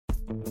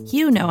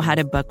You know how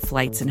to book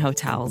flights and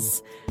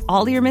hotels.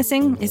 All you're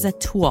missing is a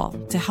tool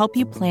to help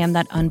you plan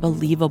that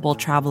unbelievable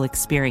travel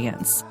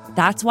experience.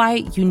 That's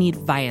why you need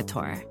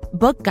Viator.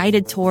 Book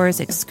guided tours,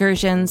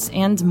 excursions,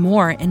 and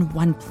more in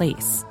one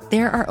place.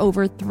 There are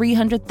over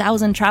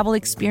 300,000 travel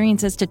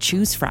experiences to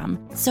choose from,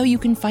 so you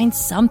can find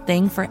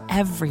something for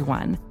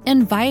everyone.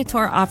 And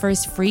Viator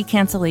offers free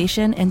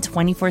cancellation and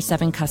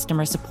 24/7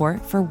 customer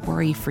support for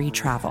worry-free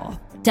travel.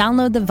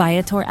 Download the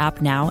Viator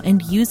app now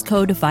and use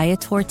code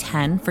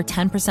Viator10 for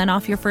 10%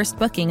 off your first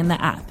booking in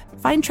the app.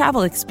 Find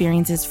travel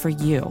experiences for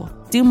you.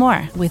 Do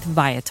more with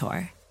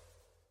Viator.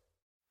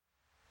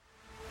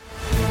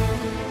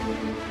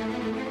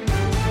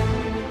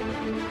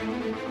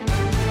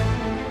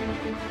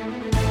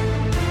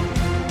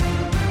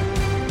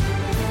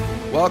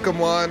 Welcome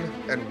one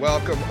and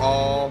welcome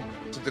all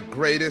to the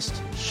greatest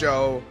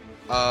show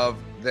of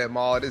them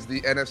all. It is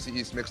the NFC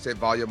East Mixtape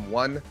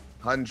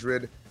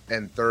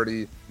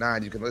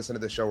Vol.139. You can listen to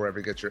the show wherever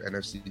you get your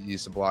NFC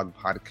East blog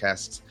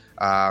podcasts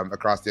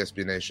across the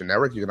SB Nation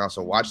network. You can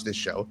also watch this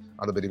show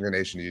on the Bleeding Green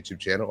Nation YouTube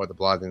channel or the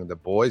Blogging the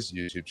Boys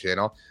YouTube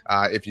channel.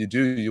 If you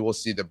do, you will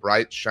see the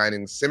bright,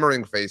 shining,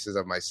 simmering faces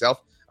of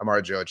myself. I'm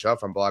RJ Ochoa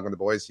from Blogging the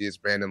Boys. He is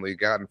Brandon Lee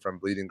Gowton from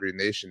Bleeding Green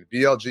Nation.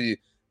 BLG,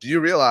 do you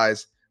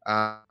realize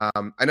I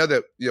know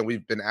that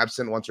we've been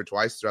absent once or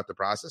twice throughout the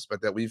process, but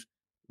that we've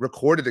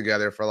recorded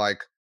together for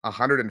like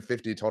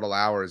 150 total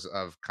hours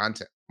of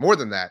content. More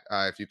than that,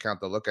 if you count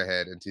the look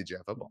ahead in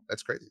TGI football.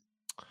 That's crazy.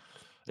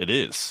 It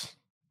is.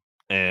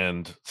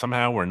 And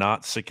somehow we're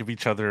not sick of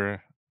each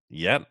other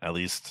yet, at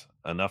least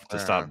enough to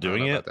stop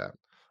doing it.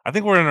 I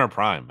think we're in our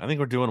prime. I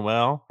think we're doing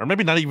well, or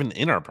maybe not even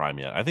in our prime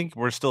yet. I think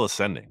we're still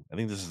ascending. I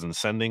think this is an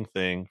ascending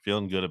thing,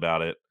 feeling good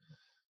about it.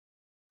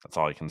 That's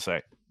all I can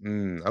say.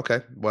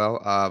 Okay. Well,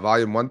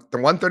 volume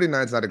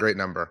 139 is not a great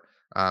number.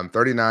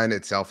 39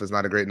 itself is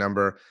not a great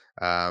number.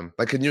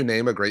 Like, can you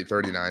name a great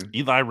 39?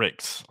 Eli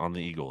Ricks on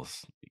the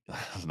Eagles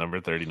is number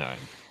 39.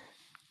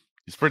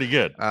 He's pretty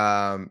good.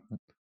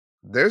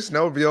 There's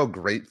no real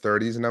great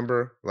 30s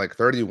number. Like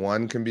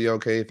 31 can be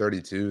okay.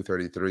 32,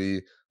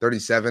 33,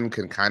 37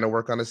 can kind of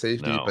work on a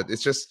safety, but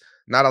it's just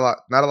not a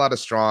lot of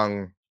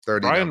strong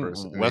 30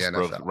 numbers in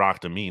Westbrook the NFL.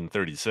 Rocked a mean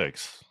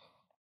 36.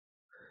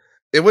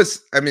 It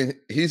was, I mean,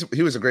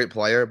 he was a great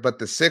player, but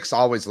the 6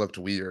 always looked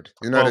weird.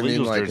 You know what I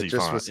mean? Like it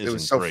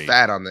was so great,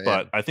 fat on the but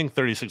end. I think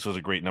 36 was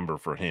a great number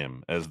for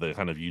him as the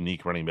kind of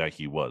unique running back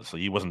he was. So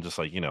he wasn't just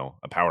like, a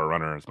power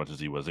runner as much as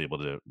he was able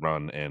to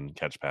run and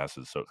catch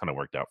passes. So it kind of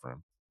worked out for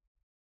him.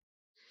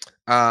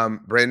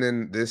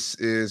 Brandon, this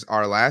is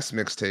our last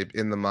mixtape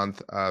in the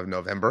month of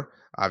November.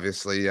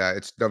 Obviously,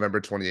 it's November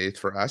 28th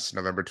for us,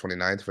 November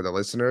 29th for the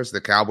listeners.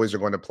 The Cowboys are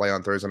going to play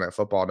on Thursday Night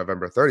Football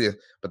November 30th,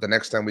 but the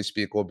next time we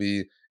speak will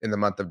be in the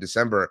month of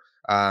December.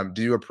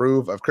 Do you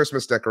approve of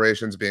Christmas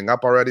decorations being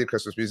up already,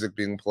 Christmas music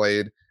being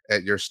played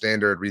at your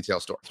standard retail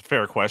store? It's a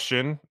fair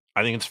question.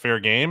 I think it's fair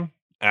game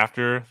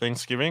after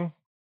Thanksgiving.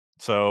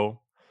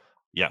 So,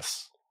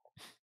 yes.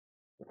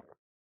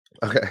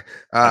 Okay.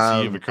 I see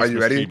you have a Christmas are you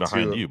ready tree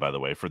behind you, by the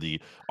way, for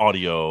the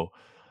audio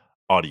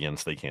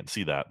audience. They can't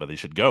see that, but they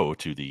should go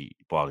to the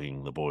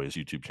Blogging the Boys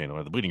YouTube channel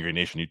or the Bleeding Green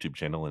Nation YouTube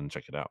channel and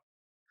check it out.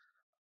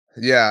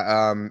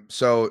 Yeah.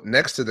 So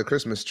next to the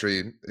Christmas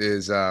tree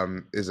is a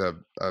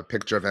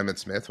picture of Emmitt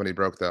Smith when he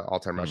broke the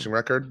all-time rushing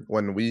record.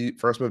 When we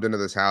first moved into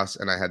this house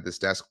and I had this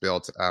desk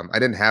built, I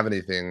didn't have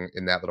anything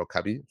in that little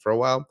cubby for a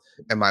while,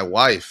 and my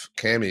wife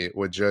Cammie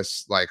would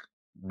just like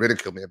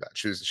ridicule me about it.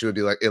 She would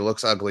be like, "It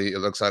looks ugly. It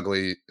looks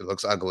ugly. It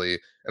looks ugly,"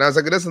 and I was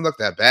like, "It doesn't look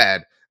that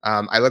bad."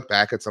 I look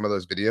back at some of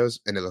those videos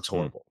and it looks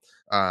horrible.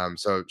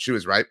 So she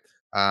was right.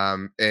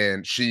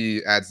 And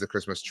she adds the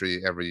Christmas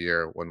tree every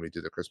year when we do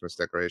the Christmas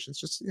decorations.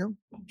 Just,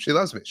 she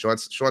loves me. She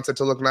wants it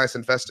to look nice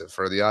and festive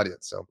for the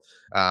audience. So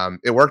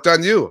it worked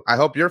on you. I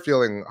hope you're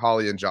feeling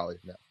holly and jolly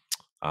now.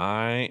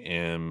 I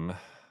am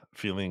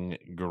feeling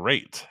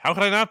great. How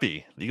could I not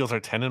be? The Eagles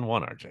are 10-1,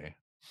 RJ.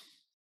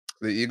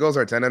 The Eagles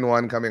are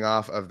 10-1 coming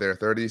off of their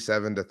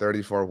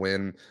 37-34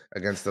 win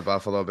against the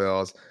Buffalo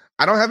Bills.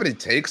 I don't have any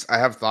takes. I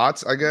have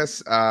thoughts, I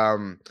guess. I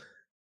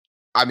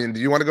mean,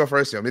 do you want to go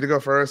first? You want me to go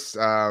first?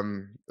 I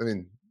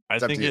think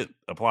it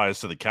applies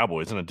to the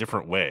Cowboys in a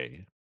different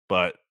way.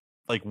 But,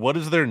 like, what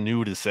is there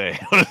new to say?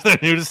 What is there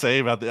new to say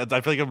about that?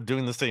 I feel like I'm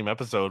doing the same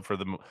episode for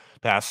the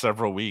past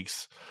several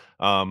weeks.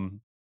 The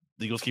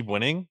Eagles keep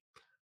winning.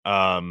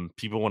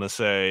 People want to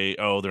say,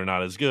 oh, they're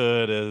not as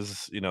good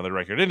as, their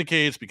record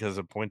indicates because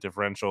of point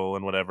differential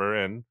and whatever.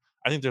 And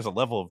I think there's a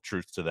level of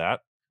truth to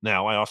that.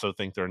 Now, I also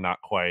think they're not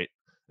quite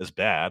as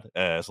bad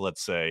as,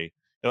 let's say,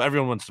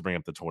 everyone wants to bring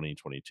up the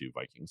 2022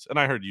 Vikings. And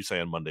I heard you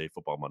say on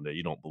Football Monday,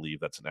 you don't believe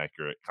that's an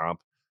accurate comp.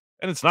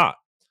 And it's not.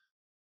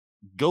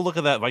 Go look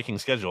at that Viking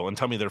schedule and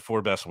tell me their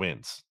 4 best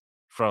wins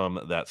from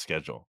that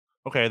schedule.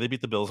 Okay, they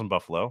beat the Bills in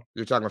Buffalo.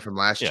 You're talking from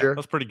last year? year?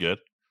 That's pretty good.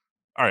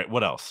 All right,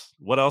 what else?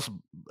 What else?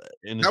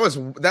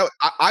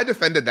 I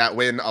defended that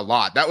win a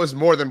lot. That was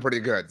more than pretty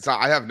good. So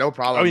I have no I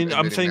problem mean,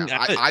 I'm admitting saying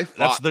that. I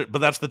that's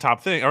thought the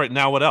top thing. All right,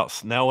 now what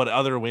else? Now what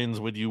other wins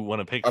would you want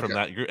to pick from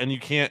okay. that? And you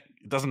can't.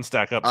 It doesn't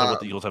stack up to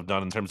what the Eagles have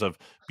done in terms of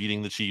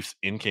beating the Chiefs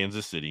in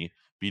Kansas City,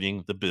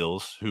 beating the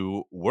Bills,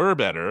 who were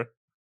better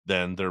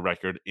than their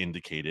record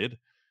indicated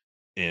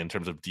in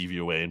terms of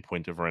DVOA and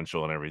point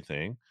differential and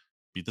everything.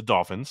 Beat the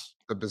Dolphins,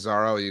 the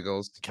Bizarro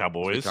Eagles, as we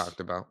Cowboys. talked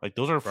about. Like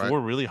those are right?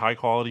 4 really high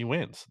quality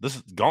wins. This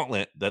is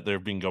gauntlet that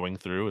they've been going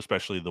through,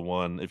 especially the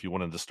one if you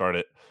wanted to start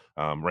it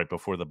right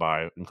before the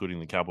bye, including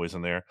the Cowboys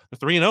in there.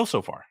 They're 3-0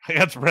 so far.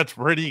 That's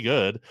pretty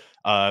good.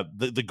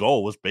 The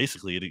goal was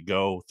basically to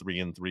go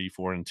 3-3,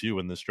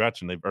 4-2 in this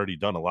stretch, and they've already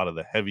done a lot of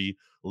the heavy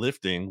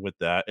lifting with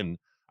that. And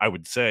I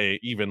would say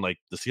even like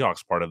the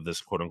Seahawks part of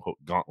this quote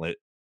unquote gauntlet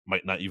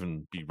might not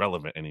even be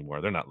relevant anymore.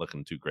 They're not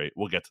looking too great.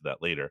 We'll get to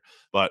that later,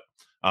 but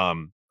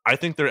I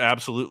think there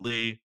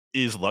absolutely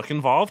is luck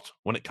involved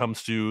when it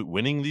comes to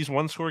winning these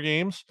one-score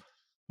games,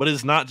 but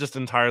it's not just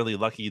entirely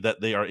lucky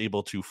that they are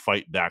able to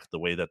fight back the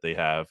way that they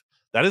have.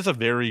 That is a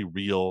very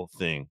real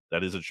thing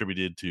that is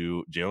attributed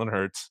to Jalen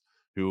Hurts,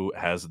 who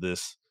has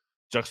this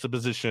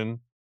juxtaposition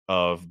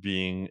of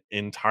being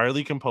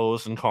entirely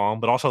composed and calm,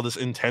 but also this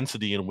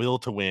intensity and will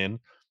to win.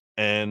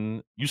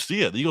 And you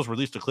see it. The Eagles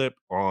released a clip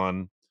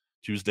on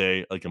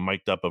Tuesday, like a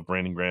mic'd up of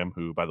Brandon Graham,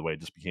 who, by the way,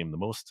 just became the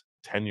most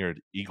tenured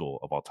Eagle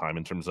of all time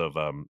in terms of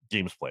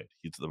games played.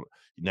 He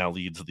now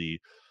leads the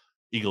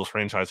Eagles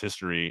franchise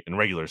history in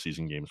regular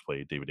season games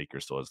played. David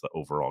Akers still has the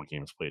overall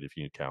games played if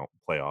you count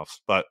playoffs.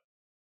 But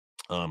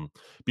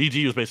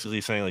BG was basically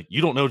saying, like,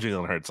 you don't know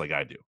Jalen Hurts like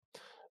I do.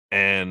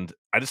 And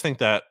I just think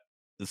that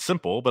it's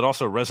simple, but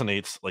also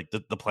resonates. Like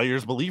the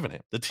players believe in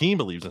him, the team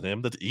believes in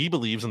him, that he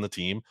believes in the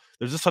team.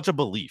 There's just such a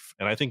belief,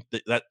 and I think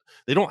that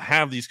they don't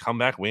have these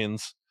comeback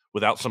wins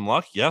without some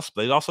luck. Yes,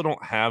 but they also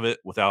don't have it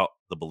without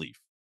the belief.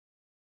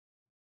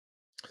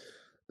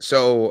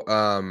 So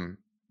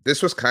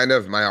this was kind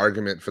of my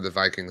argument for the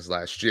Vikings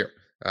last year,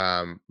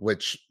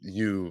 which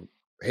you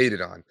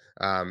hated on.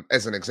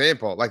 As an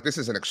example, like this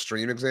is an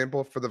extreme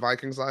example for the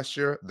Vikings last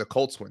year, the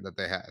Colts win that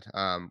they had.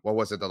 What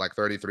was it, the like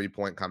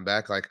 33-point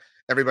comeback? Like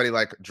everybody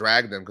like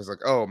dragged them because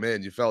like, oh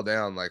man, you fell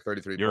down like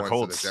 33 Your points to the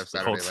Colts, Jeff the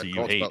Saturday Colts led you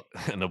Colts.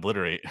 hate and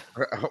obliterate.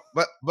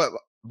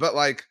 But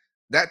like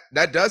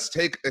that does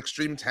take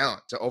extreme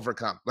talent to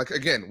overcome. Like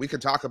again, we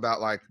could talk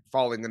about like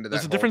falling into that.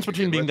 There's a difference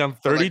between being down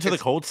 30 to the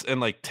Colts and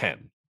like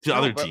 10 to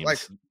other teams. Like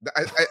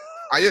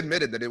I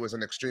admitted that it was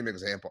an extreme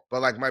example,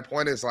 but like my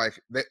point is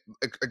like that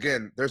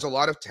again, there's a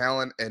lot of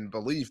talent and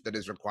belief that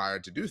is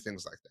required to do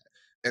things like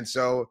that. And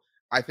so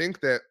I think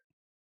that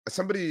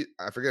somebody,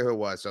 I forget who it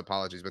was, so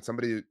apologies, but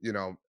somebody,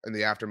 in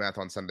the aftermath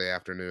on Sunday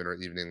afternoon or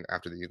evening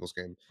after the Eagles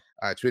game,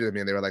 tweeted at me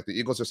and they were like, the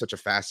Eagles are such a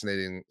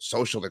fascinating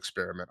social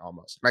experiment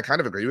almost. And I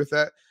kind of agree with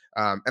that.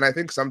 And I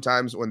think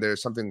sometimes when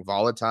there's something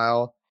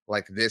volatile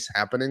like this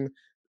happening,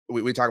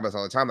 we talk about this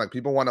all the time. Like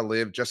people want to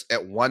live just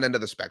at one end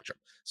of the spectrum.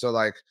 So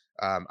like,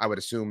 I would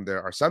assume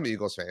there are some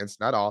Eagles fans,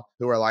 not all,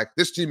 who are like,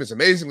 this team is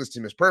amazing. This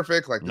team is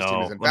perfect. Like this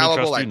team is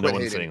infallible. Like no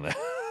one's saying that.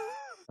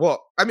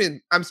 Well, I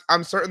mean,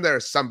 I'm certain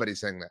there's somebody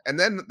saying that. And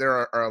then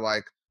there are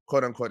like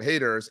quote unquote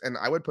haters. And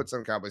I would put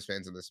some Cowboys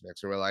fans in this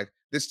mix who are like,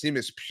 this team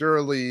is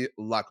purely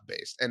luck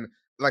based. And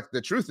like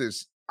the truth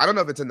is, I don't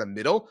know if it's in the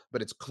middle,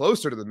 but it's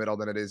closer to the middle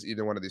than it is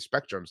either one of these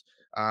spectrums.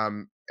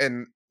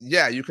 And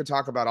yeah, you could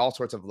talk about all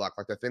sorts of luck.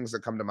 Like the things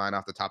that come to mind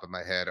off the top of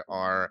my head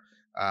are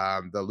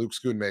the Luke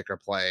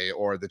Schoonmaker play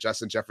or the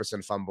Justin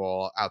Jefferson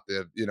fumble out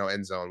the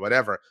end zone,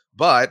 whatever.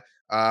 But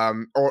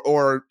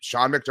or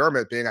Sean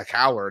McDermott being a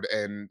coward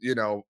and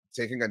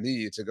taking a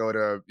knee to go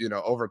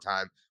to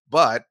overtime.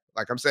 But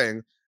like I'm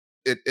saying,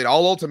 it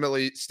all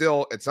ultimately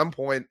still at some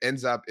point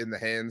ends up in the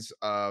hands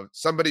of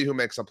somebody who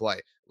makes a play.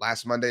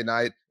 Last Monday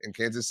night in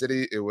Kansas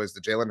City, it was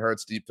the Jalen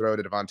Hurts deep throw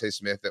to Devontae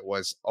Smith that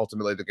was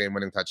ultimately the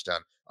game-winning touchdown.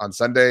 On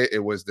Sunday,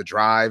 it was the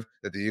drive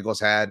that the Eagles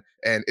had.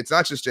 And it's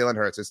not just Jalen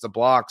Hurts, it's the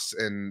blocks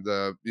and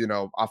the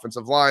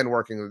offensive line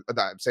working.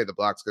 I say the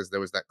blocks because there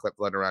was that clip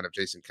floating around of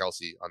Jason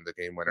Kelsey on the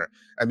game winner.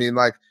 I mean,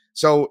 like,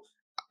 so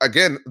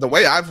again, the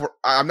way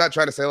I'm not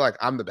trying to say like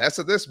I'm the best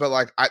at this, but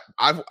like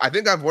I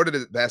think I've worded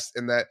it best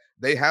in that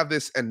they have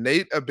this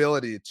innate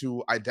ability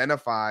to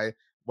identify,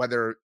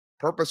 whether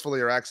purposefully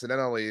or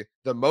accidentally,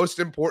 the most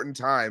important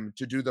time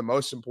to do the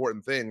most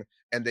important thing,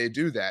 and they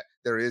do that.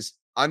 There is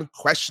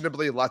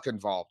unquestionably luck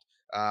involved,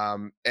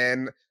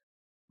 and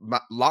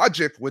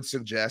logic would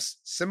suggest,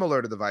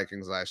 similar to the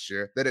Vikings last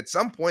year, that at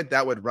some point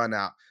that would run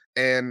out.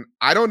 And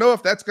I don't know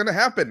if that's going to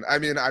happen. I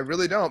mean, I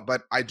really don't.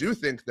 But I do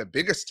think the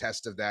biggest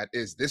test of that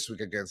is this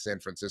week against San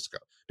Francisco.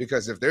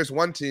 Because if there's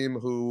one team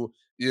who,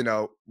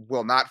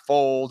 will not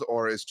fold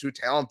or is too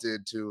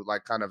talented to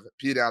like kind of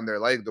pee down their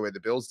leg the way the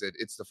Bills did,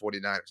 it's the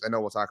 49ers. I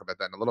know we'll talk about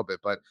that in a little bit,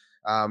 but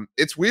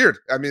it's weird.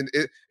 I mean,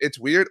 it's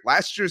weird.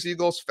 Last year's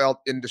Eagles felt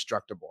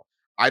indestructible.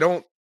 I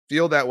don't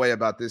feel that way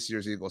about this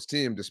year's Eagles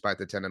team, despite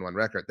the 10-1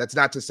 record. That's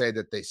not to say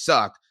that they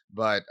suck,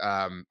 but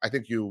I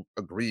think you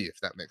agree, if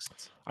that makes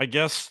sense. I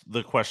guess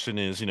the question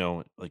is,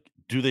 like,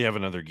 do they have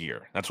another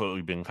gear? That's what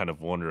we've been kind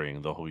of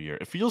wondering the whole year.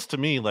 It feels to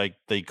me like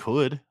they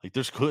could. Like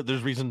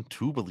there's reason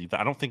to believe that.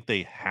 I don't think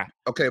they have.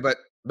 Okay, but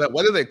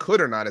whether they could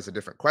or not is a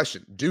different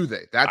question. Do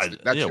they? That's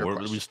Yeah, your we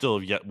question. still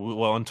have yet.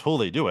 Well, until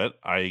they do it,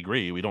 I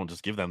agree. We don't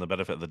just give them the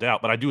benefit of the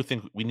doubt, but I do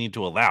think we need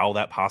to allow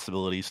that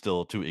possibility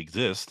still to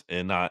exist,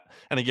 and not.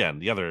 And again,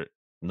 the other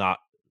not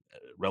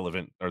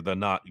relevant or the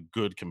not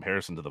good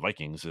comparison to the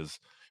Vikings is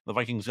the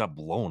Vikings got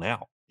blown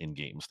out in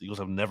games. The Eagles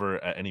have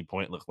never at any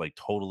point looked like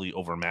totally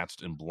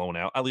overmatched and blown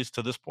out. At least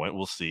to this point,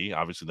 we'll see.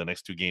 Obviously, the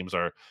next two games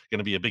are going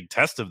to be a big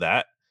test of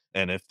that.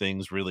 And if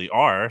things really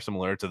are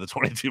similar to the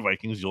 22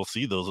 Vikings, you'll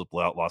see those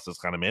blowout losses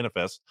kind of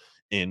manifest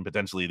in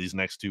potentially these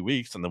next 2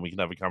 weeks. And then we can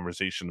have a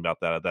conversation about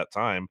that at that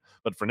time.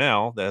 But for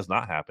now, that has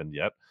not happened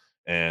yet.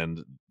 And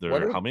What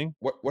they're are humming.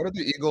 what are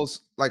the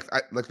Eagles like?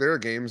 Like there are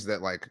games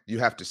that like you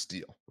have to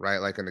steal, right?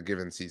 Like in a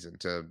given season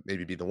to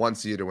maybe be the 1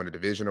 seed or win a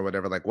division or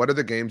whatever. Like, what are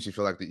the games you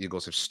feel like the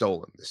Eagles have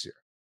stolen this year?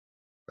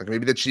 Like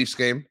maybe the Chiefs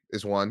game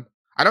is one.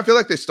 I don't feel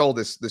like they stole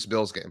this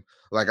Bills game.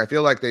 Like I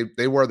feel like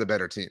they were the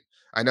better team.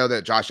 I know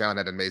that Josh Allen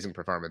had an amazing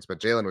performance,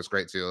 but Jalen was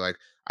great too. Like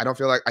I don't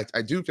feel like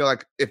I do feel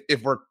like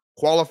if we're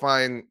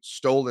qualifying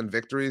stolen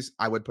victories,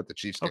 I would put the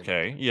Chiefs game.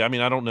 Okay. Yeah, I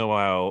mean, I don't know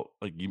how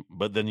like you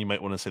but then you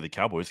might want to say the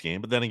Cowboys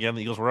game, but then again,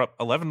 the Eagles were up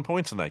 11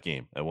 points in that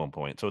game at one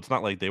point. So it's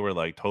not like they were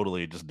like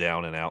totally just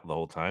down and out the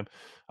whole time.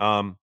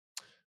 Um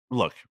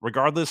Look,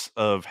 regardless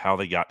of how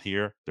they got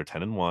here, they're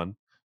 10-1,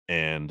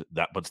 and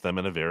that puts them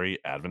in a very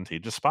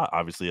advantageous spot,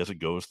 obviously, as it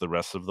goes the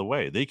rest of the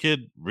way. They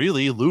could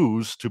really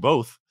lose to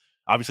both.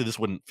 Obviously, this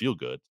wouldn't feel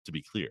good, to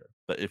be clear.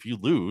 But if you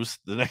lose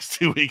the next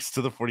 2 weeks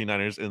to the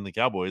 49ers and the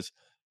Cowboys,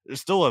 there's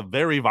still a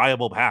very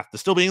viable path to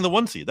still being the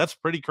 1 seed. That's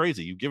pretty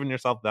crazy. You've given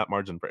yourself that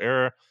margin for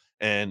error.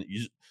 And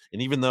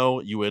even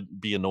though you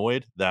would be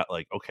annoyed that,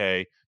 like,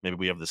 okay, maybe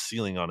we have the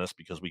ceiling on us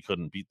because we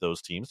couldn't beat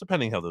those teams,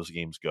 depending how those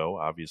games go.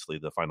 Obviously,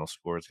 the final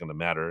score is going to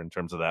matter in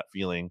terms of that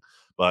feeling.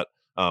 But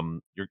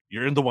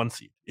you're in the 1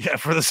 seed, yeah,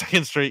 for the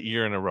second straight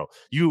year in a row.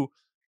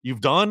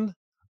 You've done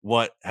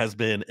what has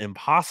been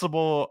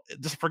impossible.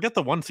 Just forget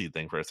the 1 seed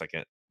thing for a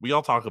second. We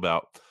all talk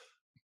about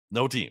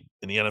no team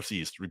in the NFC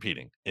East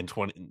repeating in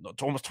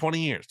almost 20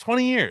 years.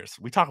 20 years.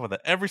 We talk about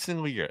that every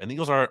single year. And the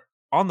Eagles are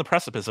on the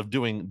precipice of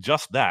doing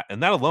just that.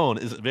 And that alone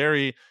is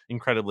very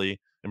incredibly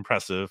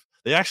impressive.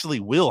 They actually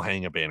will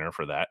hang a banner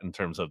for that in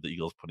terms of the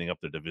Eagles putting up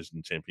their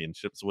division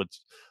championships, which,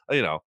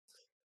 you know,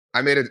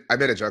 I made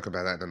a joke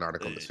about that in an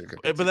article this week.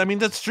 but I mean,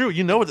 that's true.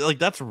 You know,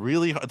 like it's been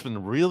really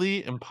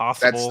That's the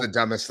impossible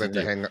dumbest to thing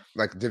to do. hang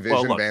like Well,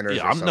 division look, banners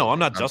yeah, are so I'm lame.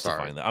 not I'm sorry.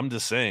 justifying that. I'm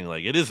just saying,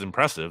 like, it is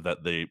impressive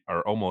that they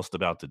are almost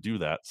about to do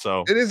that.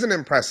 So It isn't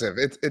impressive.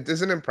 It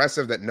isn't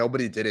impressive that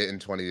nobody did it in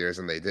 20 years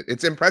and they did.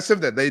 It's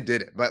impressive that they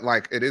did it, but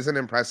like it isn't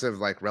impressive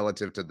like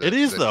relative to it the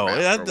is the though.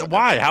 draft or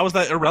Why? whatever. How is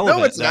that No,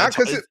 irrelevant? it's not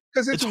because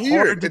It's it's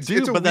weird. hard to It's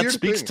do, a but that weird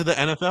speaks thing. to the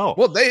NFL.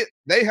 Well,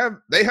 they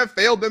have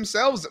failed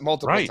themselves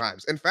multiple Right.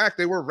 times. In fact,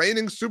 they were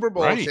reigning Super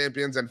Bowl Right.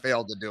 champions and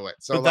failed to do it.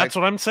 So But that's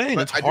like, what I'm saying.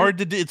 but It's I do. hard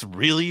to do. It's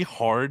really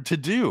hard to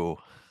do.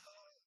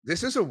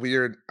 This is a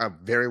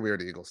very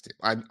weird Eagles team.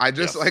 I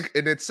just Yes. like,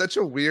 and it's such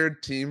a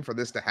weird team for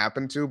this to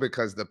happen to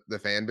because the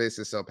fan base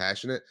is so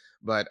passionate.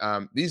 But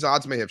these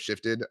odds may have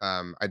shifted.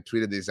 I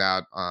tweeted these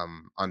out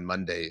on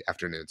Monday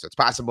afternoon, so it's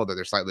possible that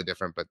they're slightly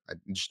different, but I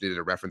just needed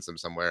to reference them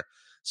somewhere.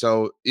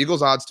 So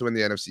Eagles odds to win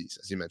the NFCs,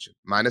 as you mentioned,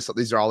 minus.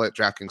 These are all at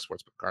DraftKings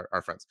Sportsbook,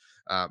 our friends.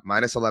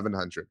 Minus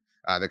 1100.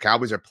 The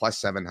Cowboys are plus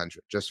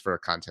 700, just for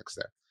context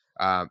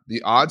there.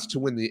 The odds to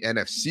win the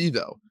NFC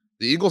though.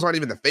 The Eagles aren't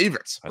even the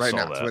favorites I right saw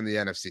now to that. win the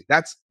NFC.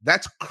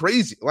 That's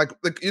crazy. Like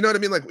you know what I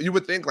mean? Like you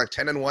would think like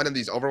 10-1 and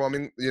these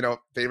overwhelming,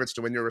 favorites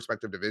to win your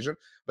respective division.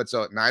 But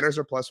so Niners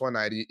are plus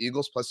 190,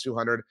 Eagles plus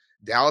 200,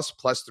 Dallas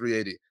plus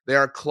 380. They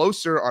are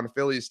closer on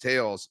Philly's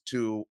tails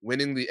to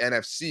winning the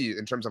NFC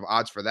in terms of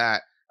odds for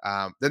that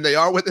than they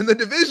are within the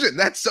division.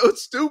 That's so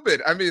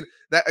stupid. I mean,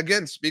 that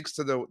again speaks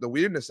to the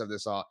weirdness of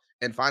this all.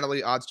 And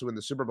finally, odds to win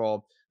the Super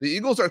Bowl. The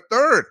Eagles are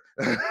third.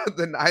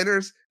 The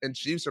Niners and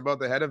Chiefs are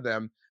both ahead of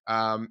them.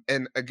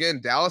 And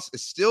again, Dallas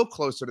is still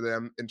closer to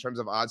them in terms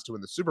of odds to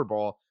win the Super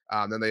Bowl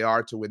than they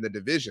are to win the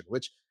division,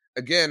 which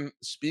again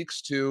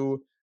speaks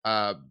to,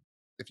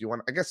 if you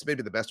want, I guess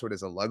maybe the best word is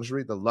the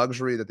luxury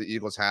that the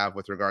Eagles have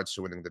with regards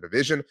to winning the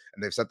division.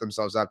 And they've set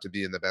themselves up to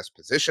be in the best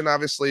position,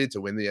 obviously, to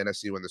win the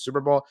NFC, win the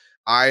Super Bowl.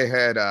 I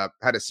had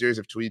had a series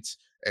of tweets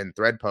and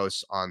thread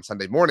posts on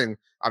Sunday morning.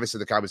 Obviously,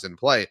 the Cowboys didn't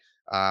play.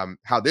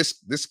 How this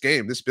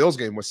Bills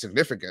game was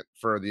significant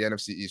for the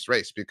NFC East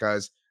race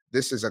because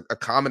this is a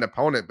common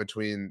opponent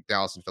between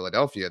Dallas and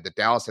Philadelphia that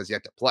Dallas has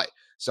yet to play.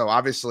 So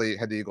obviously,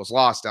 had the Eagles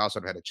lost, Dallas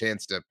would have had a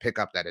chance to pick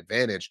up that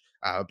advantage.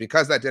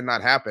 Because that did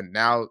not happen,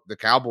 now the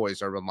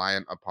Cowboys are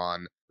reliant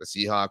upon the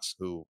Seahawks,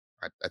 who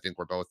I think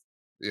we're both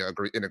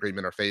in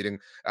agreement are fading,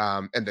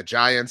 and the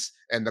Giants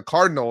and the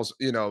Cardinals,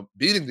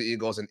 beating the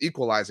Eagles and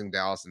equalizing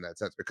Dallas in that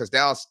sense, because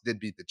Dallas did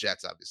beat the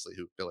Jets, obviously,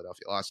 who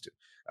Philadelphia lost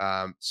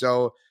to.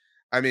 So,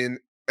 I mean,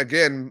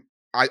 again,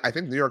 I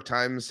think New York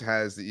Times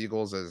has the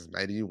Eagles as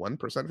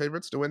 91%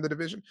 favorites to win the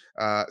division.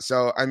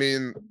 So I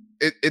mean,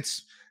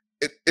 it's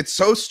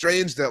so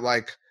strange that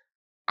like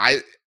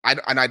I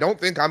and I don't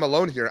think I'm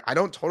alone here. I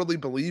don't totally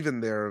believe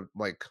in their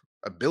like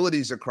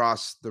abilities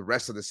across the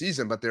rest of the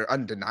season, but they're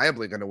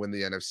undeniably going to win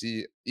the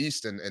NFC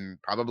East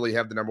and probably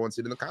have the number one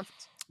seed in the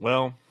conference.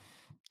 Well,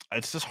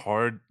 it's just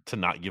hard to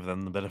not give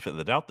them the benefit of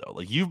the doubt, though.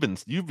 Like you've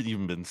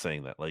even been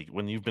saying that. Like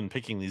when you've been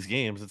picking these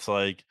games, it's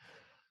like,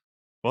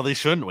 well, they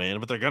shouldn't win,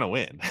 but they're gonna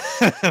win.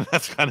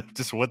 That's kind of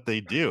just what they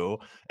do.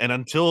 And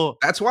until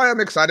That's why I'm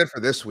excited for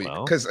this week.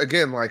 well, Because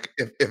again, like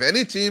if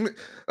any team,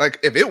 like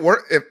if it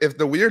work, if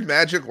the weird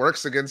magic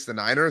works against the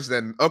Niners,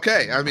 then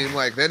okay. I mean,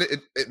 like then it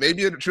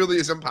maybe it truly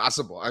is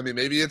impossible. I mean,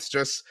 maybe it's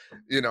just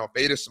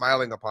fate is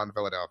smiling upon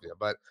Philadelphia,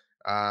 but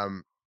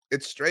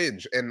it's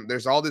strange. And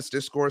there's all this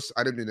discourse.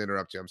 I didn't mean to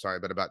interrupt you. I'm sorry,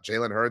 but about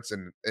Jalen Hurts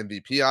and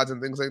MVP odds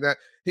and things like that.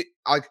 He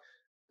like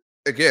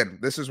again,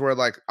 this is where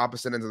like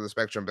opposite ends of the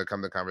spectrum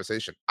become the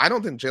conversation. I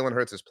don't think Jalen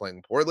Hurts is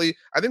playing poorly.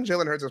 I think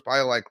Jalen Hurts is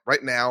probably like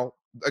right now,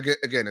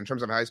 again, in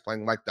terms of how he's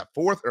playing, like the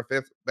fourth or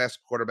fifth best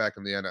quarterback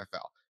in the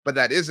NFL. But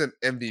that isn't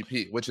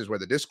MVP, which is where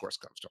the discourse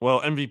comes from.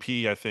 well,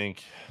 MVP, I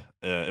think,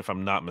 if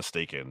I'm not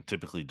mistaken,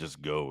 typically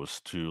just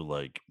goes to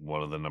like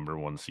one of the number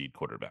one seed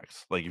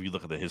quarterbacks. Like if you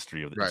look at the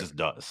history of it, it Right. just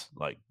does.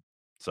 Like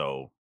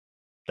so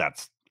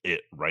that's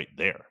it right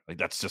there. Like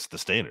that's just the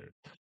standard.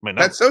 Might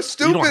not That's so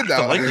you don't stupid have to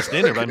though. like the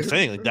standard, but I'm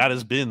saying like that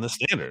has been the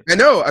standard. I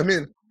know. I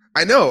mean,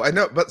 I know.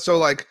 But so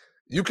like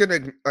you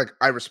can like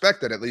I respect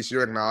that at least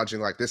you're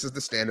acknowledging like this is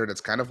the standard. It's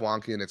kind of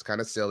wonky and it's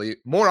kind of silly.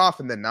 More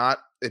often than not,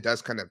 it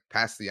does kind of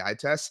pass the eye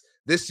test.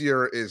 This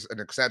year is an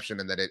exception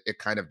in that it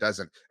kind of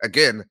doesn't.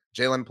 Again,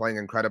 Jalen playing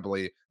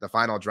incredibly. The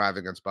final drive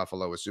against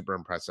Buffalo was super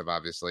impressive,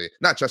 obviously.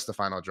 Not just the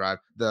final drive.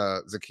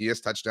 The Zacchaeus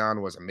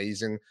touchdown was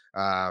amazing.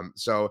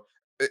 So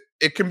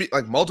it can be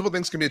like multiple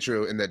things can be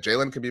true in that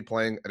Jalen can be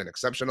playing at an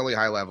exceptionally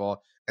high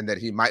level and that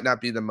he might not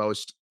be the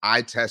most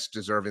eye test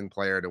deserving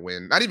player to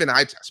win. Not even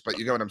eye test, but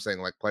you get what I'm saying,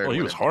 like player Well, to he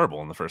win was MVP.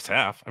 horrible in the first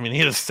half. I mean, he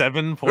had a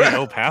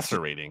 7.0 passer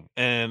rating,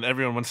 and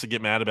everyone wants to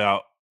get mad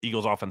about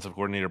Eagles offensive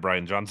coordinator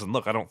Brian Johnson.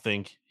 Look, I don't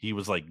think he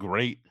was like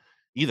great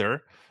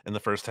either in the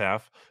first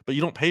half, but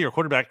you don't pay your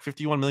quarterback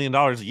 $51 million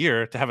a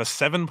year to have a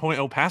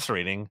 7.0 passer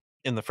rating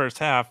in the first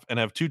half and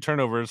have two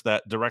turnovers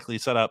that directly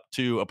set up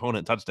two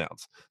opponent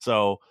touchdowns.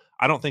 So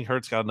I don't think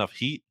Hurts got enough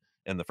heat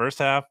in the first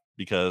half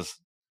because,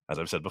 as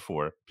I've said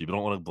before, people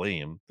don't want to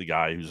blame the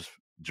guy whose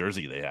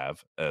jersey they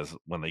have as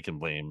when they can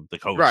blame the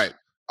coach. Right.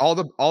 All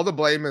the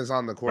blame is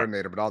on the Right.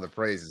 coordinator, but all the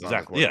praise is on the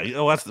Exactly. Yeah,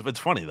 quarterback. that's it's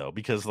funny though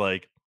because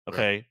like Right.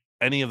 okay,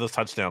 any of those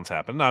touchdowns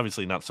happen. And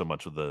obviously, not so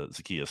much with the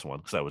Zacchaeus one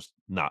because that was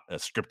not a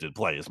scripted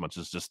play as much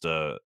as just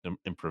You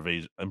can do this.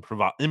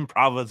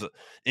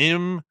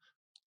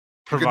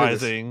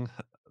 improvising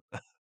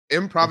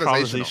Improvisational.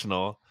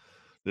 improvisational.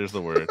 There's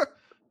the word.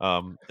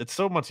 It's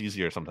so much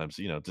easier sometimes,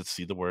 just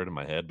see the word in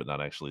my head, but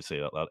not actually say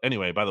it out loud.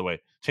 Anyway, by the way,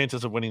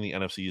 chances of winning the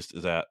NFC East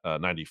is at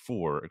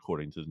 94,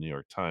 according to the New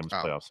York Times Oh,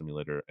 playoff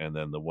simulator, and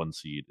then the one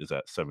seed is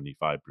at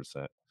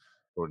 75%.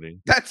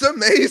 According, that's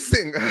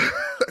amazing.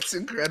 That's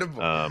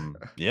incredible.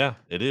 yeah,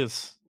 it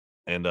is.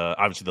 And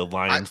obviously, the I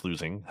Lions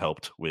losing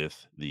helped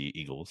with the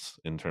Eagles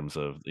in terms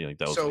of that was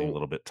getting a so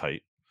little bit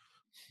tight.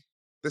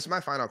 this is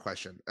my final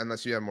question,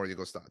 unless you have more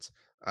Eagles thoughts.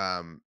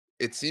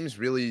 It seems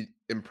really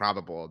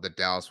improbable that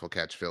Dallas will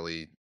catch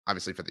Philly,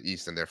 obviously for the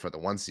East and therefore the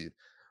one seed.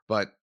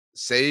 But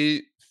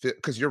say,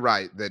 because you're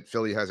right that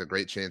Philly has a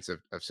great chance of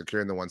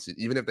securing the one seed,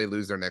 even if they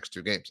lose their next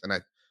two games. And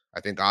I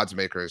think odds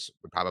makers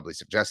would probably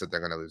suggest that they're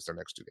going to lose their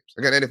next two games.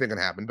 Again, anything can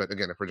happen, but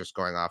again, if we're just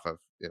going off of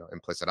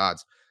implicit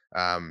odds,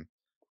 um,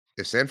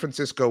 if San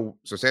Francisco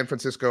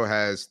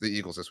has the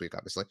Eagles this week,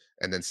 obviously,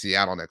 and then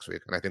Seattle next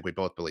week, and I think we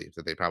both believe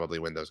that they probably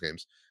win those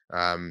games.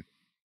 Um,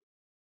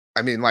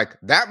 I mean, like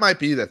that might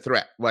be the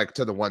threat, like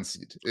to the one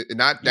seed,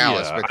 not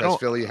Dallas, Yeah, because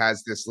Philly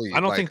has this I lead.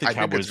 don't Like think the I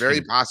think it's Cowboys very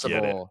can get it.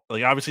 possible.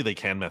 Like, obviously, they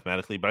can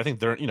mathematically, but I think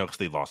they're, because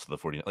they lost to the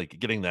 40, like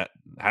getting that,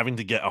 having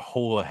to get a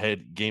whole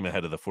game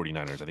ahead of the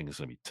 49ers, I think is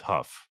going to be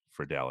tough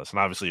for Dallas. And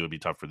obviously, it would be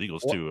tough for the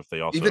Eagles Well, too if they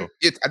even also.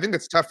 I think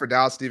it's tough for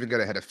Dallas to even get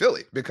ahead of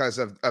Philly because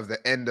of the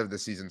end of the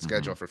season Mhm.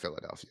 schedule for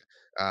Philadelphia,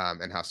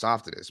 and how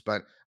soft it is.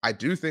 But I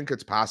do think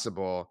it's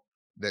possible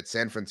that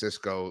San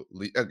Francisco,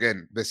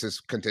 again, this is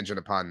contingent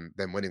upon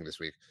them winning this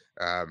week,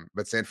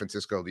 but San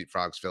Francisco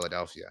leapfrogs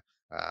Philadelphia,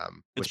 It's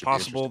which would be possible.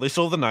 interesting. They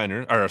still have the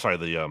Niners, or sorry,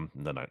 they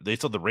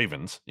still have the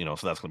Ravens, so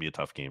that's going to be a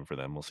tough game for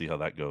them. We'll see how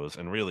that goes.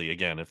 And really,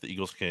 again, if the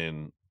Eagles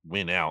can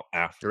win out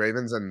after, The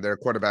Ravens and their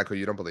quarterback, who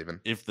you don't believe in,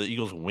 if the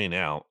Eagles win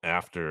out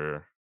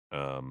after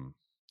um,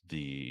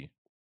 the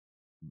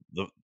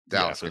yeah,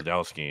 Dallas after the game.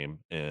 Dallas game,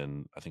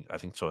 and I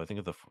think so. I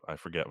think if I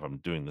forget if I'm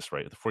doing this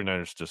right. If the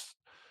 49ers just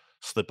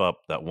slip up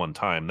that one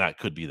time, that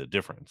could be the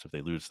difference if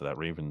they lose to that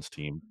Ravens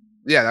team.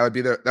 Yeah,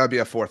 that would be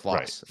a fourth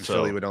Right. loss, and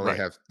Philly would only Right.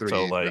 have So, 3.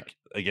 Right. like,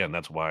 again,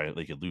 that's why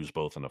they could lose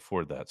both and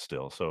afford that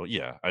still. So,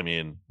 yeah, I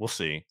mean, we'll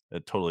see.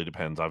 It totally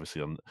depends,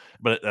 obviously,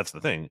 but that's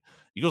the thing.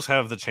 Eagles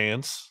have the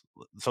chance.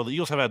 So the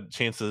Eagles have had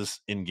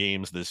chances in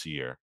games this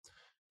year,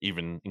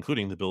 even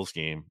including the Bills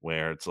game,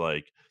 where it's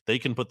like they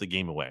can put the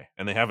game away,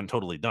 and they haven't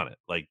totally done it.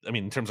 Like, I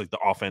mean, in terms of like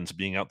the offense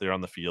being out there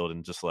on the field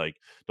and just like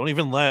don't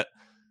even let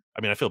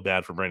I mean, I feel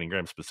bad for Brandon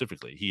Graham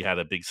specifically. He had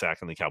a big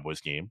sack in the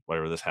Cowboys game,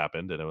 whenever this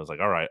happened, and it was like,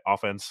 all right,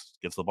 offense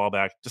gets the ball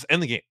back, just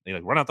end the game. They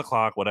like run out the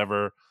clock,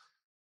 whatever.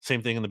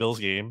 Same thing in the Bills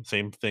game.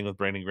 Same thing with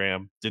Brandon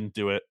Graham. Didn't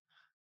do it.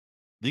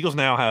 The Eagles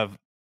now have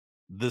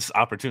this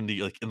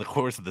opportunity like in the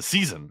course of the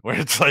season where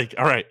it's like,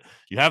 all right,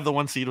 you have the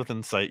 1 seed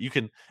within sight. You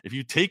can, if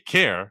you take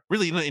care,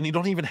 really, and you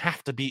don't even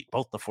have to beat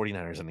both the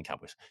 49ers and the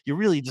Cowboys. You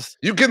really just,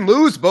 you can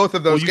lose both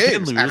of those you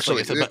games. can lose, actually,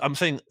 like I said, but I'm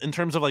saying in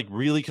terms of like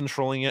really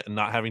controlling it and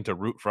not having to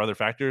root for other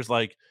factors,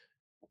 like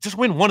just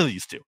win one of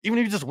these two. Even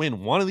if you just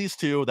win one of these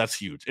two, that's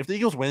huge. If the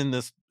Eagles win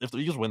this, if the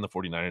Eagles win the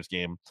 49ers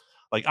game,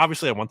 like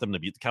obviously I want them to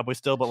beat the Cowboys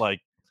still, but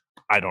like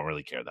I don't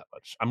really care that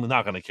much. I'm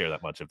not going to care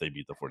that much if they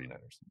beat the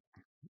 49ers.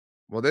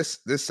 Well, this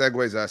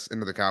segues us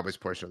into the Cowboys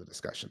portion of the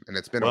discussion, and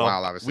it's been a Well,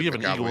 while. Obviously, we have the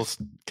an Cowboys.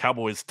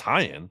 Eagles-Cowboys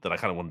tie-in that I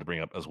kind of wanted to bring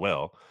up as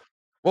well.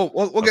 Well,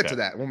 we'll get Okay. to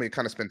that when we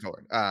kind of spin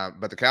forward.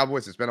 But the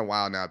Cowboys, it's been a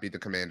while now, beat the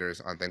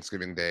Commanders on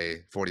Thanksgiving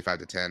Day,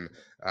 45-10.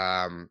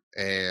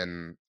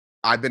 And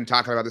I've been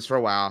talking about this for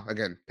a while.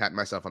 Again, patting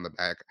myself on the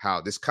back, how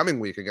this coming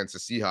week against the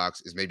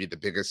Seahawks is maybe the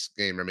biggest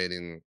game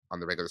remaining on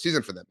the regular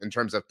season for them in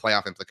terms of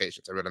playoff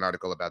implications. I read an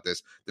article about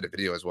this, did a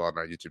video as well on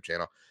our YouTube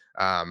channel.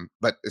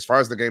 But as far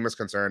as the game is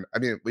concerned, I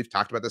mean, we've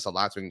talked about this a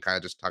lot, so we can kind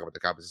of just talk about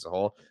the Cowboys as a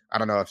whole. I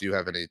don't know if you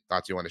have any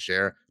thoughts you want to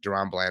share.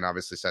 Deron Bland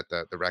obviously set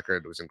the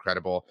record. It was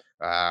incredible.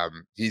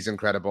 He's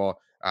incredible.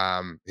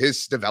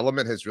 His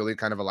development has really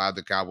kind of allowed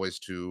the Cowboys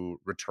to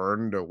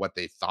return to what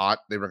they thought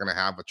they were going to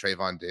have with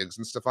Trayvon Diggs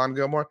and Stephon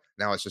Gilmore.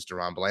 Now it's just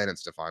Deron Bland and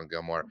Stephon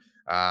Gilmore.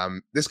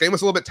 This game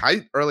was a little bit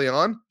tight early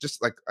on.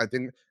 Just like, I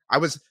think I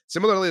was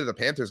similarly to the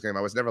Panthers game.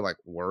 I was never like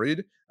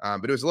worried,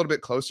 but it was a little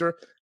bit closer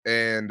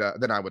and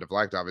than I would have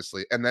liked,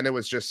 obviously. And then it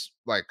was just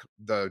like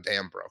the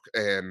dam broke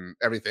and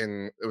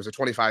everything. It was a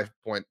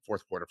 25-point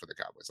fourth quarter for the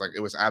Cowboys. Like it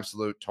was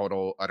absolute,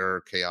 total,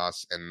 utter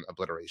chaos and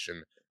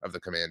obliteration of the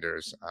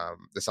Commanders.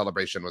 The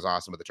celebration was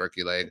awesome with the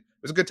turkey leg. It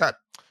was a good time.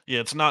 Yeah,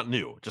 it's not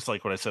new. Just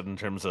like what I said in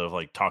terms of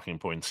like talking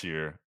points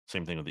here.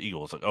 Same thing with the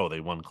Eagles. Like, oh, they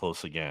won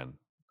close again.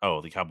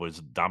 Oh, the Cowboys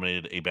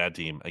dominated a bad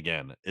team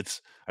again.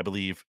 It's, I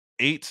believe,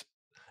 8.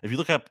 If you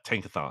look up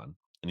Tankathon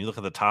and you look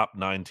at the top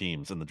 9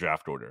 teams in the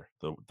draft order,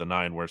 the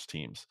 9 worst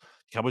teams,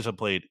 the Cowboys have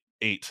played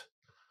 8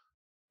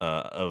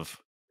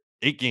 of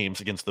 8 games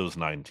against those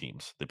 9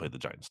 teams. They played the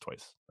Giants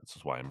twice. That's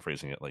just why I'm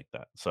phrasing it like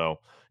that. So,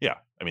 yeah,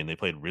 I mean, they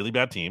played really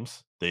bad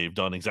teams. They've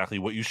done exactly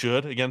what you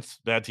should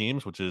against bad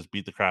teams, which is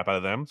beat the crap out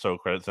of them. So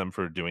credit them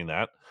for doing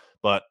that.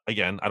 But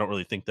again, I don't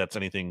really think that's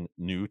anything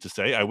new to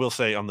say. I will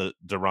say on the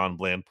Deron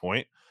Bland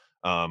point,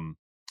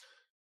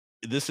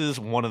 this is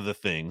one of the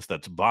things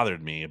that's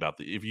bothered me about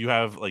if you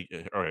have like,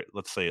 all right,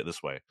 let's say it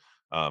this way.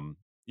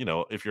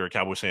 If you're a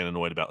Cowboys fan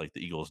annoyed about like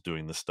the Eagles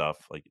doing this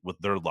stuff, like with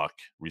their luck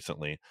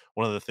recently,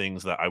 one of the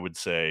things that I would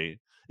say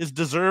is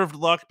deserved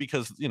luck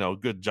because,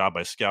 good job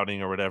by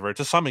scouting or whatever,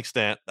 to some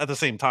extent. At the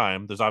same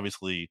time, there's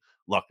obviously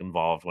luck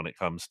involved when it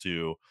comes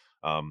to,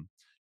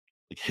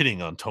 like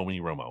hitting on Tony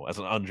Romo as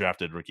an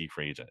undrafted rookie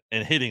free agent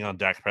and hitting on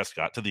Dak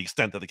Prescott to the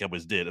extent that the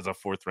Cowboys did as a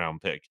 4th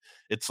round pick.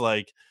 It's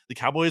like the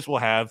Cowboys will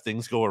have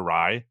things go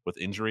awry with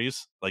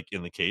injuries, like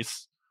in the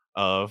case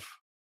of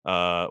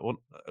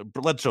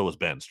Bledsoe was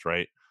benched,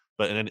 right?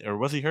 Or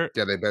was he hurt?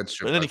 Yeah, they benched.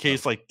 But in any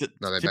case, like to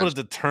be able benched.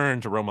 to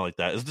turn to Romo like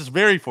that is just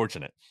very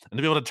fortunate, and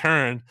to be able to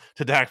turn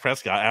to Dak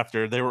Prescott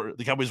after the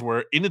Cowboys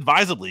were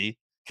inadvisably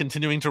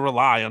continuing to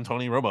rely on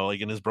Tony Romo like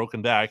in his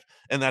broken back,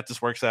 and that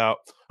just works out.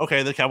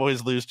 Okay, the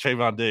Cowboys lose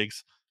Trayvon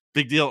Diggs.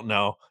 Big deal?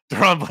 No.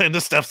 Deron Bland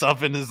just steps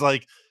up and is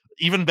like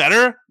even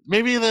better.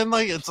 Maybe then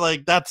like it's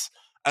like that's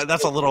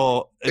a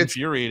little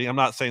infuriating. I'm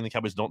not saying the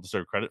Cowboys don't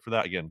deserve credit for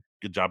that. Again,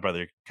 good job by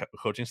their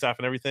coaching staff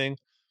and everything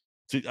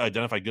to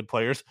identify good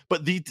players,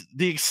 but the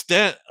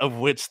extent of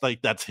which like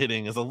that's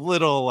hitting is a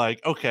little like,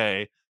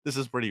 okay, this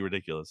is pretty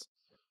ridiculous.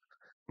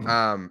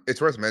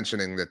 It's worth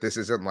mentioning that this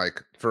isn't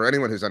like, for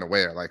anyone who's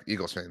unaware, like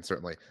Eagles fans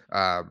certainly,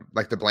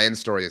 like the Bland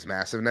story is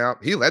massive now.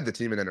 He led the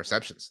team in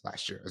interceptions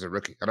last year as a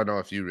rookie. I don't know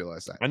if you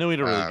realize that. I know he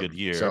had a really good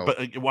year,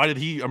 but why did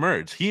he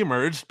emerge? He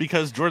emerged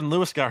because Jordan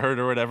Lewis got hurt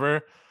or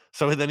whatever.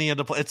 So then he had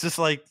to play. It's just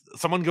like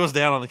someone goes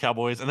down on the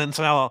Cowboys, and then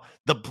somehow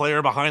the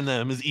player behind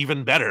them is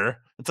even better.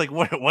 It's like,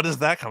 what is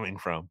that coming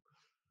from?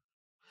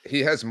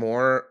 He has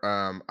more.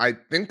 I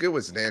think it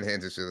was Dan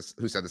Hansis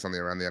who said this on the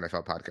Around the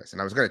NFL podcast,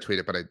 and I was going to tweet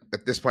it, but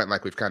at this point,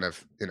 like we've kind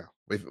of,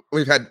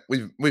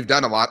 we've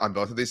done a lot on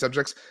both of these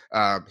subjects.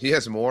 He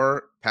has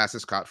more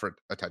passes caught for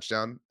a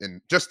touchdown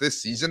in just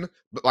this season,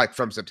 but like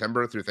from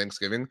September through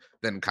Thanksgiving,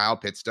 than Kyle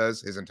Pitts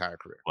does his entire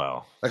career.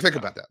 Wow, like think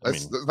about that.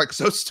 That's like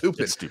so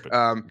stupid. It's stupid.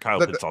 Kyle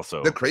Pitts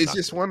also the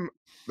craziest one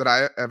that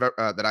I ever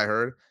that I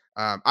heard.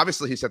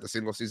 Obviously, he set the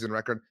single season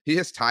record. He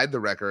has tied the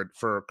record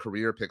for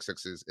career pick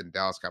sixes in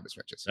Dallas Cowboys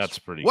franchise. That's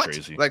pretty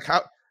crazy. Like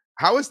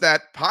how is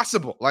that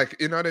possible? Like,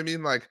 you know what I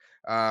mean? Like,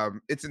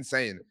 it's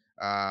insane.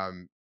 I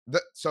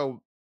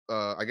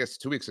guess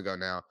 2 weeks ago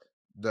now,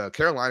 the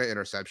Carolina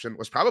interception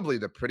was probably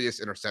the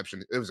prettiest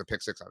interception. It was a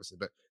pick six, obviously,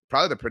 but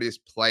probably the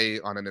prettiest play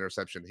on an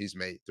interception he's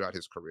made throughout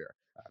his career.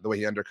 The way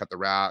he undercut the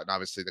route and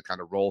obviously the kind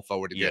of roll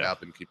forward to get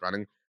up and keep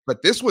running.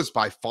 But this was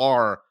by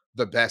far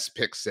the best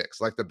pick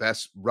six, like the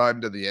best run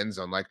to the end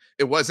zone. Like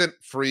it wasn't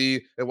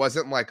free. It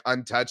wasn't like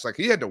untouched. Like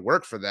he had to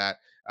work for that.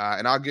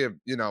 And I'll give,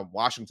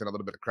 Washington a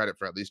little bit of credit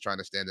for at least trying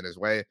to stand in his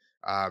way.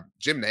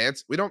 Jim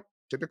Nantz, we don't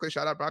typically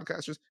shout out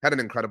broadcasters, had an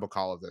incredible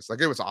call of this.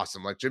 Like it was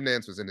awesome. Like Jim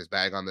Nantz was in his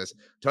bag on this.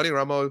 Tony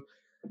Romo,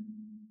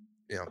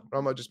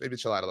 Romo just maybe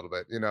chill out a little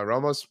bit.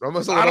 Romo's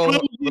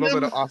a little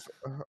bit off.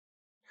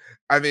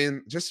 I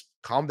mean, just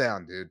calm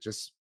down, dude.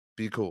 Just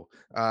be cool.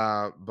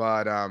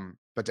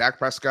 But Dak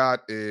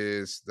Prescott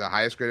is the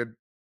highest graded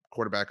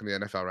quarterback in the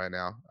NFL right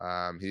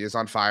now. He is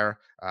on fire.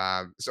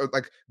 So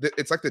like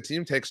it's like the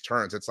team takes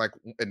turns. It's like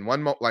in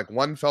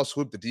one fell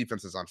swoop, the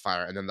defense is on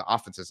fire, and then the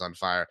offense is on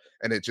fire,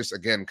 and it just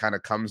again kind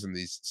of comes in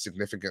these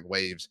significant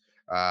waves.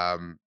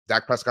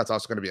 Dak Prescott's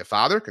also going to be a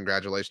father.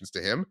 Congratulations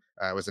to him.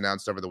 It was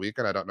announced over the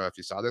weekend. I don't know if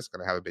you saw this.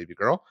 Going to have a baby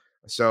girl.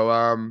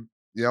 So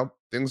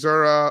things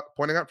are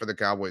pointing up for the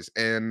Cowboys.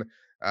 And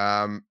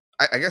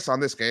I guess on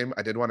this game,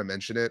 I did want to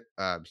mention it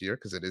here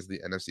because it is the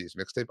NFC East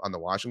Mixtape on the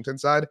Washington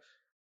side.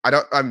 I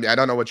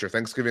don't know what your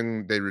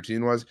Thanksgiving Day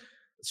routine was,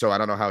 so I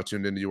don't know how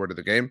tuned into you were to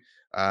the game.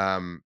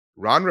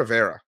 Ron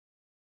Rivera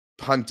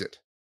punted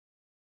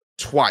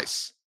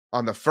twice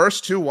on the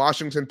first two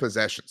Washington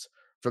possessions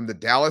from the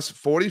Dallas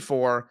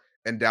 44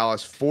 and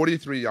Dallas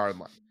 43-yard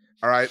line.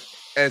 All right,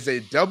 as a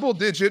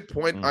double-digit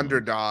point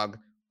underdog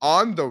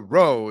on the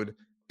road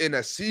in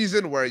a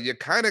season where you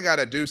kind of got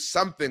to do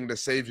something to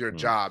save your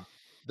job.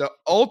 The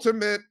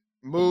ultimate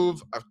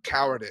move of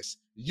cowardice.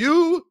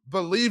 You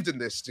believed in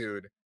this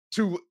dude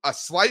to a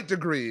slight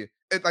degree.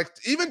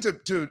 Even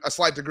to a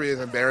slight degree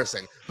is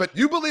embarrassing, but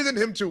you believed in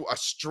him to a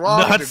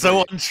strong degree.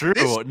 So untrue.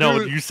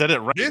 You said it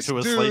right, to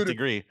a slight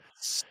degree.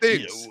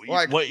 Stinks.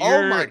 What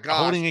you're my gosh,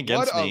 holding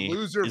against me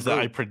is that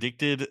I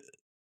predicted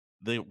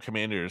the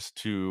Commanders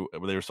they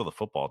were still the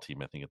football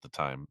team, I think, at the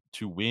time,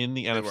 to win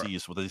the NFC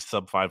East with a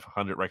sub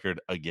 500 record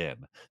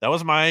again. That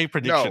was my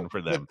prediction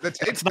for them.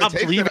 It's not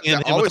believing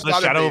in him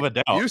without a shadow of a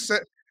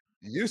doubt.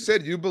 You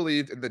said you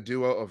believed in the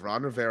duo of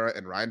Ron Rivera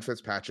and Ryan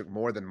Fitzpatrick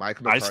more than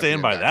Mike McCarthy. I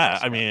stand by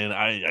that. I mean,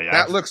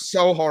 that looks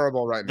so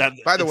horrible right now.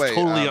 By the way,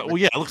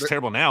 totally. It looks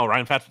terrible now.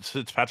 Ryan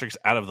Fitzpatrick's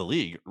out of the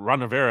league.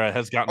 Ron Rivera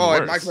has gotten worse.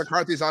 And Mike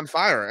McCarthy's on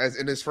fire as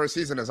in his first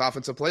season as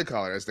offensive play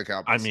caller as the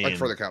Cowboys. I mean,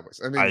 for the Cowboys.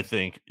 I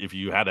think if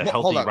you had a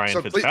healthy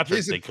Ryan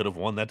Fitzpatrick, they could have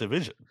won that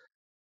division.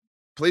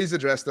 Please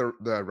address the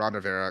Ron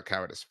Rivera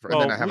cowardice.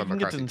 And then I have we can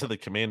get into the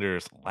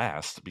Commanders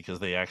last because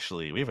we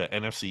have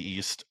an NFC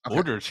East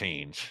order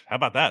change. How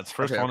about that? It's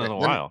first one in a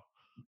while.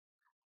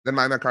 Then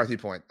my McCarthy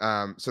point.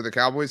 So the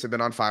Cowboys have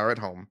been on fire at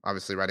home,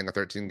 obviously riding a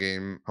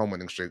 13-game home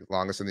winning streak,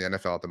 longest in the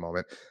NFL at the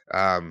moment.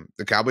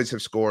 The Cowboys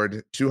have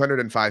scored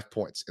 205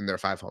 points in their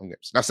 5 home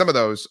games. Now, some of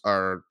those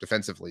are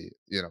defensively,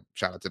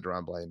 shout out to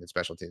Deron Blaine and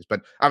special teams,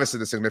 but obviously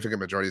the significant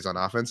majority is on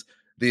offense.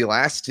 The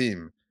last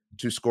team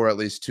to score at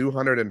least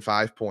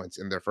 205 points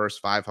in their first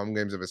 5 home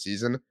games of a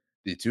season,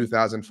 the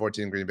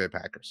 2014 Green Bay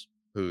Packers,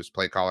 whose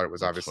play caller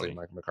was obviously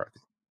Mike McCarthy.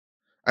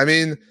 I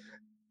mean,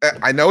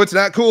 I know it's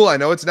not cool. I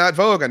know it's not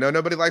vogue. I know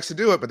nobody likes to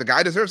do it, but the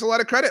guy deserves a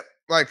lot of credit.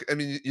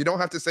 You don't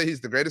have to say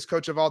he's the greatest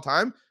coach of all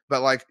time,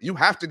 but you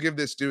have to give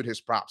this dude his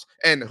props.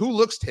 And who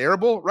looks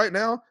terrible right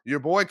now? Your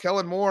boy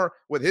Kellen Moore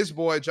with his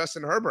boy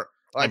Justin Herbert.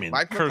 Mike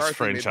McCarthy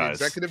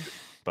franchise,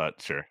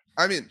 but sure.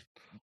 I mean,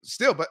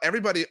 still, but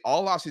everybody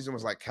all offseason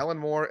was like Kellen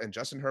Moore and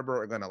Justin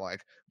Herbert are going to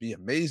be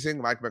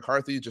amazing. Mike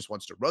McCarthy just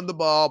wants to run the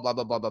ball, blah,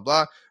 blah, blah, blah,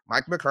 blah.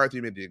 Mike McCarthy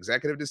made the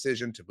executive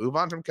decision to move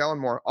on from Kellen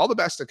Moore. All the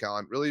best to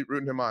Kellen, really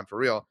rooting him on for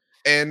real.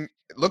 And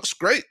it looks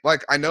great.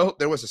 I know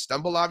there was a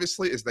stumble,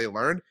 obviously, as they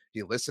learned.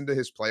 He listened to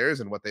his players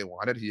and what they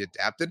wanted. He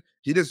adapted.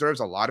 He deserves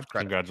a lot of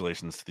credit.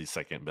 Congratulations to the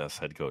second best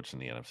head coach in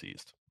the NFC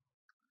East.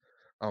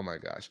 Oh my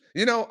gosh.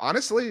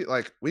 Honestly,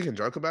 we can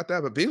joke about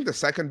that, but being the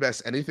second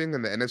best anything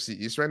in the NFC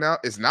East right now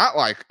is not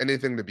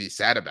anything to be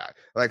sad about.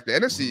 The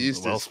NFC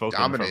East is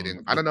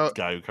dominating. I don't know.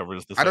 Guy who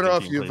covers the second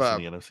team place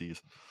in the NFC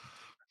East.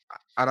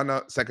 I don't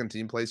know. Second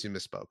team place, you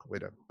misspoke. Way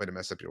to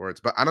mess up your words.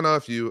 But I don't know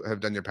if you have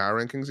done your power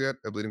rankings yet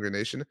at Bleeding Green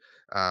Nation.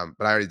 But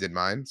I already did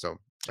mine. So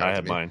I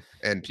have mine.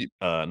 And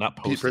not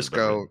posted, Pete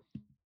Prisco.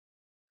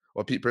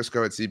 Well, Pete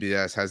Prisco at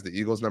CBS has the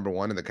Eagles number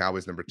 1 and the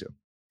Cowboys number 2.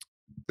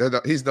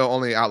 He's the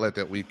only outlet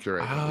that we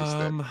curate at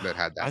least that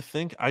had that. I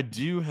think I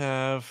do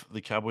have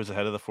the Cowboys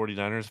ahead of the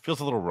 49ers. It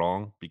feels a little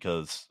wrong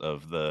because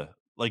of the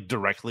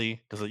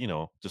directly because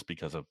just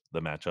because of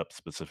the matchup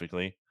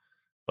specifically.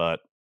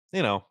 But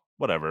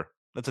whatever.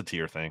 That's a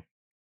tier thing.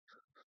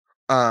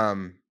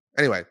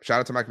 Anyway, shout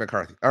out to Mike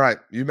McCarthy. All right,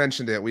 you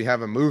mentioned it. We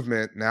have a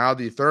movement now.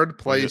 The third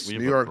place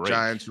New York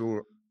Giants.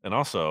 And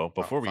also,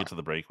 before we get to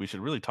the break, we should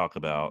really talk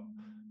about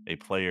a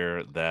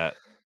player that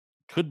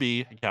could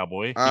be a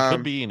Cowboy. He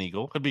could be an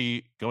Eagle. Could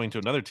be going to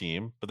another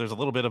team. But there's a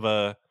little bit of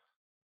I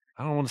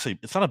don't want to say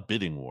it's not a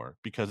bidding war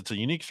because it's a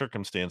unique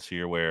circumstance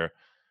here where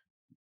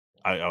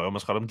I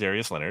almost called him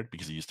Darius Leonard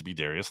because he used to be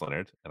Darius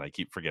Leonard, and I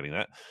keep forgetting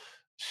that.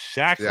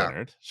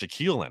 Leonard,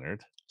 Shaquille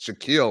Leonard.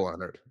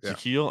 Yeah.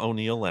 Shaquille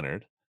O'Neal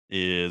Leonard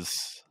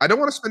is. I don't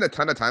want to spend a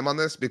ton of time on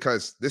this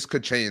because this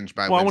could change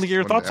by. Well, I want to get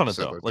your thoughts on it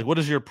though. What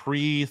is your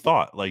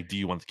pre-thought? Do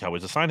you want the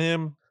Cowboys to sign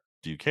him?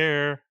 Do you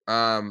care?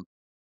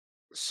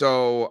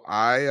 So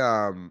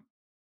I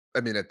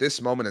mean, at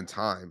this moment in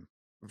time,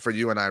 for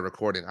you and I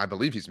recording, I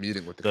believe he's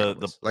meeting with the The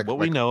Cowboys, what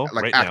we know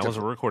like right now as we're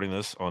actively, recording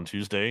this on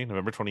Tuesday,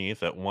 November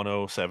 28th at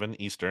 1:07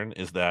 Eastern,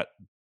 is that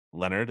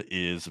Leonard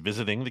is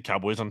visiting the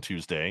Cowboys on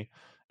Tuesday,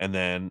 and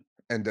then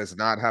and does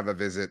not have a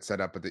visit set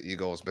up with the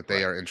Eagles, but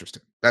they right. are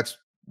interested. That's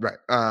right.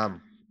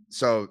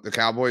 So the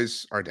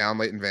Cowboys are down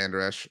Leighton Vander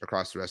Esch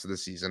across the rest of the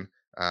season.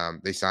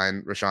 They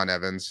signed Rashawn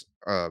Evans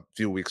a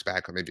few weeks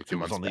back, or maybe a few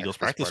Who was months on the back Eagles at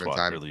this practice point in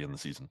squad time. early in the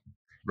season.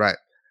 Right.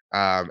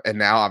 And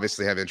now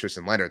obviously have interest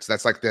in Leonard. So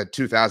that's like the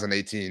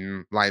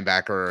 2018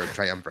 linebacker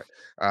triumvirate.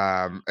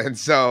 And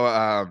so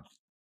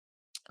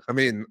I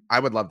mean, I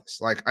would love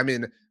this. Like, I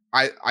mean,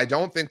 I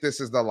don't think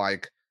this is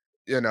the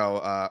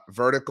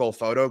vertical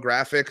photo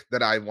graphic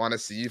that I want to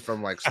see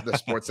from like the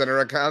Sports Center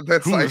account.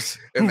 That's like, Who's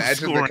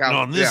imagine the scoring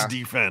on this yeah,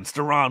 defense?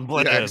 Deron yeah,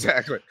 Bland,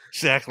 exactly.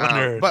 Shaq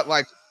Leonard. But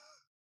like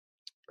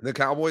the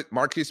Cowboy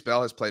Marquise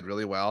Bell has played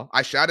really well.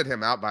 I shouted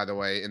him out, by the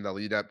way, in the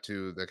lead up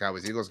to the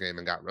Cowboys Eagles game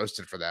and got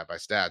roasted for that by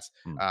stats.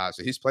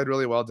 So he's played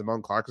really well.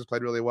 Damone Clark has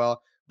played really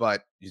well,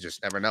 but you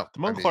just never know. I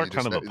Damone mean, you Clark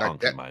kind just of a like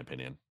punk, in my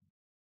opinion.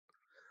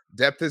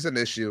 depth is an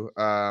issue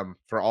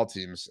for all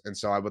teams, and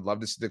so I would love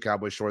to see the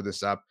Cowboys shore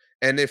this up.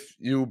 And if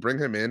you bring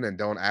him in and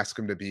don't ask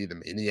him to be the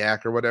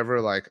maniac or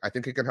whatever, like I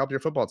think he can help your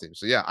football team.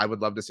 So yeah, I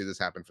would love to see this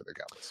happen for the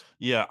Cowboys.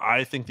 Yeah,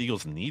 I think the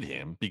Eagles need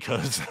him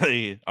because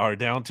they are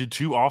down to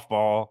two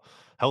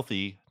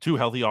healthy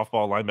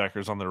off-ball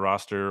linebackers on their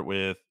roster,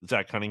 with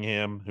Zach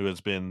Cunningham, who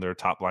has been their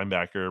top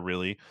linebacker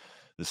really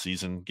this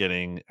season,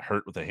 getting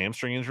hurt with a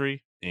hamstring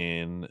injury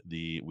in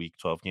the Week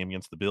 12 game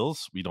against the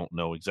Bills. We don't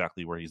know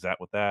exactly where he's at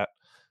with that.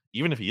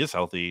 Even if he is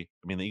healthy,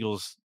 I mean, the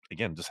Eagles,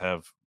 again, just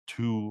have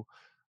two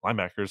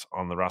linebackers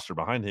on the roster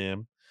behind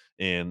him,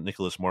 and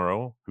Nicholas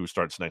Morrow, who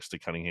starts next to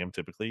Cunningham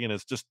typically, and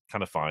is just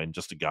kind of fine,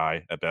 just a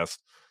guy at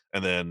best.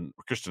 And then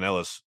Christian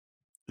Ellis,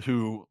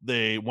 who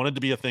they wanted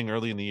to be a thing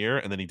early in the year,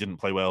 and then he didn't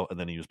play well, and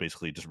then he was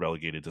basically just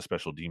relegated to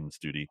special demons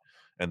duty.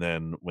 And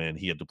then when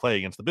he had to play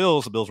against the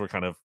Bills were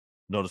kind of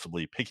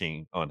noticeably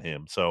picking on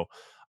him. So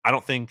I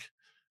don't think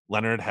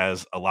Leonard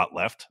has a lot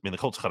left. I mean, the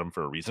Colts cut him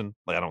for a reason.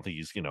 Like, I don't think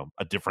he's,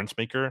 a difference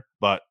maker,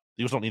 but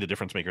the Eagles don't need a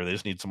difference maker. They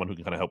just need someone who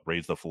can kind of help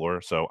raise the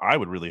floor. So I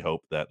would really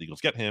hope that the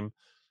Eagles get him,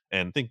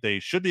 and think they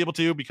should be able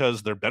to,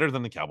 because they're better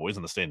than the Cowboys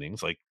in the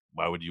standings. Like,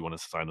 why would you want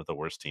to sign with the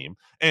worst team?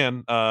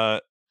 And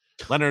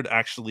Leonard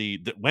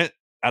actually went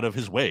out of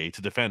his way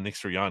to defend Nick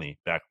Sirianni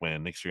back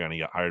when Nick Sirianni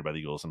got hired by the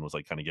Eagles and was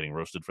like kind of getting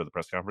roasted for the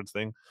press conference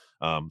thing.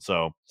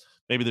 So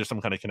maybe there's some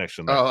kind of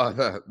connection there. Oh,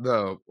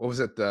 the what was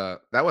it?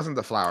 That wasn't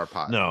the flower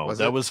pot. No,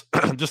 that was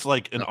just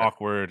like an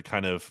awkward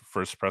kind of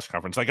first press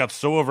conference. I got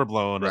so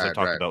overblown, as I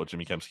talked about with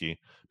Jimmy Kempski,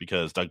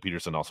 because Doug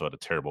Peterson also had a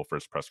terrible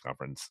first press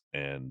conference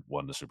and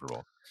won the Super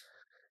Bowl.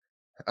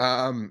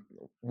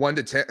 1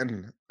 to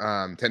 10,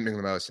 10 being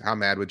the most. How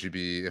mad would you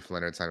be if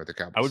Leonard signed with the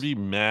Cowboys? I would be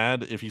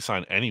mad if he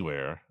signed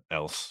anywhere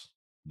else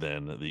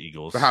than the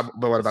Eagles. But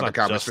what about the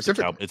Cowboys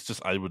specifically? It's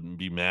just, I wouldn't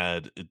be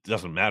mad. It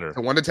doesn't matter.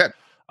 So 1 to 10.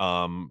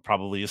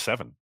 Probably a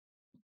 7.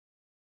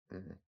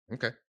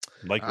 Okay.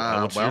 Like,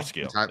 what's your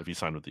scale if he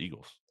signed with the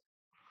Eagles?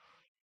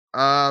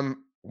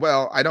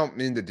 Well, I don't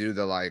mean to do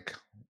the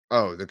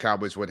the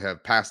Cowboys would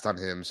have passed on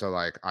him, so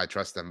like I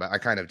trust them, but I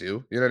kind of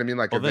do. You know what I mean?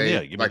 Like, well, if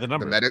then, give me the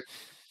number.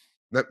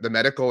 The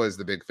medical is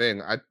the big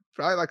thing. I'd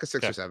probably like a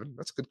 6 or 7.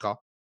 That's a good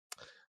call.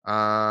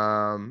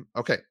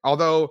 Okay.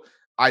 Although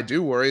I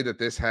do worry that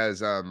this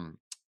has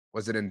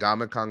was it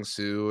Ndamukong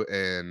Suh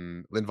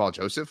and Linval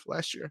Joseph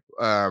last year?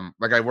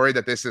 Like, I worry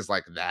that this is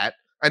like that.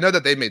 I know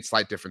that they made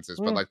slight differences,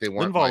 but like they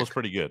weren't. Linval was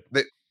pretty good.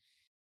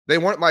 They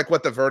weren't like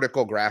what the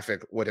vertical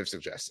graphic would have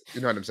suggested. You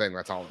know what I'm saying?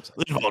 That's all I'm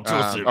saying. Linval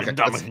Joseph, and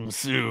Ndamukong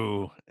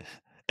Suh,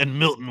 and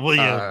Milton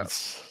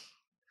Williams.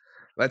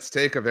 Let's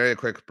take a very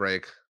quick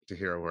break to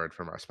hear a word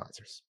from our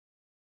sponsors.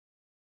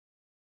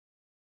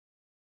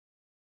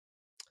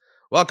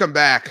 Welcome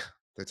back.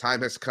 The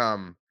time has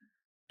come,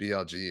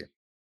 BLG,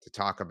 to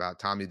talk about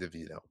Tommy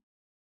DeVito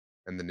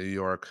and the New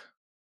York,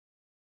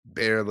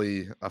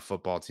 barely a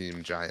football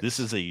team, Giants. This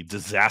is a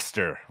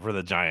disaster for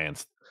the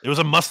Giants. It was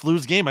a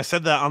must-lose game. I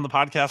said that on the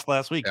podcast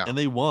last week, and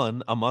they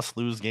won a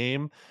must-lose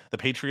game. The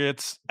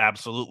Patriots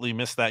absolutely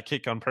missed that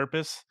kick on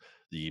purpose.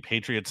 The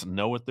Patriots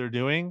know what they're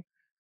doing.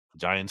 The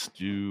Giants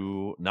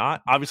do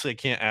not. Obviously, I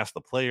can't ask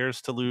the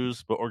players to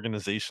lose, but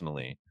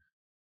organizationally,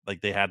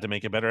 like, they had to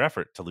make a better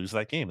effort to lose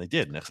that game. They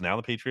did. Now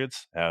the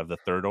Patriots have the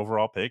 3rd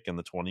overall pick in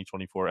the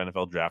 2024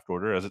 NFL draft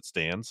order as it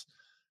stands,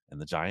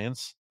 and the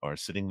Giants are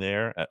sitting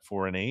there at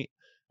 4-8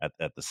 at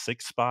the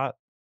 6th spot,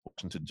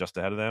 Washington just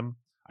ahead of them.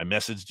 I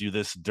messaged you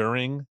this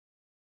during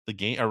the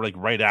game, or like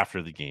right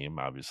after the game,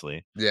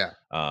 obviously. Yeah.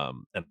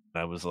 And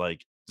I was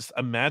like, just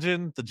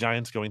imagine the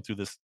Giants going through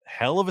this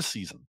hell of a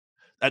season.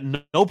 At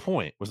no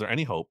point was there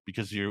any hope,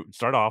 because you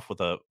start off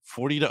with a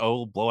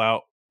 40-0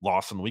 blowout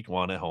loss in week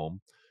 1 at home.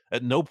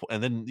 At no point,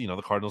 and then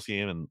the Cardinals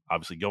game, and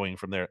obviously going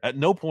from there. At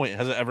no point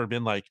has it ever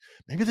been like,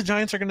 maybe the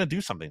Giants are going to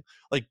do something.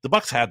 Like, the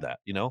Bucs had that.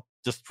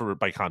 just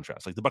by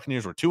contrast. Like the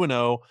Buccaneers were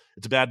 2-0.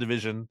 It's a bad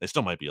division. They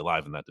still might be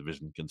alive in that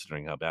division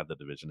considering how bad the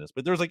division is.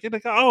 But there's like,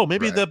 oh,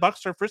 maybe the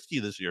Bucs are frisky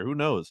this year. Who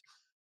knows?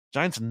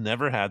 Giants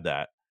never had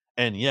that.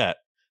 And yet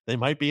they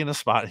might be in a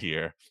spot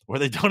here where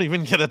they don't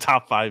even get a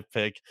top 5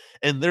 pick.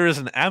 And there is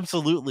an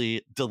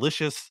absolutely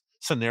delicious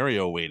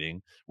scenario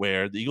waiting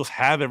where the Eagles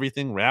have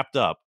everything wrapped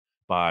up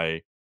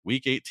by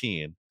week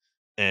 18.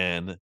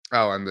 And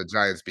the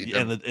Giants beat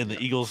them. And the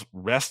Eagles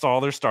rest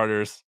all their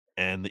starters,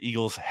 and the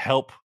Eagles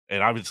help.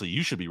 And obviously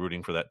you should be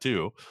rooting for that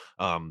too.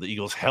 The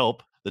Eagles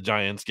help the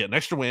Giants get an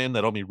extra win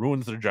that only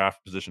ruins their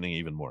draft positioning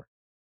even more.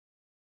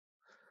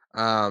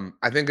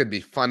 I think it'd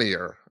be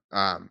funnier,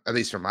 at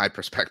least from my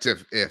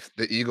perspective, if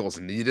the Eagles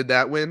needed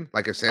that win,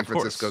 like if San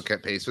Francisco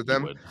kept pace with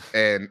them,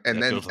 and then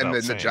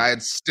the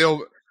Giants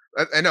still.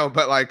 I know,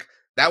 but like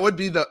that would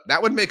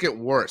make it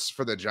worse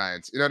for the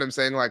Giants. You know what I'm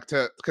saying? Like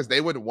because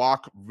they would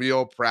walk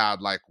real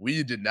proud, like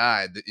we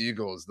denied the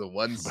Eagles the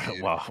 1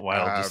 seed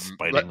while just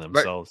spiting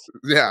themselves.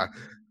 Yeah,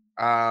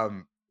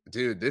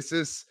 dude, this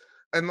is,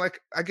 and like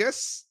I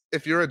guess.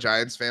 If you're a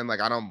Giants fan,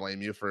 like I don't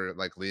blame you for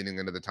like leaning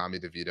into the Tommy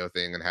DeVito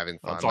thing and having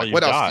fun. Like,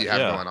 what else do you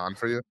have going on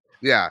for you?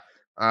 Yeah.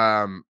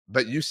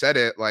 But you said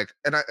it, like,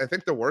 and I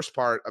think the worst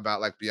part about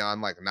like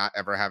beyond like not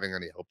ever having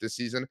any hope this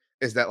season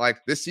is that like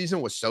this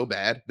season was so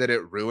bad that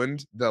it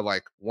ruined the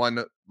like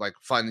one like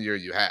fun year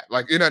you had.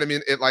 Like, you know what I mean?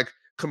 It like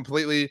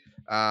completely.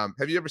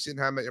 Have you ever seen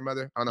How I Met Your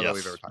Mother? I don't know that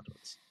we've ever talked about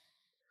this.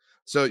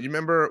 So you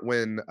remember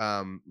when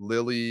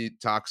Lily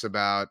talks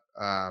about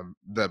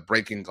the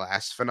breaking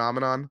glass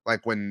phenomenon,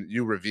 like when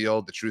you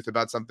reveal the truth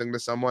about something to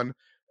someone,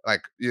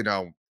 like, you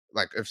know,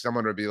 like if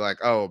someone would be like,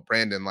 oh,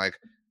 Brandon, like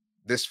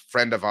this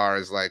friend of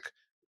ours, like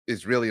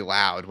is really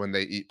loud when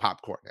they eat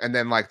popcorn. And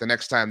then like the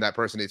next time that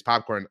person eats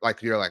popcorn,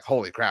 like you're like,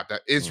 holy crap,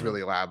 that is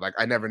really loud. Like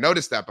I never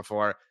noticed that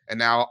before. And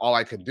now all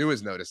I can do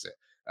is notice it.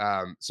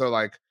 So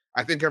like,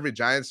 I think every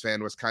Giants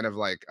fan was kind of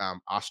like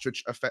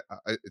ostrich effect.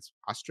 It's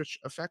ostrich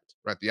effect,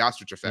 right? The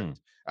ostrich effect,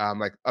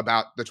 like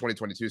about the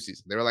 2022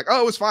 season. They were like,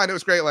 "Oh, it was fine, it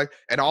was great." Like,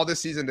 and all this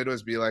season did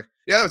was be like,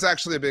 "Yeah, it was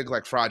actually a big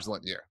like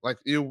fraudulent year. Like,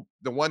 the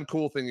one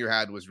cool thing you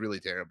had was really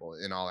terrible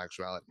in all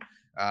actuality."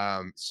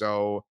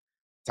 So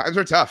times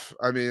are tough.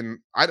 I mean,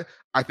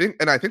 I think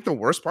the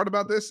worst part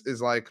about this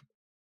is like,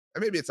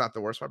 and maybe it's not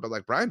the worst part, but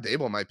like Brian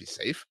Daboll might be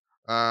safe.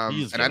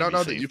 And I don't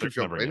know that you can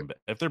feel great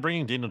if they're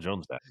bringing Daniel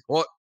Jones back.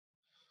 Well.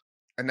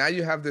 And now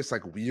you have this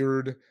like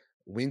weird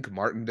Wink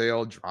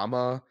Martindale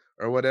drama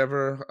or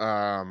whatever.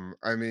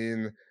 I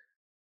mean,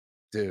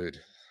 dude,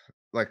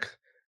 like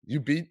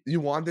you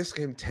won this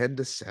game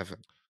 10-7.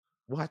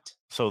 What?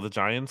 So the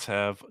Giants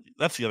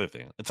that's the other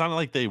thing. It's not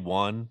like they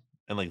won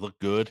and like look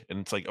good, and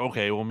it's like,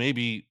 okay, well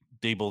maybe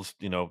Daboll's,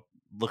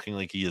 looking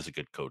like he is a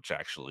good coach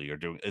actually, or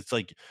doing. It's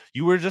like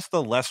you were just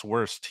the less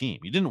worse team.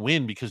 You didn't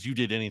win because you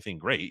did anything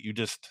great. You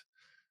just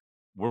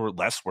were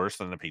less worse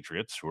than the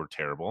Patriots, who were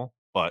terrible,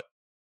 but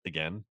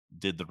again,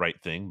 did the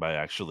right thing by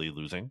actually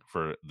losing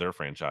for their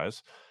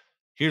franchise.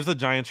 Here's the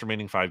Giants'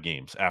 remaining 5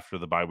 games after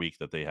the bye week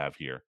that they have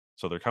here.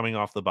 So they're coming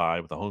off the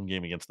bye with a home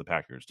game against the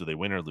Packers. Do they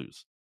win or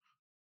lose?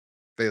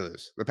 They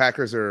lose. The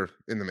Packers are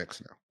in the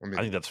mix now.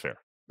 I think that's fair.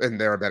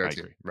 And they're a better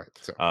team. Right.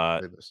 So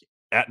they lose.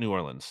 At New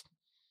Orleans.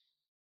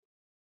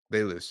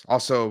 They lose.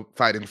 Also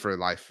fighting for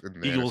life in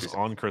the Eagles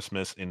on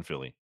Christmas in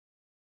Philly.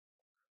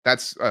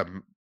 That's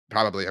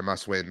probably a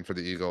must win for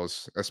the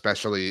Eagles,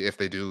 especially if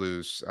they do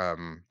lose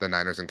the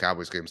Niners and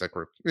Cowboys games, like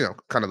we're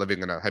kind of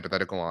living in a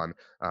hypothetical on.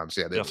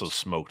 So yeah, they also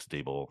smoked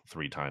Daboll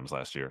 3 times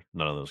last year.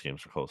 None of those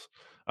games were close.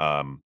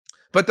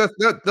 But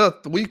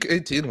the week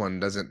 18 one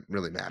doesn't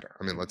really matter.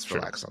 I mean, let's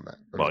relax on that.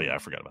 I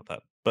forgot about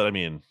that. But I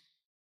mean,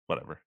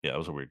 whatever. Yeah, it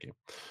was a weird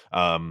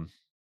game.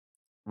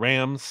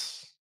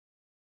 Rams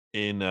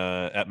in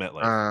at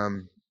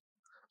MetLife.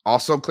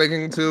 Also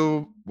clinging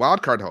to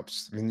wild card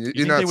hopes. I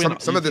mean,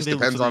 some of this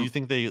depends on. You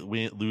think they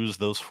lose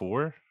those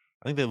 4?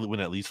 I think they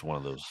win at least one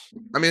of those.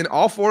 I mean,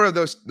 all 4 of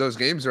those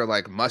games are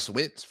like must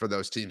wins for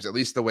those teams. At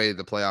least the way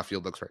the playoff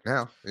field looks right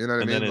now. You know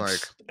what I mean? Like,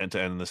 and to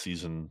end the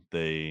season,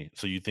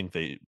 so you think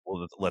they?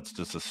 Well, let's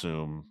just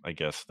assume, I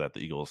guess, that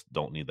the Eagles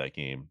don't need that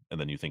game, and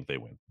then you think they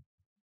win.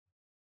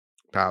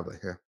 Probably,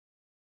 yeah.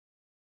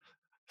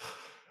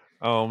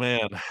 Oh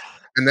man.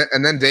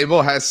 And then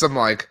Daboll has some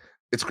like.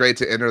 It's great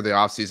to enter the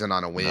offseason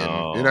on a win.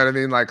 No. You know what I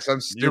mean? Like some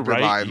stupid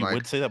line. You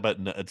would say that, but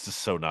no, it's just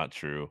so not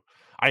true.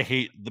 I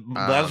hate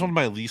that's one of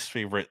my least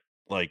favorite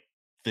like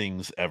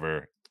things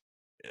ever.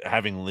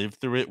 Having lived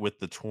through it with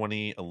the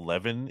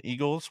 2011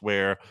 Eagles,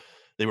 where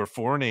they were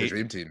 4-8,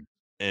 dream team,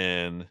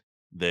 and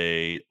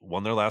they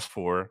won their last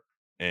 4,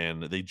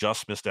 and they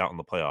just missed out on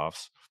the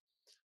playoffs.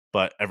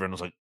 But everyone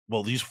was like,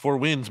 "Well, these 4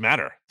 wins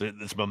matter.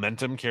 This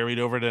momentum carried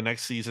over to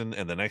next season,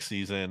 and the next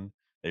season."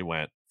 They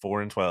went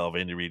 4-12.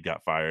 Andy Reid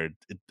got fired.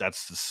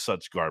 That's just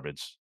such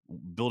garbage.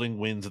 Building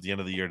wins at the end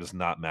of the year does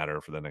not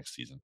matter for the next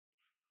season.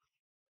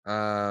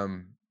 Are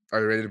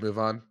you ready to move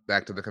on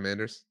back to the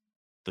Commanders?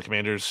 The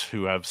Commanders,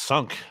 who have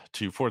sunk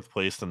to 4th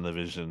place in the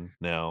division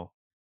now,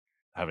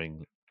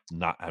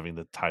 not having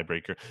the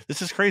tiebreaker.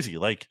 This is crazy.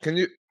 Like, can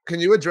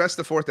you address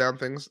the 4th down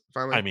things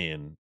finally? I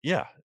mean,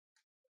 yeah,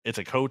 it's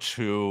a coach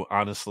who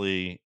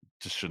honestly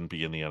just shouldn't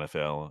be in the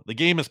NFL. The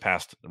game has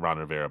passed Ron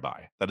Rivera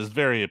by. That is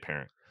very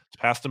apparent.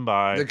 It's passed him The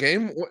by.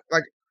 game,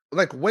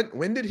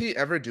 when did he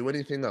ever do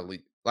anything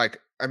elite? Like,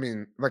 I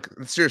mean, like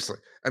seriously.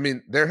 I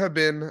mean, there have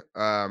been,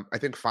 I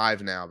think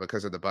 5 now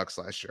because of the Bucks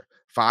last year.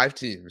 5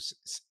 teams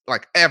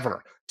like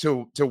ever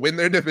to win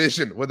their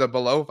division with a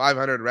below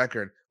 500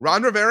 record.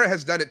 Ron Rivera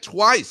has done it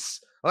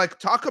twice. Like,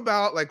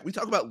 we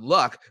talk about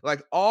luck,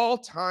 like all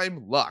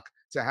time luck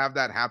to have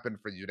that happen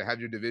for you, to have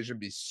your division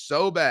be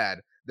so bad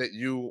that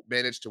you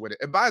managed to win it.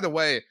 And by the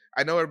way,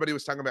 I know everybody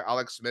was talking about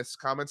Alex Smith's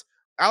comments.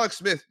 Alex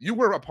Smith, you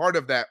were a part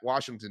of that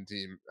Washington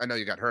team. I know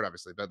you got hurt,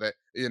 obviously, but that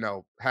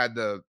had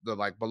the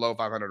like below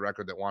 500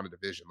 record that won a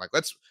division. Like,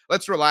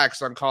 let's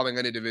relax on calling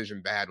any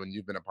division bad when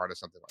you've been a part of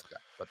something like that.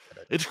 But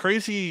it's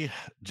crazy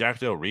Jack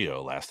Del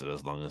Rio lasted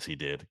as long as he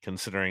did,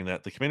 considering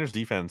that the Commanders'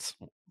 defense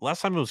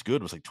last time it was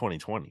good was like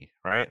 2020,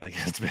 right? Like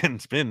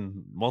it's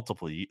been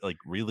multiple like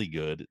really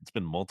good. It's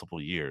been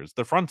multiple years.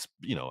 The front's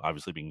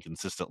obviously being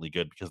consistently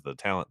good because of the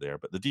talent there,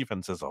 but the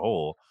defense as a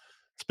whole,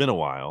 it's been a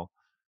while.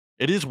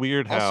 It is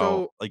weird how,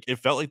 also, like, it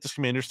felt like this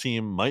Commanders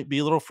team might be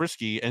a little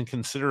frisky, and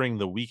considering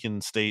the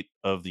weakened state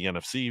of the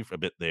NFC a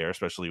bit there,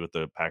 especially with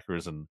the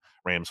Packers and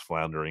Rams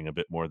floundering a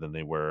bit more than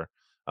they were,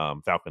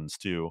 Falcons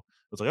too.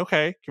 It was like,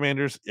 okay,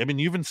 Commanders. I mean,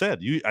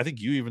 I think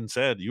you even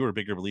said you were a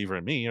bigger believer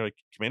in me. You're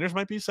like, Commanders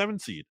might be 7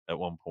 seed at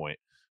one point.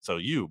 So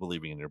you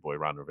believing in your boy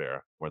Ron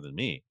Rivera more than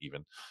me,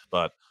 even.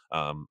 But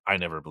I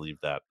never believed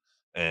that.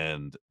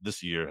 And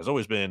this year has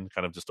always been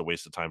kind of just a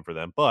waste of time for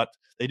them. But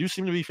they do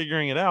seem to be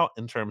figuring it out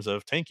in terms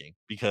of tanking,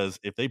 because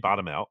if they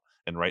bottom out,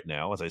 and right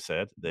now, as I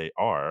said, they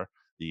are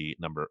the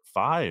number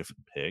 5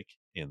 pick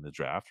in the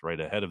draft, right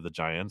ahead of the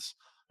Giants.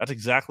 That's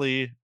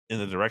exactly in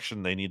the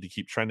direction they need to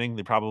keep trending.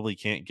 They probably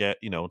can't get,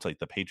 it's like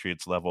the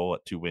Patriots level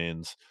at 2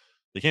 wins.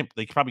 They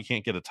probably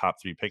can't get a top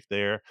 3 pick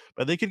there,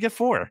 but they could get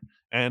 4.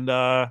 And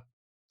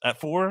at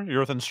 4,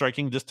 you're within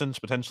striking distance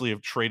potentially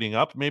of trading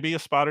up maybe a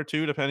spot or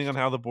 2, depending on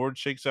how the board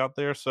shakes out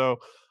there. So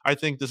I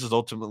think this is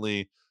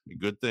ultimately a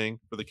good thing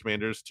for the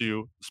Commanders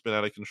to spin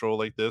out of control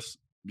like this,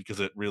 because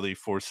it really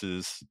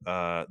forces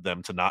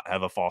them to not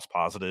have a false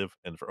positive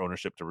and for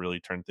ownership to really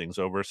turn things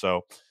over.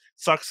 So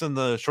sucks in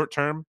the short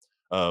term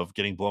of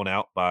getting blown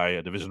out by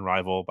a division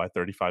rival by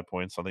 35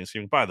 points on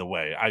Thanksgiving. By the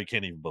way, I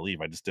can't even believe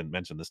I just didn't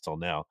mention this till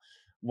now.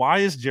 Why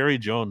is Jerry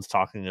Jones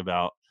talking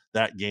about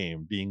that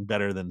game being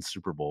better than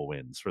Super Bowl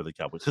wins for the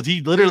Cowboys? Because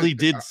he literally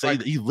did say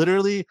that. He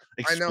literally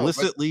I know, but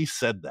explicitly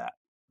said that.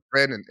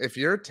 Brandon, if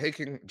you're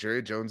taking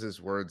Jerry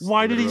Jones's words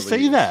Why did he literally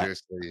say and that?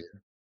 seriously,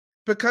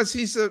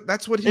 because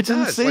that's what he It's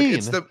does.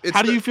 insane. Like,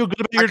 how do you feel good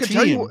about your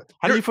team?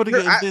 How do you feel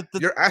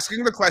you're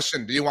asking the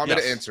question. Do you want me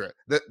to Yes. answer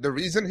it? The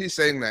reason he's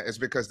saying that is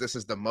because this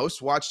is the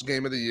most watched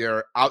game of the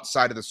year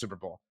outside of the Super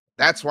Bowl.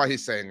 That's why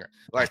he's saying it.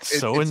 Like, it's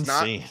so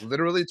insane. Not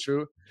literally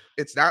true.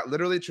 It's not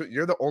literally true.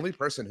 You're the only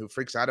person who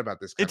freaks out about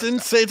this kind It's of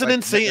insane. stuff. It's an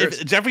insane.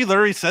 If Jeffrey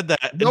Lurie said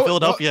that in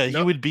Philadelphia,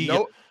 he would be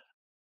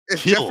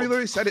if killed. Jeffrey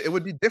Lurie said it, it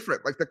would be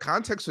different. Like, the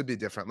context would be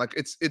different. Like,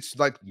 it's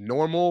like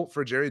normal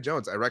for Jerry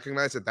Jones. I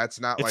recognize that that's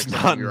not like it's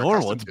not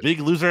normal. It's big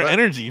loser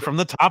energy from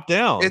the top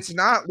down. It's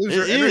not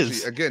loser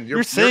energy. Again,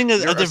 you're saying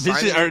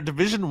a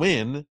division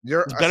win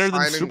is better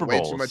than Super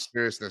Bowls. Way too much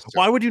seriousness.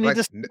 Why would you need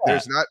to say that?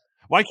 There's not.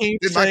 Why can't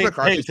you say,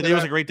 hey, today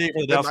was a great day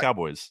for the Dallas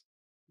Cowboys?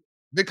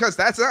 Because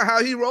that's not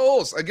how he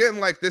rolls.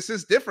 Again, like, this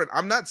is different.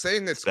 I'm not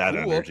saying it's bad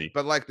cool, energy,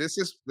 but like this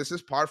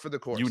is par for the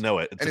course. You know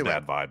it. It's a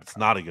bad vibe. It's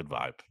not a good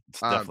vibe.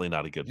 It's definitely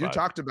not a good vibe. You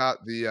talked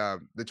about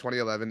the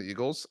 2011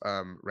 Eagles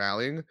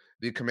rallying.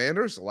 The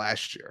Commanders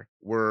last year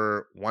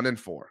were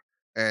 1-4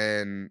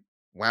 and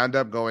wound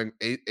up going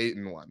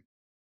 8-1.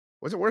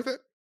 Was it worth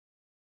it?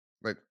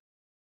 Like,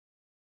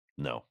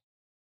 no.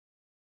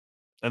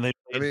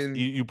 And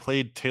you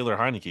played Taylor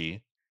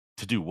Heineke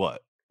to do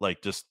what?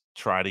 Like, just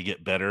try to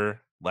get better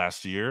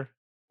last year,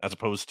 as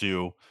opposed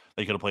to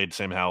they could have played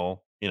Sam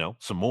Howell,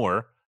 some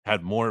more,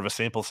 had more of a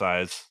sample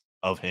size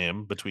of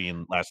him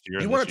between last year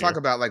and this year. You want to talk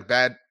about like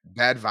bad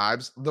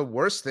vibes? The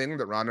worst thing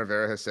that Ron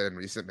Rivera has said in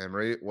recent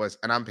memory was,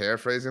 and I'm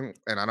paraphrasing,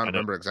 and I don't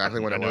remember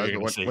exactly what it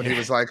was, but when he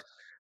was like,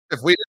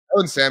 if we didn't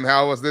known Sam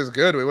Howell was this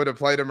good, we would have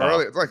played him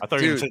early. It's like, I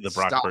thought you were going to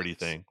say the Brock Purdy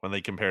thing when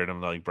they compared him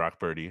to like Brock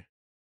Purdy.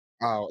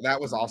 Oh, that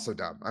was also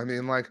dumb. I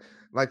mean, like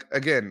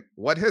again,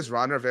 what has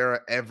Ron Rivera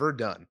ever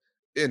done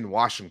in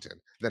Washington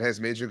that has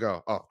made you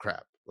go, "Oh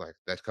crap, like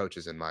that coach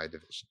is in my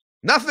division"?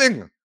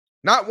 Nothing.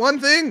 Not one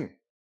thing.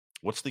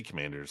 What's the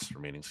Commanders'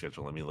 remaining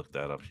schedule? Let me look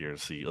that up here.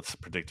 See, let's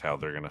predict how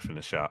they're going to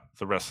finish out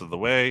the rest of the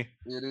way.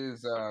 It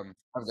is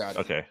I've got it.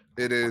 Okay.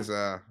 It is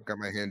got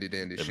my handy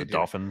dandy sheet. The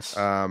Dolphins.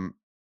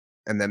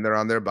 And then they're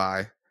on their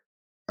bye.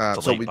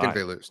 So we think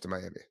they lose to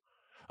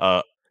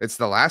Miami. It's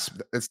the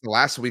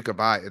last week of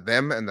bye.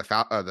 Them and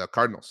the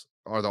Cardinals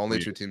are the only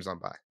two teams on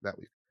bye that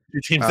week. Two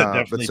teams that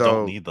definitely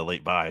don't need the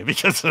late bye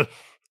because of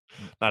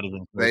not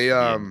even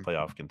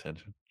playoff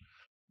contention.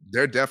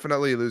 They're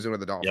definitely losing with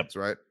the Dolphins,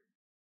 right?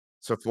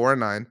 So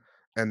 4-9,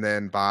 and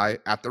then bye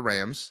at the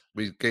Rams.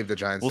 We gave the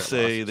Giants. We'll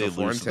say they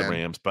lose to the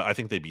Rams, but I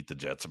think they beat the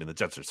Jets. I mean, the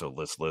Jets are so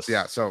listless.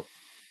 Yeah. So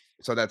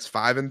So that's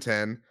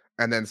 5-10,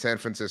 and then San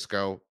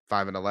Francisco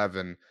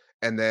 5-11.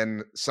 And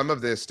then some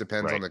of this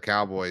depends on Right. the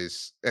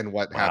Cowboys and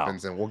what Wow.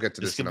 happens, and we'll get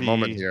to This this in could a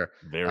moment be here.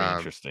 very In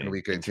interesting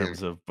Week in 18,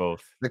 terms of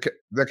both.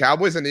 the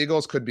Cowboys and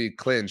Eagles could be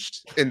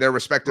clinched in their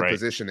respective Right.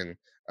 positioning,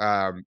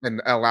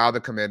 and allow the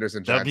Commanders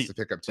and That'd Giants be to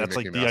pick up 2 that's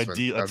Mickey like the Mouse wins.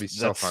 ideal. That would be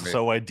so That's funny.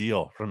 so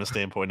ideal from the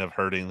standpoint of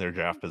hurting their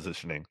draft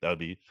positioning. That would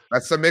be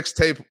That's the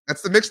mixtape.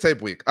 That's the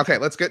mixtape week. Okay,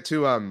 let's get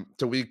to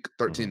week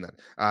 13 mhm,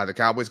 then. The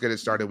Cowboys get it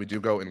started. We do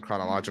go in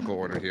chronological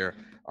order here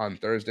on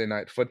Thursday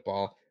night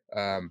football.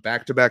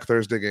 Back-to-back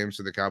Thursday games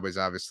for the Cowboys.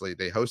 Obviously,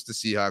 they host the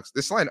Seahawks.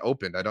 This line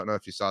opened. I don't know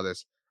if you saw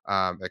this.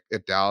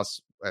 At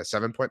Dallas,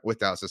 7 point with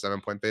Dallas, the 7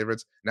 point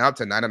favorites now up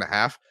to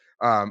 9.5.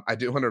 I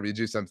do want to read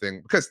you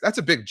something because that's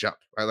a big jump,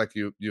 right? Like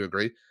you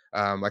agree?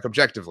 Like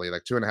objectively,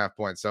 like 2.5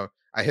 points. So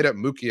I hit up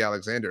Mookie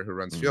Alexander, who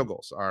runs mm, Field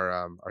Goals,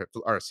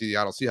 our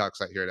Seattle Seahawks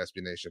site here at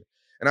SB Nation.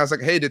 And I was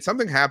like, hey, did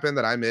something happen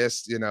that I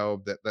missed,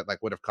 that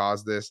like would have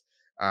caused this?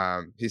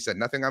 He said,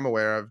 nothing I'm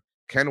aware of.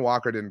 Ken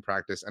Walker didn't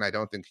practice, and I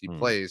don't think he mm.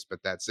 plays, but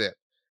that's it.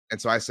 And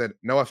so I said,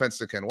 no offense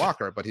to Ken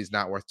Walker, but he's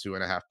not worth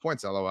 2.5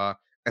 points, LOL.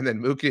 And then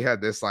Mookie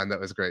had this line that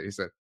was great. He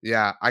said,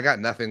 yeah, I got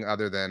nothing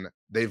other than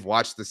they've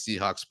watched the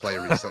Seahawks play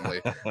recently.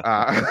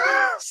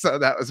 So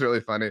that was really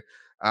funny.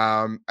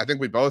 I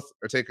think we both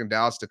are taking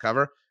Dallas to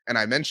cover. And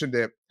I mentioned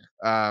it.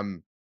 I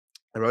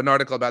wrote an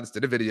article about this,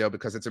 did a video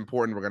because it's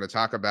important. We're going to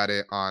talk about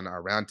it on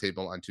our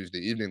roundtable on Tuesday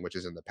evening, which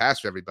is in the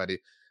past for everybody.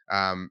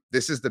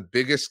 This is the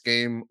biggest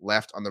game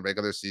left on the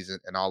regular season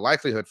in all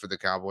likelihood for the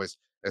Cowboys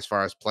as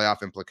far as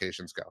playoff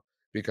implications go,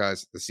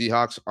 because the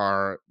Seahawks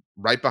are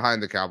right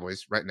behind the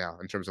Cowboys right now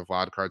in terms of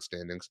wild card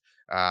standings.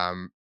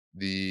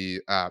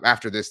 The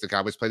After this, the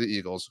Cowboys play the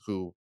Eagles,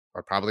 who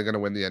are probably going to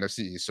win the NFC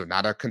East, so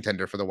not a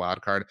contender for the wild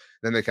card.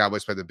 Then the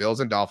Cowboys play the Bills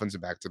and Dolphins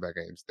in back-to-back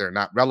games. They're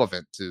not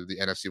relevant to the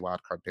NFC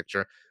wild card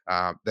picture.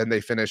 Then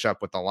they finish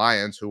up with the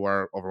Lions, who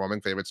are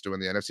overwhelming favorites to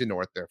win the NFC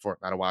North, therefore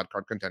not a wild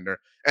card contender,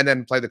 and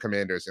then play the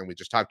Commanders, and we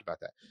just talked about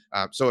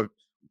that. So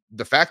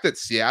the fact that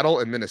Seattle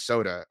and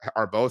Minnesota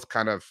are both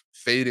kind of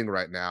fading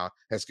right now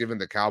has given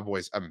the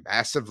Cowboys a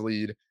massive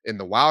lead in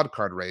the wild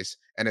card race.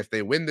 And if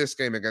they win this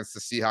game against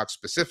the Seahawks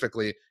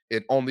specifically,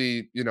 it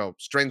only,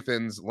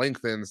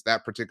 lengthens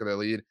that particular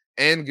lead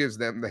and gives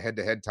them the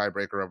head-to-head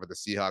tiebreaker over the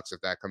Seahawks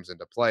if that comes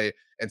into play,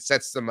 and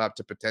sets them up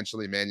to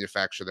potentially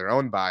manufacture their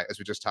own bye, as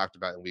we just talked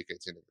about in Week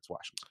 18 against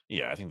Washington.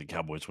 Yeah, I think the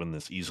Cowboys win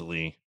this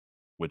easily,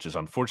 which is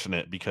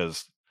unfortunate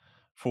because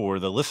for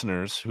the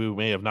listeners who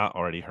may have not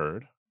already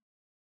heard,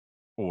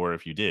 or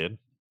if you did,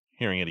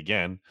 hearing it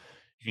again,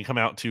 you can come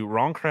out to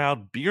Wrong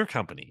Crowd Beer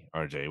Company,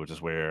 RJ, which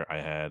is where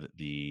I had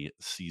the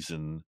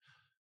season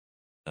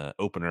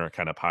opener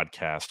kind of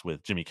podcast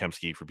with Jimmy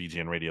Kemsky for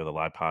BGN Radio, the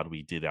live pod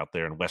we did out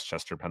there in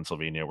Westchester,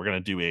 Pennsylvania. We're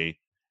going to do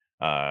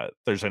a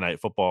Thursday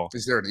night football.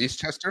 Is there an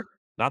Eastchester?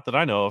 Not that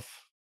I know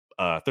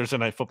of. Thursday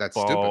night That's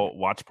stupid. football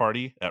watch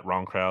party at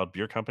Wrong Crowd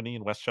Beer Company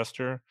in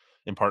Westchester.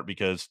 In part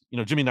because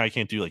Jimmy and I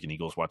can't do like an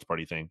Eagles watch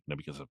party thing,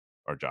 because of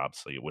our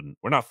jobs. Like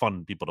we're not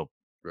fun people to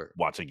Right.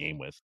 watch a game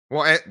with.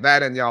 Well,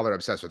 that and y'all are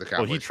obsessed with the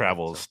Well, he Cowboys.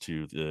 travels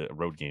to the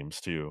road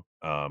games too,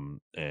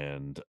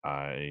 and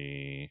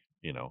I,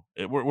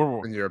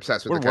 And you're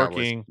obsessed with we're the Cowboys.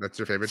 working. That's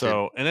your favorite team.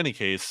 So in any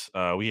case,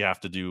 we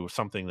have to do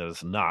something that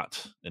is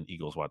not an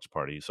Eagles watch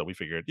party. So we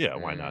figured, yeah,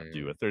 why not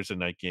do a Thursday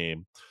night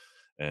game?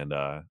 And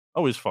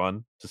always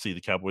fun to see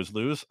the Cowboys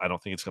lose. I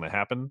don't think it's going to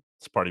happen.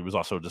 This party was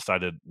also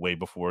decided way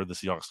before the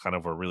Seahawks kind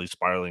of were really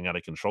spiraling out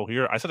of control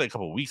here. I said it a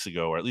couple of weeks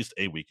ago, or at least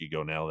a week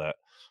ago now,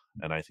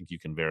 and I think you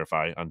can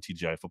verify on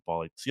TGI Football,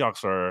 like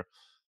Seahawks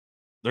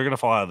they're going to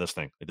fall out of this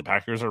thing. Like the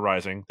Packers are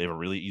rising. They have a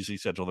really easy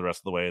schedule the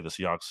rest of the way. The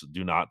Seahawks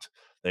do not.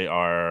 They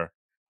are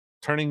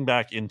turning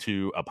back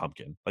into a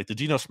pumpkin. Like the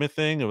Geno Smith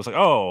thing, it was like,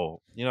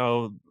 oh,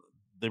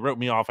 they wrote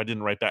me off. I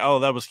didn't write back. Oh,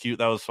 that was cute.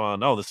 That was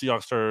fun. Oh, the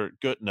Seahawks are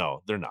good.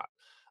 No, they're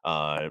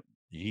not.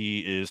 He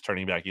is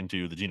turning back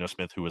into the Geno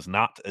Smith who was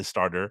not a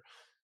starter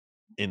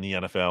in the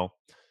NFL.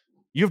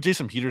 You have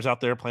Jason Peters out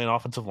there playing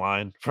offensive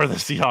line for the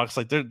Seahawks.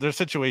 Like their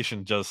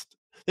situation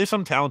they have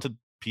some talented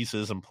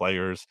pieces and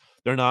players.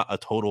 They're not a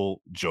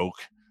total joke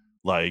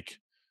like,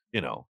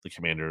 the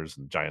Commanders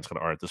and Giants kind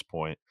of are at this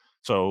point.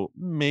 So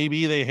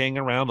maybe they hang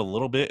around a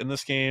little bit in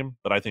this game,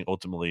 but I think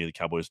ultimately the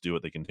Cowboys do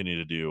what they continue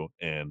to do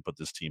and put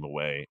this team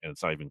away, and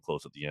it's not even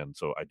close at the end.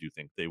 So I do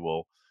think they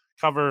will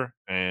cover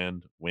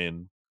and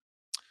win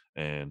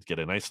and get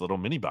a nice little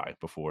mini bye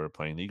before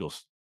playing the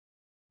Eagles.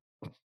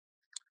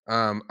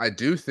 I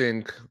do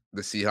think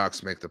the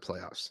Seahawks make the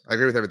playoffs. I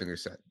agree with everything you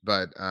said,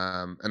 but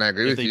and I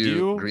agree If with they you.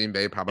 do, Green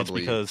Bay it's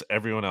probably. because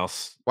everyone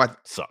else What?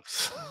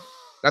 sucks.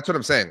 That's what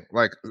I'm saying.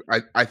 Like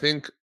I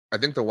think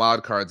the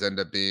wild cards end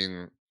up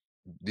being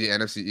the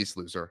NFC East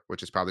loser,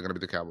 which is probably going to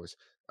be the Cowboys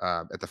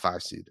at the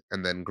 5 seed,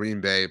 and then Green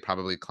Bay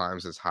probably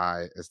climbs as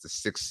high as the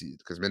 6 seed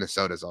because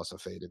Minnesota is also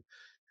faded.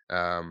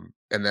 And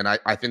then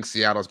I think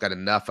Seattle's got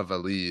enough of a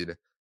lead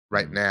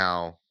right Mm,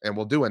 now and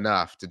will do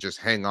enough to just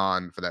hang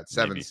on for that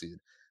 7 maybe. seed.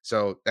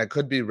 So that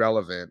could be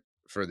relevant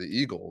for the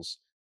Eagles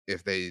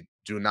if they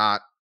do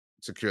not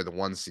secure the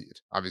 1 seed.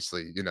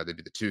 Obviously, they'd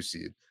be the 2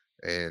 seed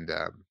and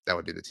that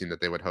would be the team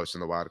that they would host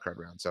in the wild card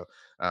round. So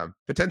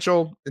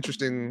potential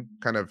interesting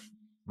kind of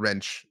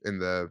wrench in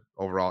the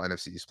overall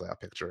NFC East playoff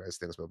picture as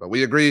things move. But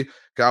we agree,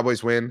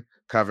 Cowboys win,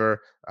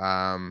 cover.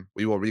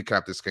 We will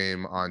recap this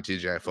game on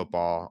TGI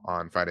Football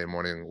on Friday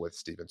morning with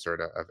Steven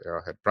Serta of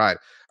Arrowhead Pride.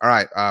 All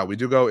right, we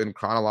do go in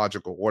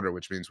chronological order,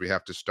 which means we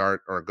have to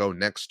start or go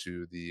next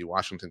to the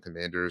Washington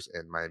Commanders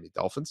and Miami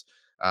Dolphins.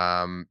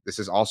 This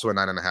is also a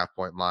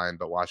 9.5-point line,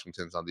 but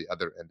Washington's on the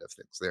other end of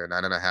things. They're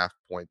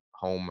 9.5-point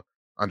home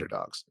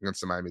underdogs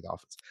against the Miami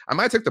Dolphins. I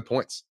might take the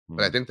points,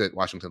 but I think that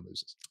Washington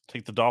loses.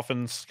 Take the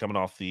Dolphins coming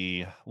off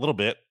the little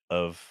bit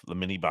of the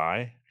mini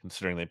bye,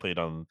 considering they played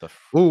on the.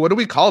 Ooh, what do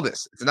we call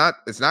this?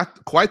 It's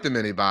not quite the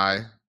mini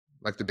bye,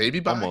 like the baby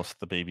bye. Almost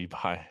the baby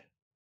bye.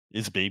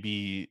 Is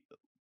baby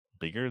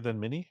bigger than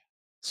mini?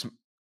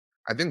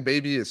 I think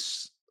baby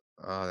is.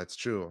 That's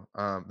true.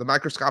 The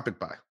microscopic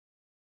bye.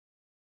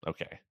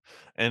 Okay.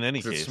 In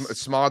any case, it's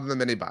smaller than the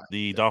mini bye.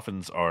 The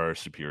Dolphins are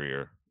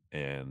superior,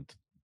 and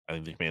I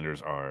think the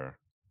Commanders are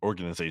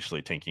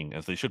organizationally tanking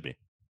as they should be.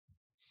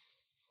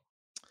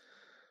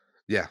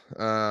 Yeah.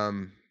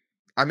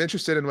 I'm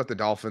interested in what the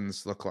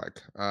Dolphins look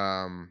like.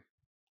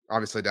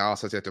 Obviously,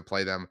 Dallas has yet to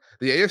play them.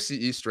 The AFC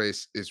East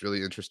race is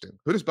really interesting.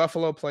 Who does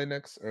Buffalo play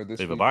next or this week?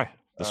 They have a bye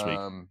this week.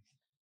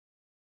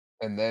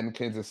 And then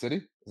Kansas City.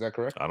 Is that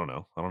correct? I don't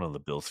know. I don't know the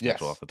Bills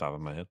schedule off the top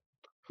of my head.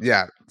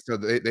 Yeah. So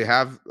they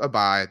have a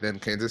bye, then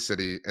Kansas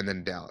City, and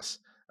then Dallas.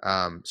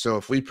 So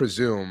if we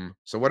presume,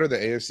 so what are the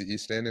AFC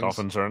East standings?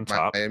 Dolphins are on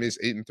top. Miami's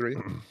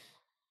 8-3.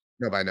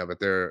 No, I know, but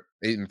they're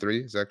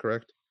 8-3. Is that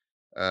correct?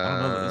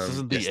 I don't know. This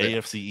isn't the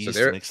AFC East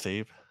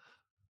mixtape.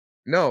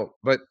 No,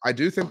 but I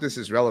do think this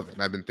is relevant.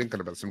 I've been thinking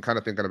about this. I'm kind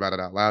of thinking about it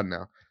out loud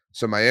now.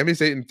 So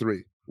Miami's 8-3.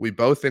 We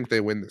both think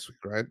they win this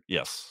week, right?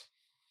 Yes.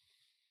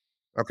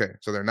 Okay,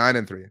 so they're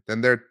 9-3.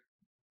 Then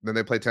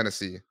they play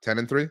Tennessee,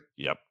 10-3.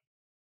 Yep.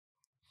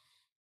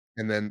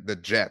 And then the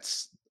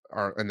Jets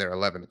are, and they're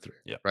 11-3.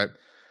 Yep. Right.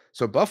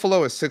 So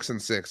Buffalo is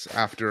 6-6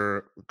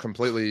 after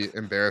completely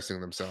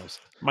embarrassing themselves.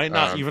 Might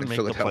not even make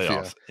the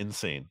playoffs.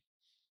 Insane.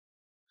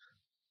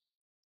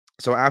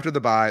 So after the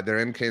bye, they're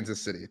in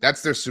Kansas City.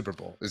 That's their Super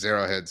Bowl, is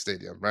Arrowhead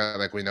Stadium, right?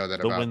 Like we know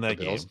that they'll about win that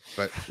the Bills, game.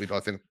 But we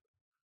both think.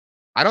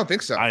 I don't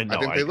think so. I know. I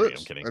think I they agree. lose.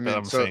 I'm kidding. But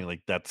I'm saying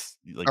like that's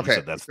like okay, you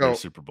said, that's their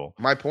Super Bowl.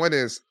 My point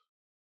is,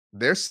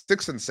 they're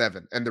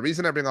 6-7, and the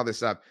reason I bring all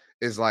this up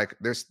is like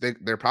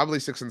they're probably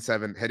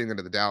 6-7 heading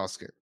into the Dallas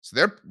game. So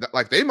they're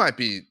like they might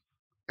be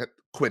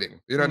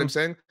quitting. You know what I'm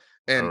saying?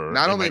 And or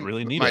not only might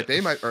really need might it.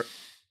 they might. Or,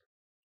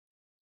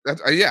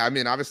 that's, yeah, I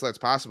mean, obviously that's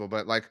possible,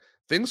 but like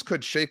things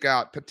could shake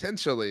out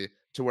potentially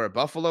to where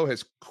Buffalo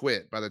has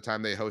quit by the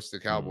time they host the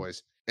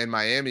Cowboys, and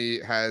Miami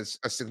has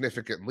a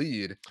significant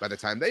lead by the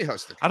time they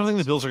host the Cowboys. I don't think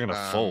the Bills are going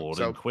to fold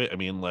and quit. I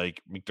mean,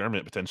 like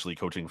McDermott potentially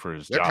coaching for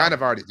his job. They're kind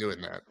of already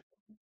doing that.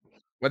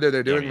 Whether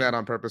they're doing that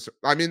on purpose,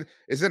 I mean,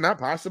 is it not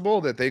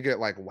possible that they get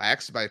like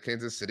waxed by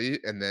Kansas City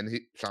and then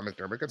Sean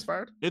McDermott gets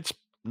fired? It's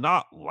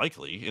not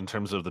likely in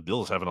terms of the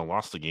Bills having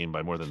lost a game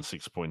by more than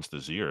 6 points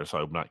this year, so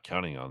I'm not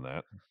counting on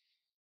that.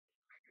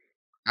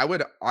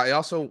 I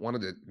also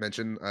wanted to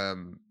mention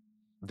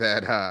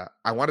that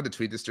I wanted to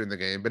tweet this during the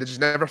game, but it just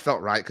never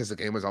felt right because the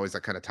game was always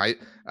like kind of tight.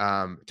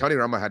 Tony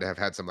Romo had to have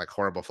had some like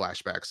horrible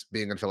flashbacks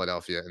being in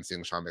Philadelphia and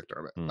seeing Sean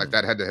McDermott. Like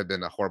that had to have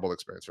been a horrible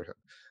experience for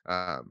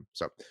him.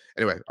 So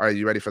anyway, are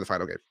you ready for the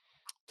final game?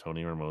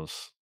 Tony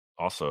Romo's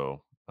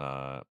also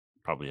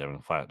probably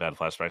having bad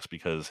flashbacks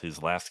because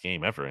his last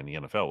game ever in the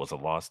NFL was a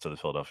loss to the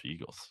Philadelphia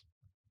Eagles.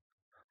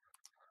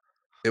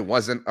 It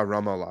wasn't a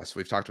Romo loss.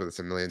 We've talked about this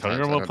a million times.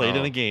 Tony Romo played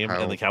in a game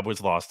and the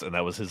Cowboys lost, and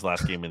that was his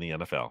last game in the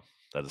NFL.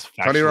 That is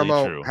factually Tony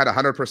Romo true. Had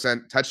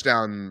 100%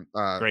 touchdown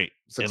great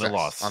success in a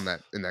loss in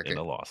that game. In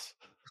a loss.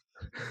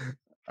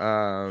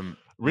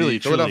 Really,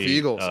 the Philadelphia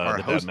Eagles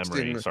are hosting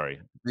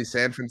the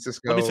San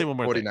Francisco Let me say one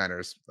more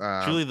 49ers.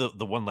 Truly,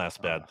 the one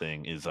last bad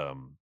thing is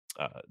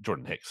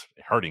Jordan Hicks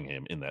hurting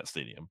him in that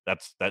stadium.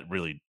 That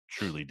really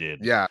truly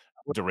did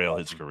derail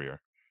his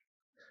career.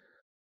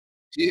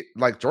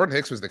 Jordan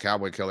Hicks was the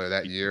Cowboy killer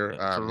that year. He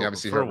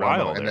obviously hurt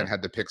Romo and then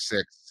had the pick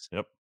six.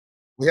 Yep.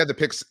 We had the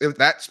picks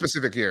that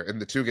specific year in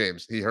the two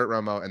games. He hurt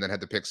Romo and then had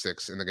the pick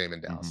six in the game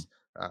in Dallas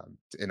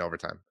in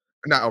overtime.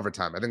 Not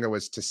overtime. I think it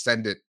was to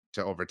send it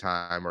to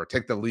overtime or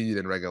take the lead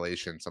in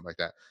regulation, something like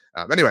that.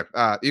 Anyway,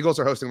 Eagles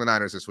are hosting the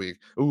Niners this week.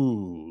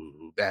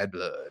 Ooh, bad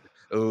blood.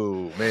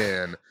 Oh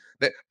man.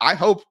 I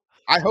hope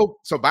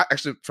so.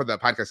 Actually, for the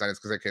podcast audience,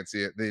 because I can't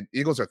see it, the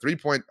Eagles are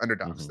 3-point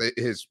underdogs. It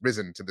has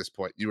risen to this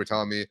point. You were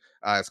telling me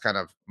it's kind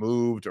of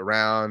moved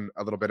around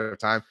a little bit at a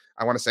time.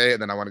 I want to say it,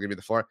 and then I want to give you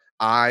the floor.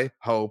 I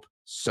hope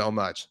so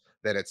much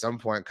that at some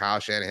point Kyle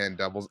Shanahan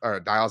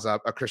dials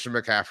up a Christian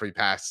McCaffrey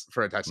pass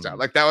for a touchdown.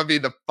 Like that would be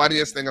the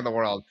funniest thing in the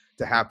world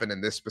to happen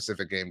in this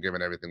specific game,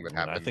 given everything that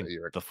happened. I think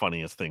the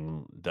funniest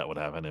thing that would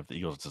happen if the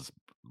Eagles just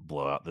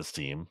blow out this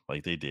team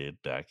like they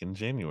did back in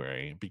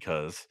January,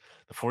 because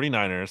the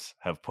 49ers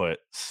have put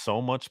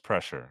so much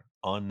pressure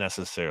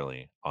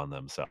unnecessarily on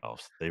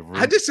themselves.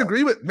 I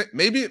disagree with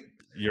maybe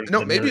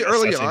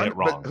early on,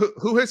 but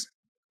who has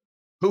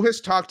Who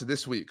has talked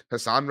this week?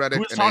 Hassan Reddick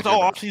Who has and talked AJ all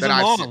Brown offseason that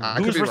I've seen. long? I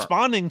Who could is be wrong.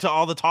 responding to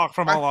all the talk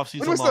from all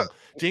offseason long?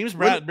 James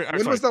Bradbury.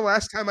 When was the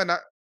last time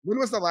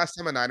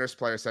a Niners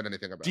player said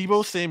anything about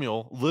Deebo this?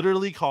 Samuel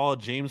literally called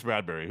James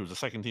Bradbury, who's a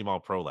second-team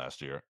All-Pro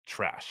last year,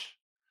 trash.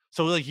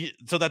 So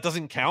so that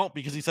doesn't count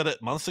because he said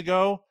it months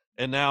ago,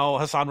 and now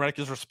Hassan Reddick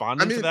is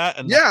responding to that,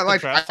 and yeah, that's the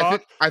trash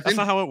talk. That's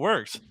not how it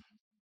works.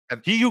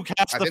 He who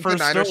cast the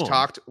first stone.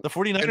 The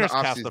 49ers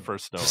cast the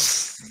first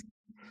stone.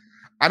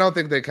 I don't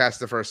think they cast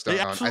the first stone.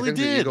 They absolutely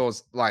did. The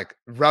Eagles I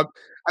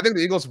think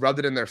the Eagles rubbed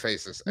it in their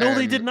faces. No,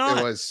 they did not.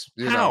 It was,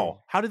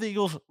 How did the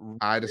Eagles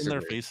rub it in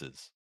their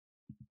faces?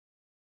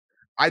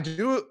 I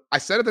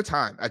said at the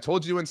time, I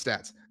told you in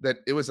stats that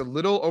it was a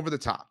little over the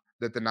top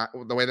that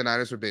the way the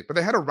Niners would be, but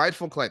they had a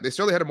rightful claim. They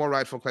certainly had a more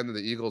rightful claim than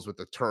the Eagles with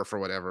the turf or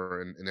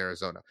whatever in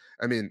Arizona.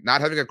 I mean, not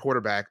having a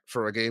quarterback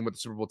for a game with the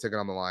Super Bowl ticket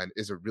on the line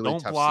is a really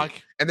tough block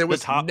scene. And there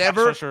was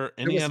never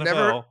any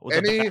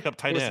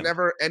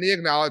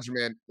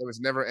acknowledgement. There was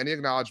never any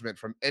acknowledgement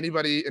from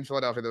anybody in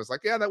Philadelphia that was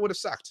like, yeah, that would have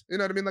sucked. You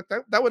know what I mean? Like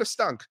that would have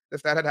stunk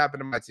if that had happened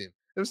to my team.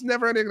 There was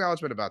never any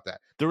acknowledgement about that.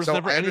 There was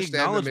never any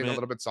acknowledgement. Them being a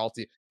little bit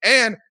salty.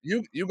 And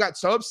you got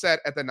so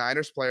upset at the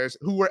Niners players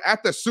who were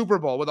at the Super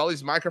Bowl with all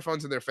these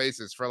microphones in their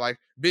faces for like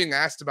being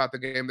asked about the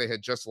game they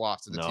had just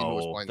lost to the team who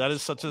was playing. That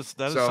is such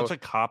a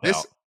cop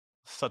out.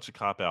 Such a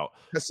cop out.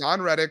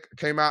 Hassan Reddick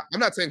came out. I'm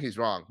not saying he's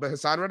wrong, but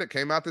Hassan Reddick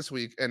came out this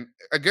week, and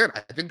again,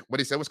 I think what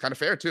he said was kind of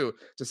fair too,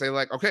 to say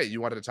like, okay,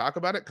 you wanted to talk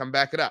about it, come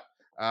back it up.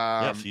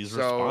 Yes, he's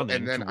responding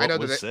and then to what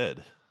was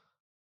said.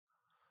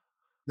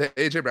 The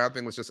AJ Brown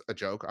thing was just a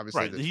joke,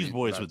 obviously. Right, he's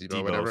boys with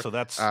Deebo, so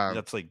that's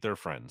like they're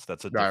friends.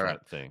 That's a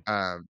different thing.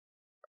 I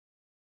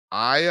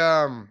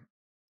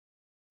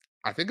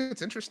think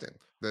it's interesting.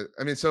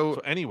 So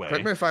anyway,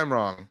 correct me if I'm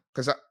wrong,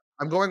 because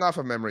I'm going off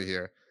of memory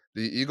here.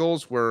 The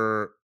Eagles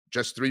were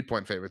just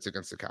 3-point favorites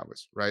against the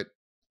Cowboys, right?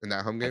 In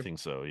that home game? I think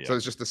so, yeah. So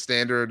it's just a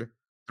standard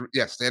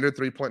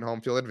 3-point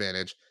home field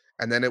advantage.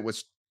 And then they were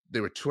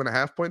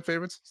 2.5-point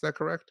favorites. Is that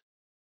correct?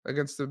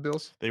 Against the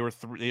Bills? They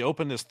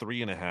opened as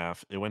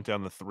 3.5. It went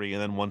down to 3,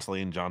 and then once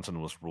Lane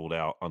Johnson was ruled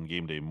out on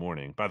game day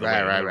morning. By the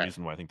way, another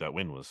reason why I think that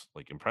win was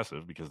like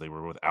impressive because they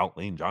were without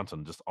Lane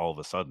Johnson just all of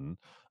a sudden.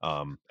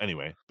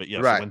 Anyway, but yes,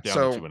 it went down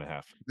to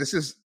 2.5.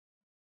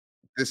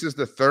 This is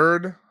the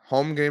third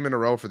home game in a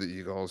row for the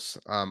Eagles,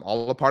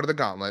 all a part of the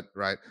gauntlet,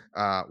 right?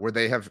 Where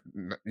they have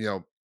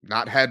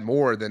not had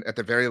more than at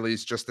the very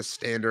least just the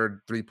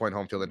standard 3-point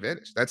home field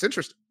advantage. That's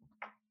interesting.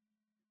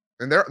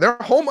 And they're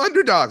home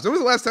underdogs. When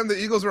was the last time the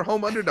Eagles were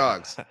home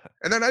underdogs?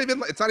 And they're not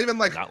even. It's not even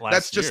like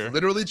that's just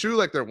literally true.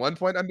 Like they're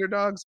 1-point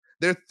underdogs.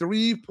 They're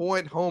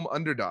 3-point home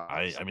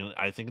underdogs.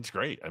 I think it's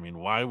great.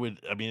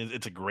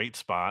 It's a great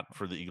spot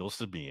for the Eagles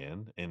to be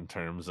in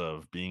terms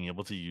of being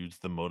able to use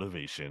the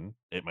motivation.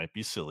 It might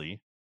be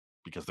silly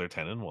because they're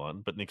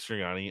 10-1, but Nick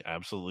Sirianni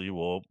absolutely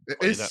will.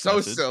 It's so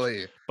message.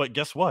 Silly. But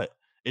guess what?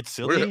 It's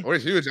silly. We're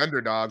huge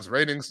underdogs,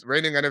 reigning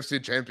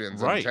NFC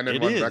champions, right? And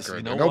 10-1 record.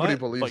 You know nobody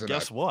believes in that. But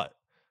guess what?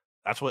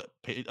 That's what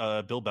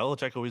Bill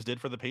Belichick always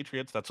did for the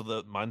Patriots. That's what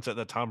the mindset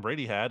that Tom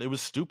Brady had. It was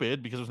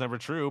stupid because it was never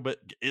true, but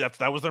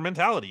that was their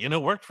mentality, and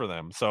it worked for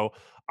them. So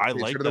I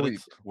like that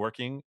it's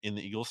working in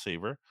the Eagles'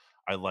 favor.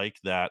 I like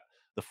that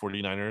the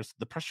 49ers,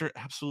 the pressure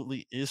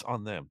absolutely is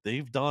on them.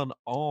 They've done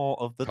all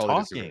of the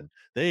talking.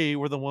 They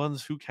were the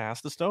ones who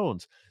cast the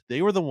stones.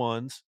 They were the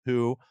ones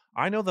who,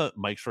 I know the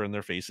mics were in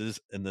their faces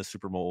in the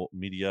Super Bowl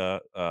media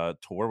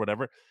tour,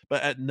 whatever,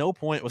 but at no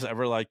point was it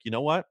ever like, you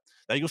know what?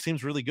 That Eagles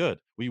team's really good.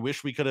 We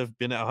wish we could have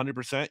been at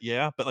 100%.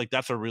 Yeah, but like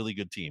that's a really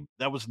good team.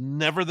 That was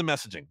never the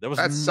messaging. That was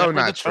never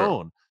the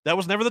tone. True. That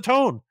was never the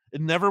tone.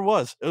 It never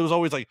was. It was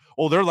always like,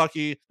 oh, they're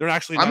lucky. They're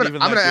actually not even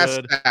that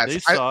good. They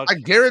suck. I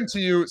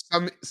guarantee you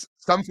some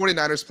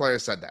 49ers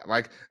players said that.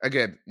 Like,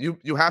 again,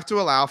 you have to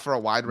allow for a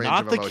wide range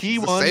of emotions. Not the key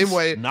ones. The same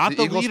way not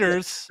the Eagles,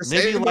 leaders. The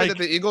same way that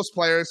the Eagles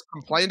players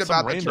complained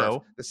about the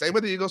turf. The same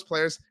way the Eagles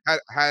players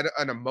had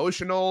an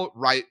emotional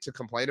right to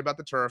complain about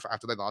the turf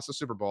after they lost the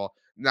Super Bowl.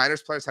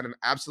 Niners players had an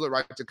absolute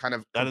right to kind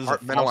of that is a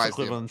false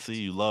equivalency.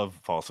 You love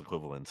false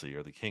equivalency.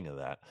 You're the king of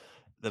that.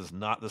 That is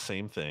not the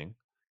same thing.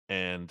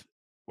 And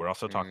we're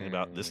also talking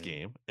about this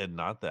game and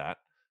not that.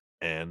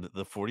 And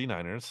the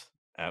 49ers,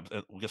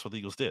 guess what the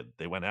Eagles did?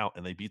 They went out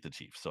and they beat the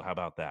Chiefs. So how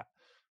about that?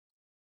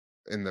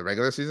 In the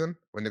regular season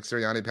when Nick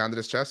Sirianni pounded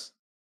his chest?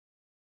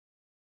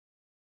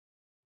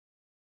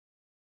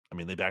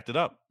 They backed it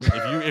up.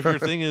 If your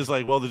thing is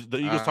like, well, the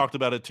Eagles talked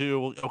about it too.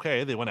 Well,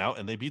 okay, they went out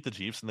and they beat the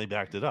Chiefs and they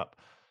backed it up.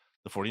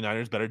 The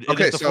 49ers better.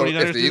 Okay, if the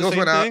 49ers do the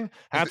same thing,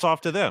 hats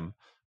off to them.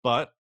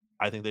 But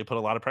I think they put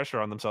a lot of pressure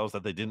on themselves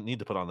that they didn't need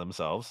to put on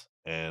themselves.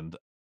 And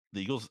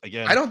the Eagles,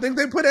 again, I don't think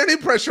they put any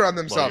pressure on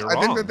themselves. Well,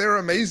 I think that they're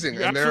amazing.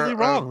 You're absolutely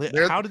wrong.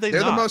 How did they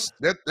they're not?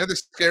 They're the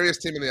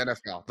scariest team in the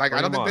NFL. Like,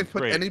 I don't think they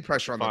put any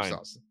pressure on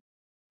themselves.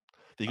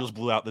 The Eagles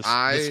blew out the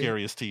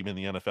scariest team in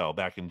the NFL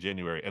back in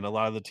January, and a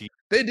lot of the teams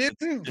they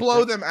didn't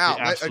blow them out.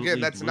 Again,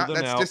 that's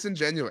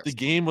disingenuous. The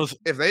game was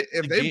if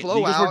they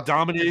blow out, were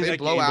dominating that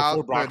game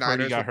before Brock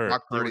Purdy got hurt.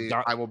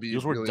 I will be.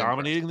 Eagles were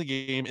dominating the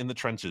game in the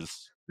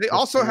trenches. They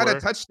also had a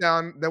before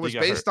touchdown that they was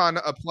got hurt. based on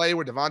a play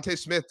where Devontae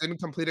Smith didn't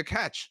complete a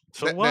catch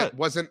So that what?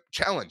 wasn't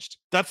challenged.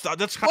 That's Kyle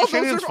Well, those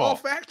Shanahan's are all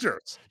fault.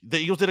 factors. The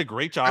Eagles did a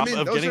great I job mean,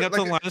 of those getting are up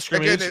to like the line of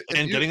again, scrimmage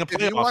and getting a if you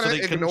playoff so want they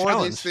to couldn't ignore these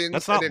challenge. things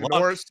That's and not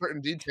ignore luck.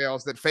 certain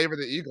details that favor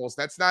the Eagles,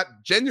 that's not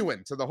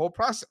genuine to the whole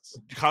process.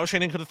 Kyle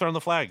Shanahan could have thrown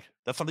the flag.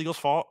 That's not the Eagles'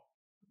 fault.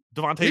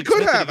 He Devontae could Smith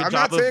did a have. good I'm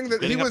not job of saying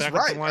that he getting up was back up to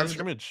right. the line of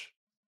scrimmage.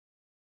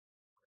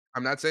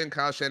 I'm not saying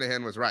Kyle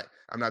Shanahan was right.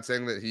 I'm not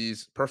saying that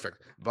he's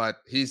perfect, but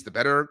he's the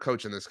better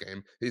coach in this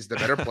game. He's the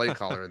better play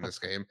caller in this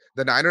game.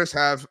 The Niners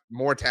have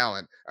more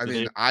talent. I Do they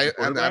mean, have I the am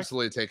quarterback?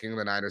 absolutely taking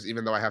the Niners,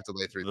 even though I have to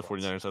lay 3 Do the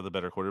points. 49ers have the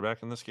better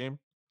quarterback in this game?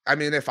 I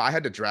mean, if I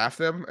had to draft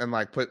them and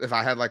if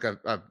I had like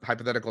a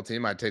hypothetical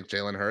team, I'd take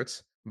Jalen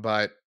Hurts.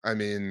 But I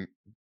mean,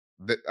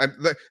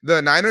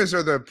 the Niners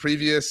are the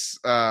previous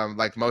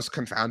like most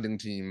confounding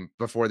team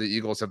before the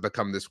Eagles have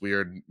become this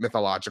weird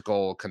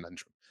mythological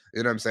conundrum.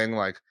 You know what I'm saying?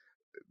 Like,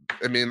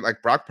 I mean,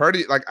 like Brock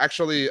Purdy, like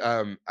actually,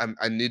 I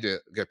need to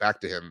get back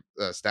to him.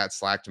 Stats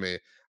slacked me.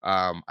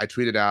 I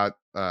tweeted out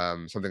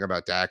something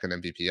about Dak and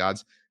MVP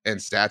odds, and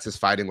Stats is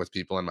fighting with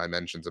people in my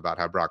mentions about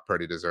how Brock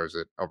Purdy deserves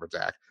it over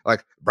Dak.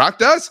 Like Brock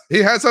does, he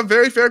has a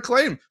very fair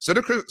claim. So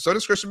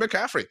does Christian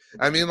McCaffrey.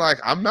 I mean, like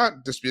I'm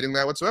not disputing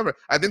that whatsoever.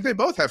 I think they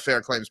both have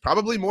fair claims,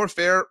 probably more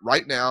fair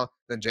right now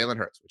than Jalen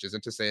Hurts, which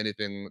isn't to say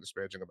anything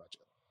disparaging about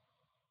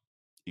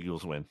Jalen.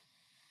 Eagles win.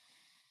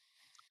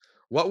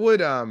 What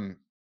would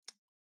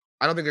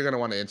I don't think you're going to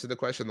want to answer the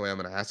question the way I'm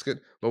going to ask it,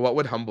 but what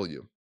would humble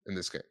you in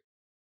this game?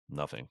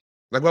 Nothing.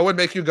 Like, what would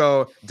make you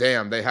go,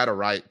 damn, they had a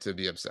right to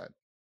be upset?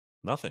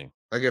 Nothing.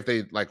 Like, if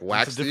they, like,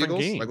 waxed the Eagles?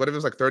 Game. Like, what if it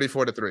was, like,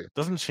 34-3?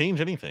 Doesn't change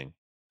anything.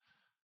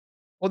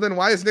 Well, then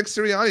why is Nick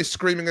Sirianni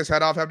screaming his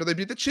head off after they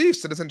beat the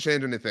Chiefs? It doesn't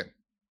change anything.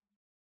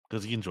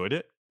 Because he enjoyed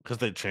it? Because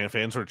the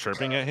fans were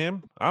chirping at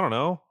him? I don't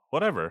know.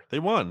 Whatever. They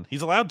won.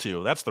 He's allowed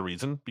to. That's the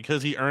reason.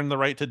 Because he earned the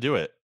right to do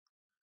it.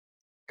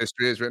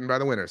 History is written by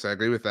the winners. I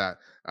agree with that.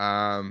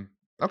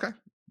 Okay.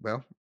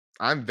 Well,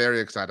 I'm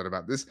very excited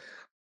about this.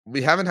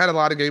 We haven't had a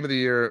lot of game of the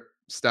year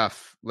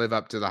stuff live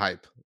up to the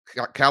hype.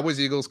 Cowboys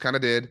Eagles kind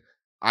of did.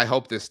 I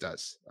hope this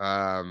does.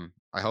 I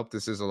hope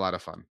this is a lot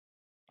of fun.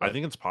 But, I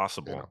think it's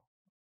possible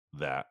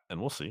that, and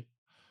we'll see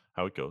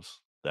how it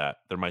goes, that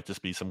there might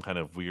just be some kind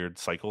of weird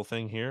cycle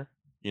thing here.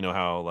 You know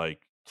how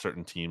like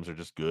certain teams are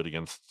just good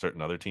against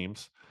certain other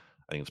teams?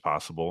 I think it's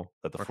possible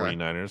that the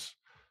 49ers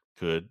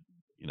could,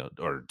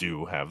 or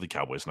do have the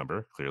Cowboys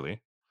number,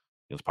 clearly.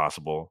 It's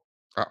possible.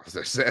 Oh,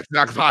 it's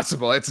not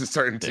possible. It's a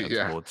certainty.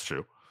 Yeah. Well, it's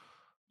true.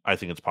 I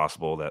think it's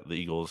possible that the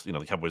Eagles,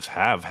 the Cowboys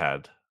have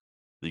had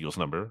the Eagles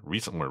number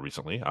more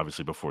recently,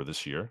 obviously before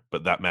this year,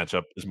 but that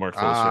matchup is more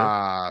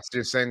closer. So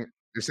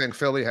you're saying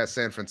Philly has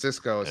San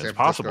Francisco. San It's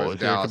Francisco possible. has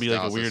There Dallas, could be like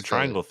Dallas a weird is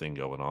triangle Philly. thing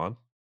going on,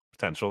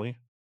 potentially.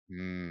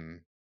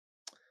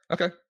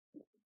 Okay.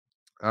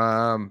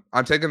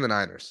 I'm taking the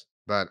Niners,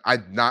 but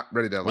I'm not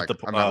ready to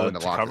I'm not willing to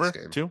lock cover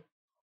this game too.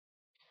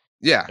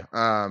 Yeah.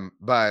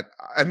 But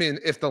I mean,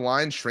 if the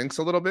line shrinks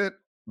a little bit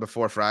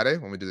before Friday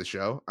when we do the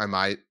show, I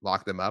might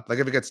lock them up. Like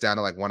if it gets down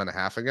to like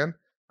 1.5 again,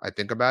 I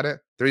think about it.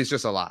 3 is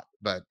just a lot,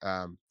 but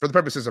for the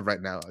purposes of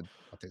right now,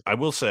 I'll take that. I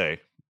will say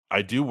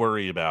I do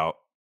worry about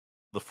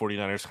the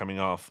 49ers coming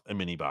off a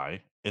mini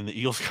bye and the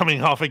Eagles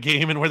coming off a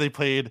game and where they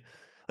played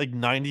like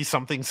 90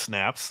 something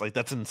snaps. Like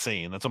that's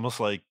insane. That's almost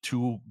like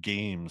 2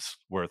 games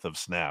worth of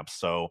snaps.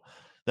 So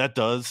that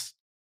does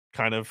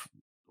kind of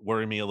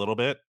worry me a little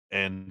bit.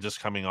 And just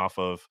coming off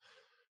of,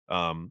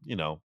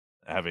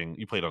 having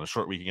you played on a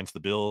short week against the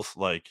Bills,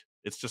 like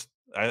it's just,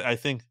 I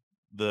think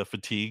the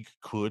fatigue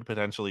could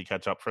potentially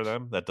catch up for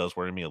them. That does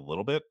worry me a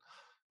little bit.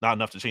 Not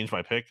enough to change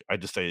my pick. I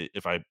just say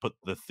if I'm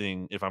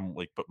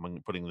like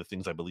putting the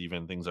things I believe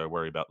in, things I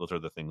worry about, those are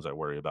the things I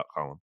worry about,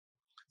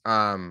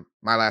 Colin.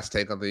 My last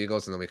take on the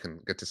Eagles, and then we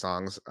can get to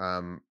songs.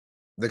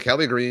 The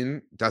Kelly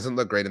Green doesn't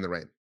look great in the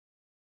rain.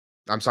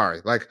 I'm sorry.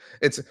 Like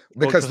it's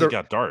because it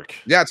got dark.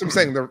 Yeah, that's what I'm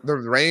saying. The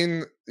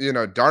rain,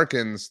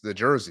 darkens the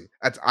jersey.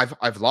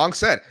 I've long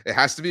said it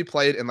has to be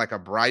played in like a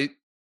bright,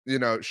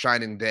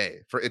 shining day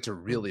for it to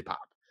really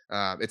pop.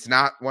 It's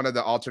not one of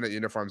the alternate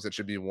uniforms that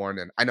should be worn.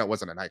 And I know it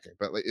wasn't a night game,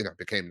 but it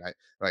became night.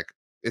 Like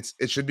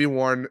it should be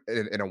worn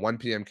in a 1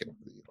 p.m. game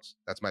for the Eagles.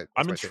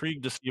 I'm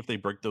intrigued to see if they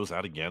break those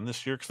out again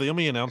this year because they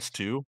only announced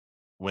 2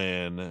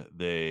 when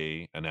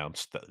they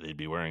announced that they'd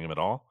be wearing them at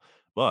all.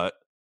 But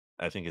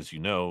I think, as you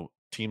know,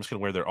 teams can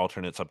wear their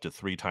alternates up to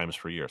 3 times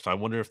per year. So I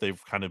wonder if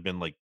they've kind of been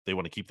like they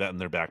want to keep that in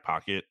their back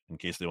pocket in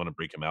case they want to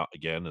break them out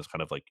again as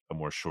kind of like a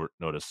more short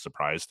notice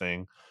surprise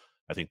thing.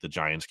 I think the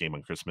Giants game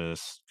on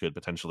Christmas could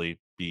potentially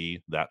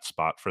be that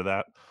spot for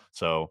that.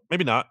 So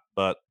maybe not,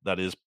 but that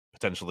is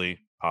potentially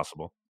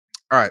possible.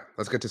 All right,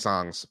 let's get to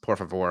songs. Por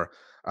favor.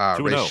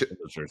 2-0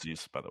 those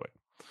jerseys, by the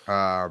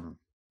way.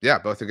 Yeah,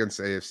 both against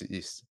the AFC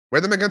East.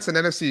 Wear them against an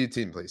NFC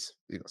team, please,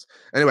 Eagles.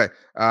 Anyway,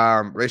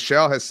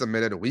 Rachel has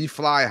submitted "We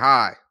Fly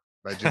High"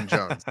 by Jim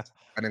Jones.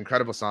 An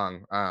incredible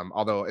song.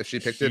 Although if she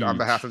picked it on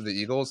behalf of the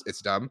Eagles,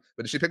 it's dumb.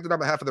 But if she picked it on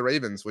behalf of the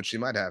Ravens, which she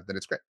might have, then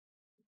it's great.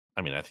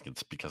 I mean, I think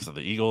it's because of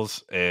the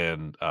Eagles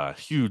and a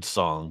huge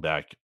song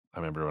back. I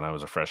remember when I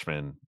was a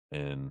freshman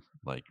in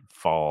like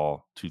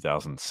fall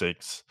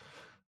 2006.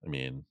 I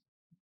mean,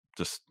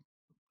 just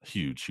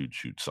huge, huge,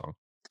 huge song.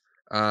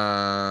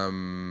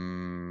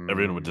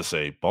 Everyone would just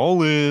say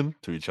 "ballin"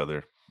 to each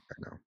other. I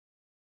know.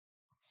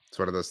 It's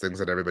one of those things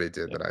that everybody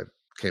did Yeah. that I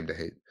came to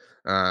hate.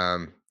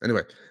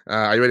 Anyway,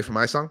 are you ready for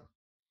my song?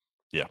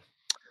 Yeah.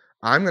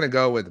 I'm gonna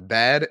go with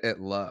 "Bad at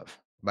Love"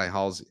 by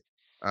Halsey.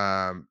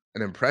 An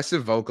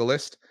impressive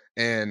vocalist,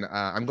 and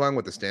I'm going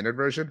with the standard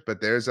version.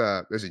 But there's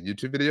a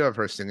YouTube video of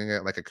her singing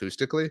it like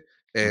acoustically,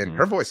 and Mhm.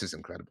 her voice is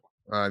incredible.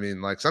 I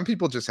mean, like some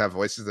people just have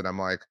voices that I'm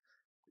like,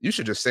 you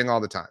should just sing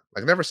all the time,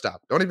 like never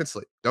stop, don't even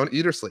sleep, don't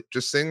eat or sleep,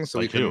 just sing so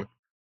we Like can. who?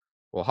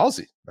 Well,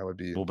 Halsey, that would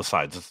be Well,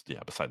 besides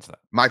that.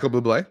 Michael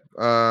Bublé.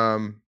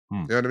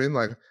 Hmm. You know what I mean?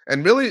 Like,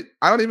 and really,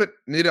 I don't even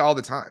need it all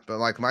the time, but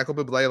like Michael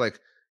Bublé, like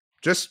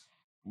just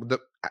the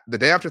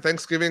day after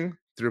Thanksgiving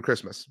through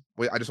Christmas,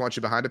 I just want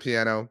you behind a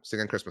piano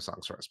singing Christmas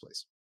songs for us,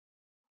 please.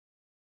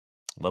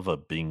 Love a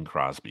Bing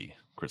Crosby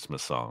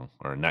Christmas song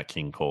or Nat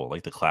King Cole,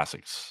 like the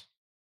classics.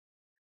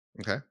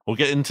 Okay. We'll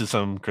get into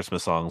some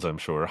Christmas songs, I'm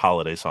sure,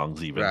 holiday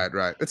songs even.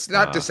 Right. It's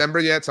not Uh, December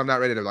yet, so I'm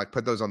not ready to like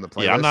put those on the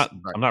yeah, playlist.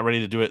 But I'm not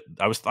ready to do it.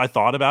 I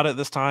thought about it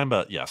this time,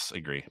 but yes,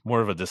 agree. More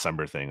of a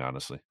December thing,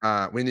 honestly.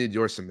 we need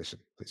your submission,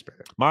 please,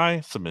 Brandon.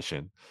 My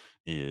submission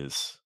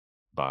is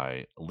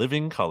by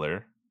Living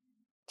Color.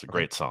 It's a Okay.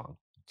 great song.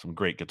 Some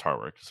great guitar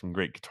work, some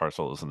great guitar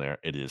solos in there.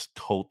 It is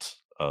Cult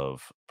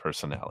of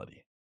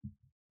Personality.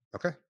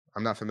 Okay.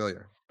 I'm not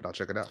familiar, but I'll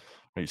check it out.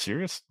 Are you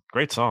serious?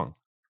 Great song.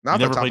 Not You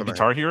off the never top played of my head.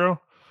 Guitar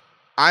Hero?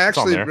 I It's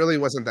on actually there. really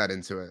wasn't that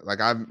into it.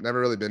 Like I've never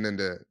really been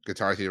into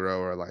Guitar Hero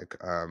or like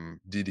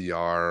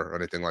DDR or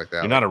anything like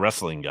that. You're Like not a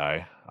wrestling guy,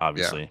 yeah.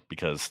 obviously,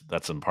 because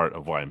that's in part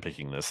of why I'm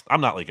picking this.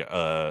 I'm not like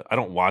I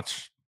don't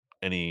watch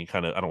I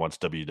don't watch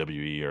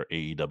WWE or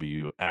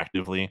AEW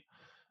actively.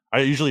 I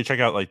usually check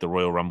out like the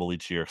Royal Rumble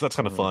each year because that's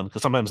kind of Mhm. fun.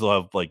 Because sometimes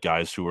they'll have like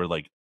guys who are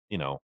like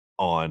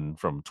on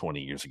from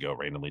 20 years ago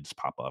randomly just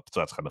pop up, so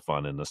that's kind of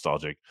fun and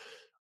nostalgic.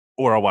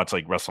 Or I'll watch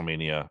like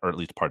WrestleMania or at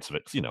least parts of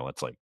it. 'Cause,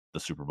 it's like the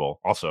Super Bowl,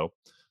 also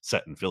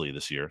set in Philly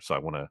this year, so I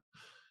want to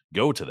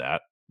go to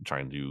that. I'm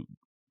trying to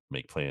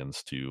make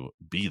plans to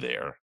be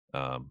there.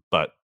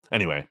 But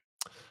anyway,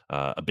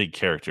 a big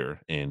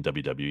character in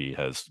WWE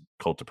has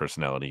Cult of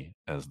Personality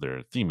as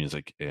their theme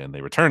music, and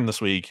they returned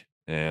this week.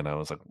 And I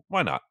was like,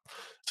 why not?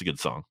 It's a good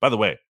song. By the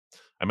way,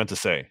 I meant to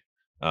say,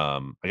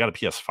 I got a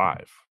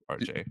PS5,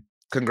 Y- RJ.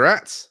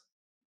 Congrats.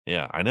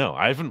 Yeah, I know.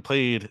 I haven't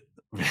played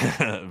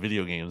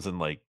video games in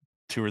like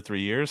 2 or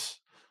 3 years.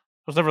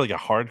 I was never like a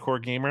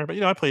hardcore gamer,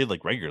 but I played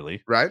like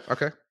regularly. Right?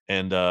 Okay.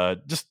 And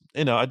just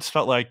I just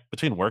felt like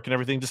between work and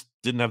everything, just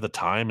didn't have the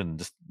time, and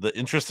just the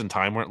interest and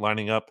time weren't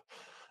lining up.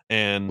 We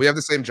And have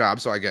the same job,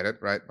 so I get it,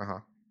 right? Uh-huh.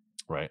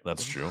 right,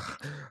 that's true.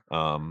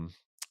 Um,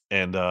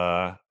 and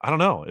I don't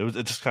know.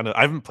 It just kind of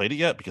I haven't played it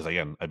yet because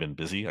again I've been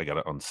busy. I got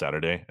it on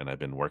Saturday, and I've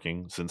been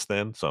working since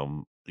then. So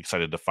I'm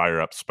excited to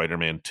fire up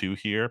Spider-Man 2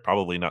 here.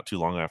 Probably not too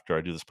long after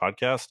I do this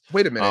podcast.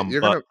 Wait a minute.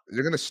 You're But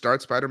gonna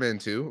start Spider-Man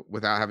 2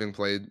 without having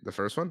played the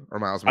first one or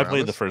Miles I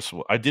played the Morales? first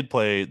one. I did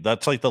play.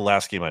 That's like the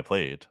last game I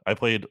played. I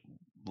played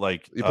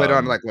like You played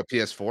on like what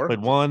played PS4?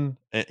 1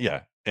 and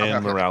yeah, Okay, and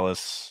okay, okay.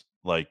 Morales,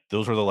 like,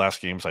 those were the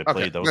last games I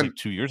Okay. played. That was, like,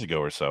 2 years ago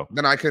or so,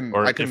 Then I can I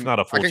or if can not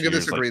a I full can 2 give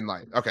this years, a like green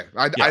light. Okay.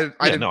 I yeah, I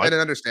I yeah, didn't no, I didn't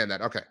understand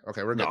that. Okay.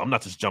 Okay, we're no, good I'm then.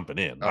 not just jumping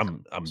in. Okay.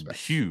 I'm Respect.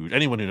 huge.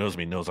 Anyone who knows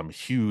me knows I'm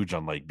huge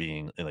on, like,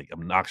 being, like,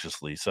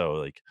 obnoxiously so,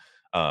 like,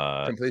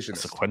 a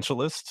Completionist.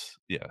 sequentialist.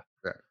 Yeah.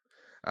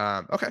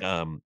 Yeah. Okay.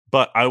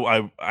 But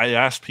I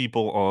asked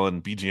people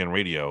on BGN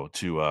Radio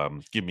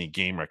to give me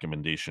game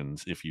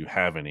recommendations if you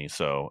have any.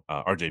 So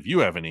RJ, if you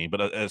have any,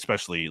 but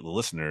especially the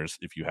listeners,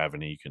 if you have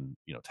any, you can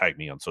tag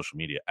me on social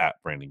media at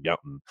Brandon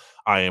Gouton.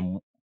 I am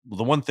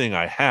the one thing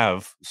I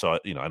have, so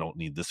I don't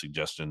need this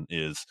suggestion.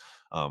 Is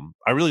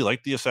I really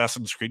liked the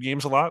Assassin's Creed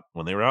games a lot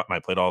when they were out, and I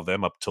played all of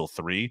them up till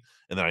 3,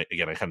 and then I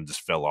kind of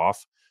just fell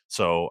off.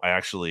 So I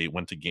actually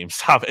went to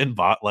GameStop and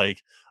bought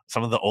like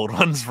some of the old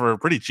ones for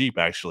pretty cheap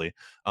actually,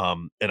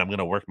 and I'm going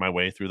to work my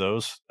way through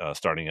those,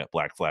 starting at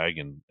Black Flag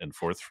and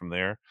forth from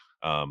there.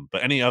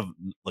 But any of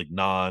like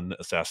non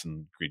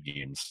Assassin's Creed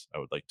games, I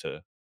would like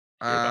to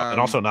hear about, and Um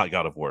also not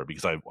God of War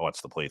because I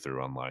watched the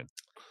playthrough online.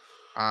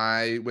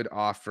 I would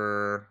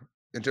offer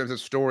in terms of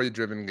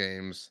story-driven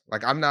games,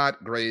 like I'm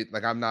not great,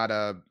 like I'm not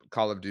a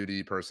Call of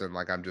Duty person,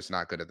 like I'm just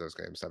not good at those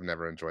games. I've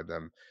never enjoyed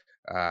them.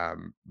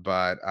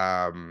 But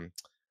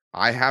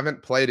I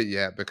haven't played it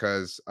yet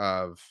because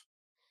of,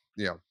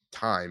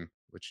 time,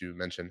 which you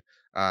mentioned.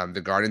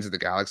 The Guardians of the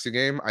Galaxy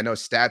game. I know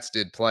Stats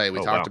did play. We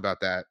Oh talked wow, about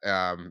that,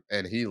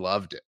 and he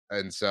loved it.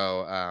 And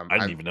so I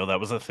didn't even know that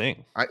was a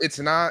thing. it's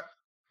not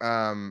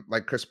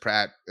like Chris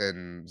Pratt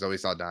and Zoe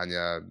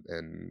Saldana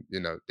and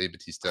Dave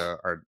Batista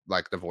are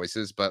like the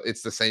voices, but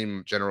it's the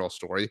same general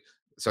story,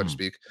 so to Hmm.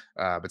 speak.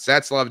 But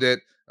Stats loved it,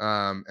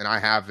 and I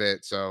have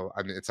it, so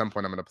I mean, at some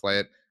point I'm going to play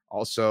it.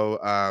 Also,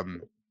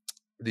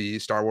 the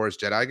Star Wars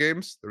Jedi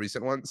games, the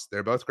recent ones,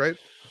 they're both great.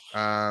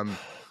 Um,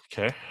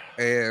 Okay.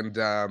 and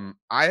a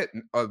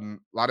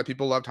lot of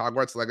people loved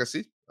Hogwarts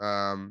Legacy.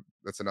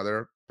 That's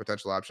another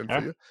potential option for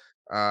Okay. you.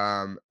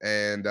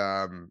 And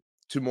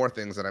two more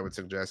things that I would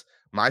suggest.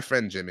 My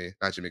friend Jimmy,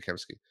 not Jimmy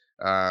Kempski.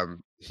 I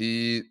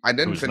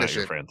didn't Who's not finish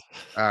your it. friend?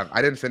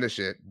 I didn't finish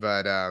it,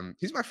 but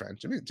he's my friend.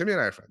 Jimmy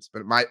and I are friends.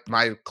 But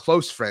my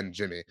close friend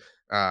Jimmy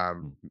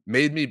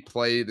made me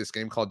play this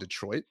game called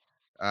Detroit.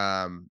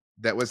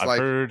 That was I've like,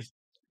 heard good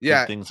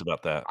yeah, things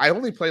about that. I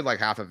only played like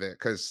half of it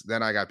because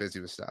then I got busy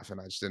with stuff and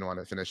I just didn't want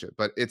to finish it.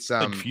 But it's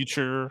Like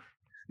future.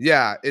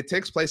 yeah, it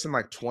takes place in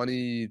like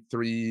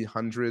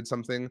 2300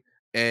 something,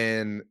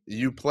 and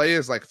you play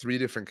as like three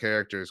different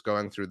characters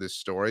going through this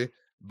story,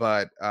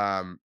 but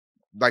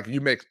like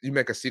you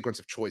make a sequence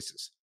of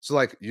choices. So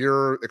like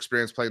your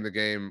experience playing the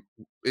game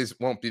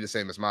won't be the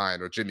same as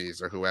mine or Jimmy's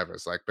or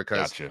whoever's, like,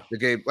 because Gotcha. the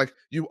game, like,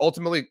 you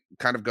ultimately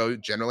kind of go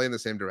generally in the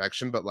same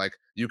direction, but like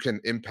you can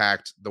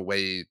impact the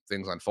way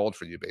things unfold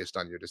for you based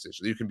on your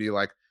decision. You can be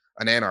like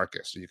an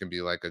anarchist, or you can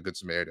be like a good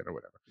Samaritan or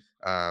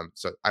whatever.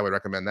 So I would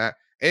recommend that.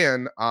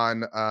 And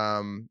on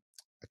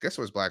I guess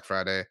it was Black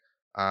Friday,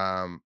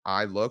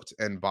 I looked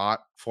and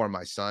bought for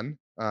my son,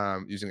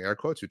 using air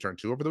quotes, who turned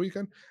 2 over the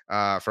weekend,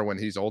 for when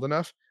he's old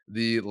enough,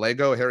 the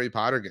Lego Harry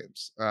Potter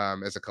games,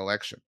 as a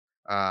collection.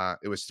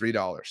 It was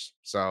 $3.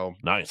 So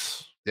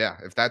Nice. yeah,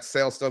 if that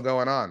sale's still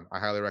going on, I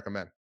highly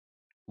recommend.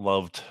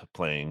 Loved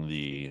playing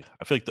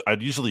I feel like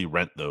I'd usually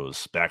rent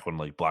those back when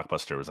like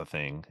Blockbuster was a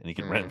thing, and you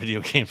could rent Mm. video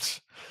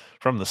games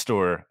from the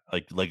store,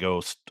 like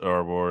Lego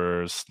Star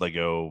Wars,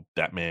 Lego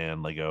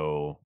Batman,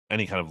 Lego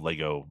any kind of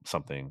Lego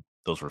something.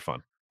 Those were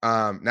fun.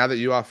 Now that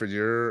you offered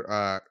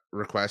your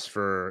request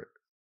for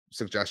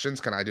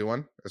suggestions, can I do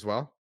one as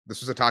well? This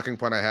was a talking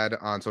point I had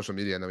on social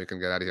media, and then we can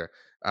get out of here.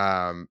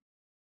 Um,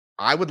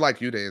 I would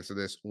like you to answer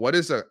this. What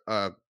is a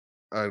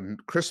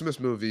Christmas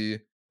movie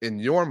in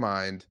your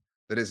mind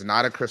that is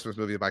not a Christmas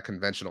movie by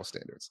conventional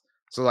standards?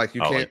 So like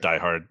you Oh, can't. like Die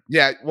Hard.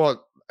 Yeah,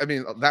 well, I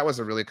mean, that was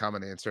a really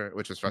common answer,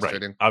 which was Right.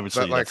 frustrating. But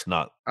Obviously, that's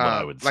not what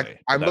I would say,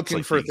 but I'm that's looking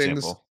like the for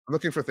things. example. I'm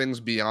looking for things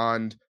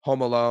beyond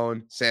Home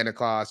Alone, Santa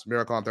Claus,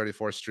 Miracle on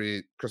 34th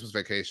Street, Christmas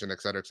Vacation,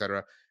 et cetera, et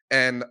cetera.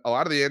 And a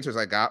lot of the answers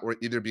I got were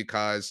either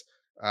because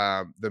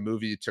the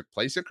movie took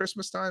place at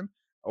Christmas time,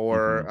 Hmm.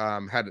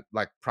 or had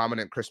like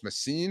prominent Christmas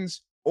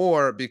scenes,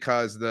 or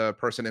because the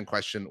person in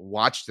question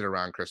watched it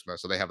around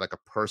Christmas, so they have like a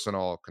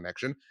personal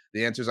connection.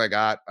 The answers I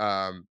got,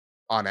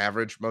 on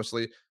average,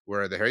 mostly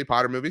were the Harry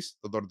Potter movies,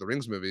 the Lord of the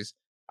Rings movies.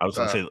 I was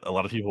gonna Uh, say a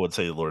lot of people would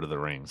say Lord of the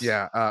Rings.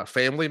 yeah,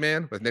 Family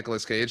Man with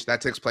Nicolas Cage,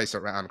 that takes place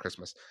around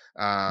Christmas.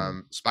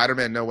 Mm.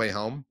 Spider-Man: No Way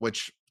Home,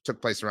 which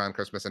took place around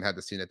Christmas and had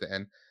the scene at the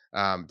end.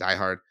 Die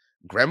Hard.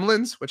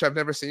 Gremlins, which I've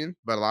never seen,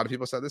 but a lot of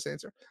people said this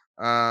answer.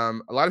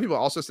 A lot of people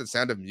also said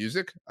Sound of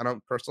Music. I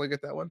don't personally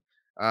get that one.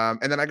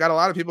 And then I got a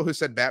lot of people who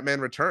said Batman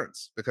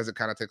Returns because it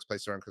kind of takes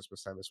place around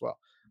Christmas time as well.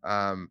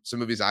 Some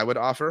movies I would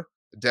offer,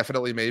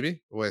 definitely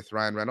Maybe with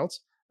Ryan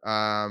Reynolds.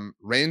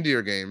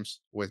 Reindeer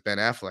Games with Ben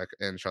Affleck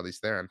and Charlize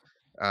Theron.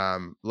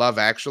 Love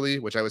Actually,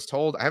 which I was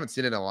told, I haven't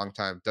seen it in a long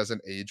time,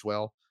 doesn't age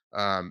well.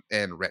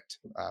 And Rent,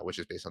 which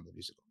is based on the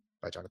musical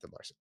by Jonathan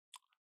Larson.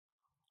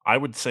 I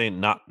would say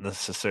not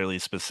necessarily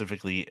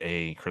specifically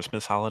a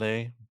Christmas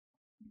holiday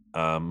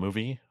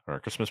movie or a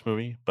Christmas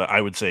movie, but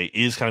I would say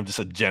is kind of just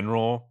a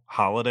general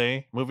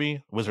holiday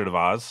movie. Wizard of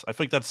Oz. I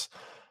feel like that's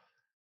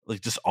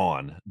like just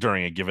on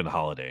during a given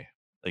holiday.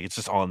 Like it's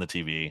just on the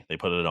TV. They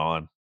put it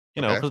on,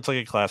 Okay. 'cause it's like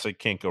a classic,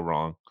 can't go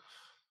wrong.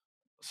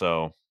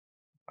 So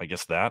I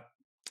guess that.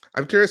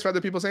 I'm curious about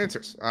the people's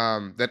answers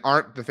that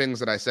aren't the things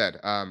that I said,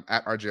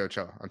 at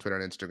RGOcho on Twitter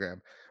and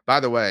Instagram. By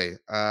the way,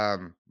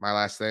 my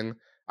last thing,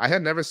 I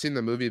had never seen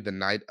the movie The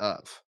Night Of.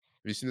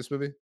 Have you seen this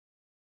movie?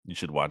 You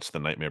should watch The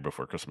Nightmare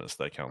Before Christmas.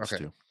 That counts Okay.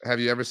 too. Have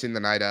you ever seen The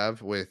Night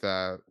Of with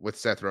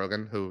Seth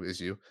Rogen, who is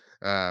you?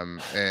 Um,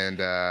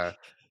 and uh,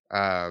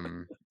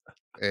 um,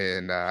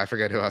 I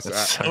forget who else.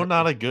 That's so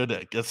not a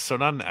good. That's so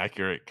not an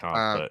accurate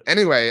comp. But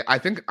Anyway, I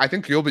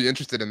think you'll be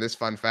interested in this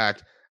fun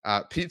fact.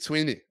 Pete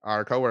Sweeney,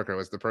 our coworker,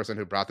 was the person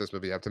who brought this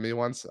movie up to me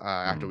once,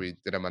 after mm, we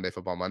did a Monday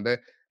Football Monday.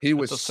 He that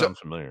was does so sound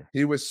familiar.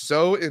 he was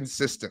so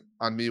insistent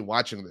on me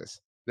watching this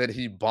that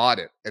he bought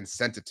it and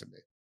sent it to me.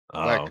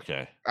 Oh, Like,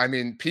 okay. I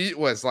mean, Pete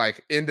was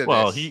like into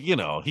Well, this.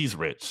 he's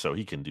rich, so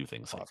he can do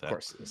things Oh, like of that.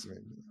 course he is. I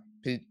mean,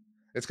 Pete.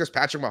 It's because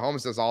Patrick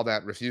Mahomes does all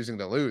that refusing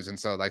to lose, and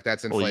so like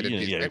that's Well, inflated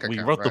Pete's yeah, bank we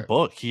account, wrote the right?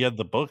 book. He had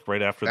the book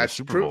right after the That's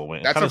Super true. Bowl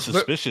win. That's Kind a of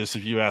suspicious,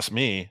 if you ask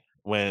me,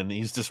 when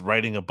he's just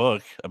writing a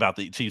book about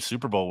the Chiefs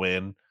Super Bowl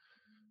win,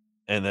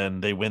 and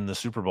then they win the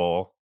Super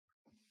Bowl.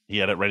 He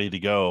had it ready to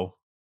go.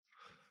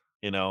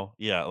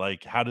 Yeah.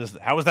 Like, how is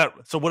that?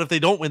 So, what if they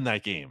don't win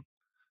that game?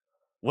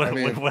 I What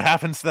what, mean, what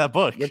happens to that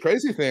book? the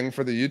crazy thing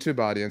for the YouTube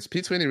audience,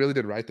 Pete Sweeney really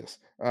did write this.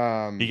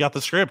 He got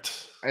the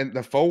script. And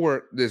the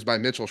forward is by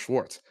Mitchell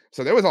Schwartz.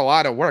 So there was a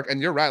lot of work.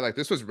 And you're right. Like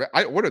this was,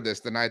 I ordered this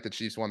the night the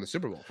Chiefs won the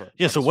Super Bowl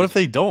Yeah. from So, what if Sweeney.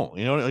 they don't?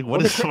 Like, Well,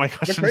 what is my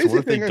the question is, what crazy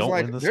if they thing is don't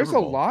like win the there's Super a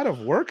Bowl? lot of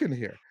work in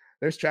here.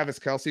 There's Travis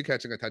Kelsey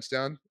catching a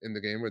touchdown in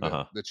the game where Uh the,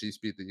 huh. the Chiefs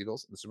beat the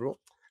Eagles in the Super Bowl.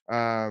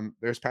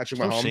 There's Patrick There's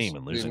no Mahomes shame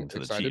in being losing to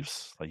the excited.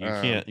 Chiefs. Like, you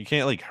Um,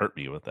 can't like hurt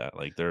me with that.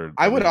 Like, they're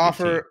I a would really good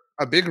team. offer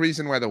a big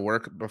reason why the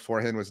work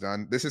beforehand was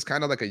done. This is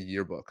kind of like a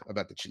yearbook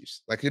about the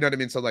Chiefs. Like, you know what I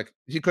mean? So like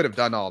he could have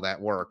done all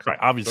that work. Right.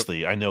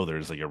 Obviously, I know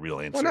there's like a real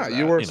answer. Well, no,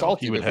 you were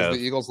salty because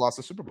the Eagles lost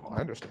the Super Bowl. I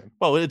understand.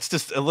 Well, it's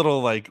just a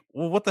little like,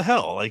 well, what the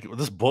hell? Like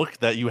this book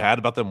that you had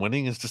about them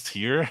winning is just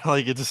here.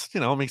 Like it just,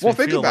 makes me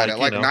feel about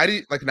like,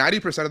 it. Like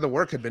 90% of the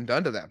work had been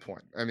done to that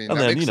point. I mean, and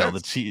that then makes sense.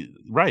 the Chiefs,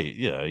 right?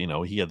 Yeah,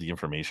 he had the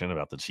information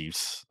about the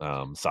Chiefs,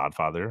 sod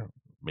father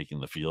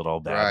making the field all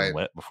bad and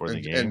wet before the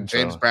game, and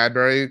James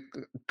Bradbury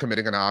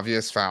committing an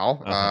obvious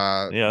foul.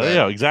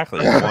 Yeah, exactly.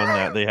 The one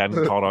that they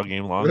hadn't called all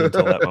game long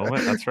until that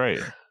moment. That's right.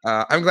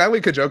 I'm glad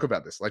we could joke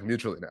about this, like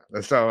mutually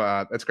now.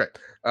 So that's great.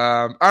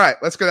 All right,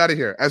 let's get out of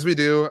here. As we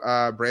do,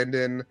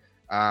 Brandon,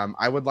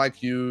 I would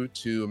like you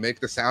to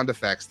make the sound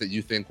effects that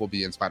you think will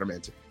be in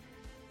Spider-Man 2.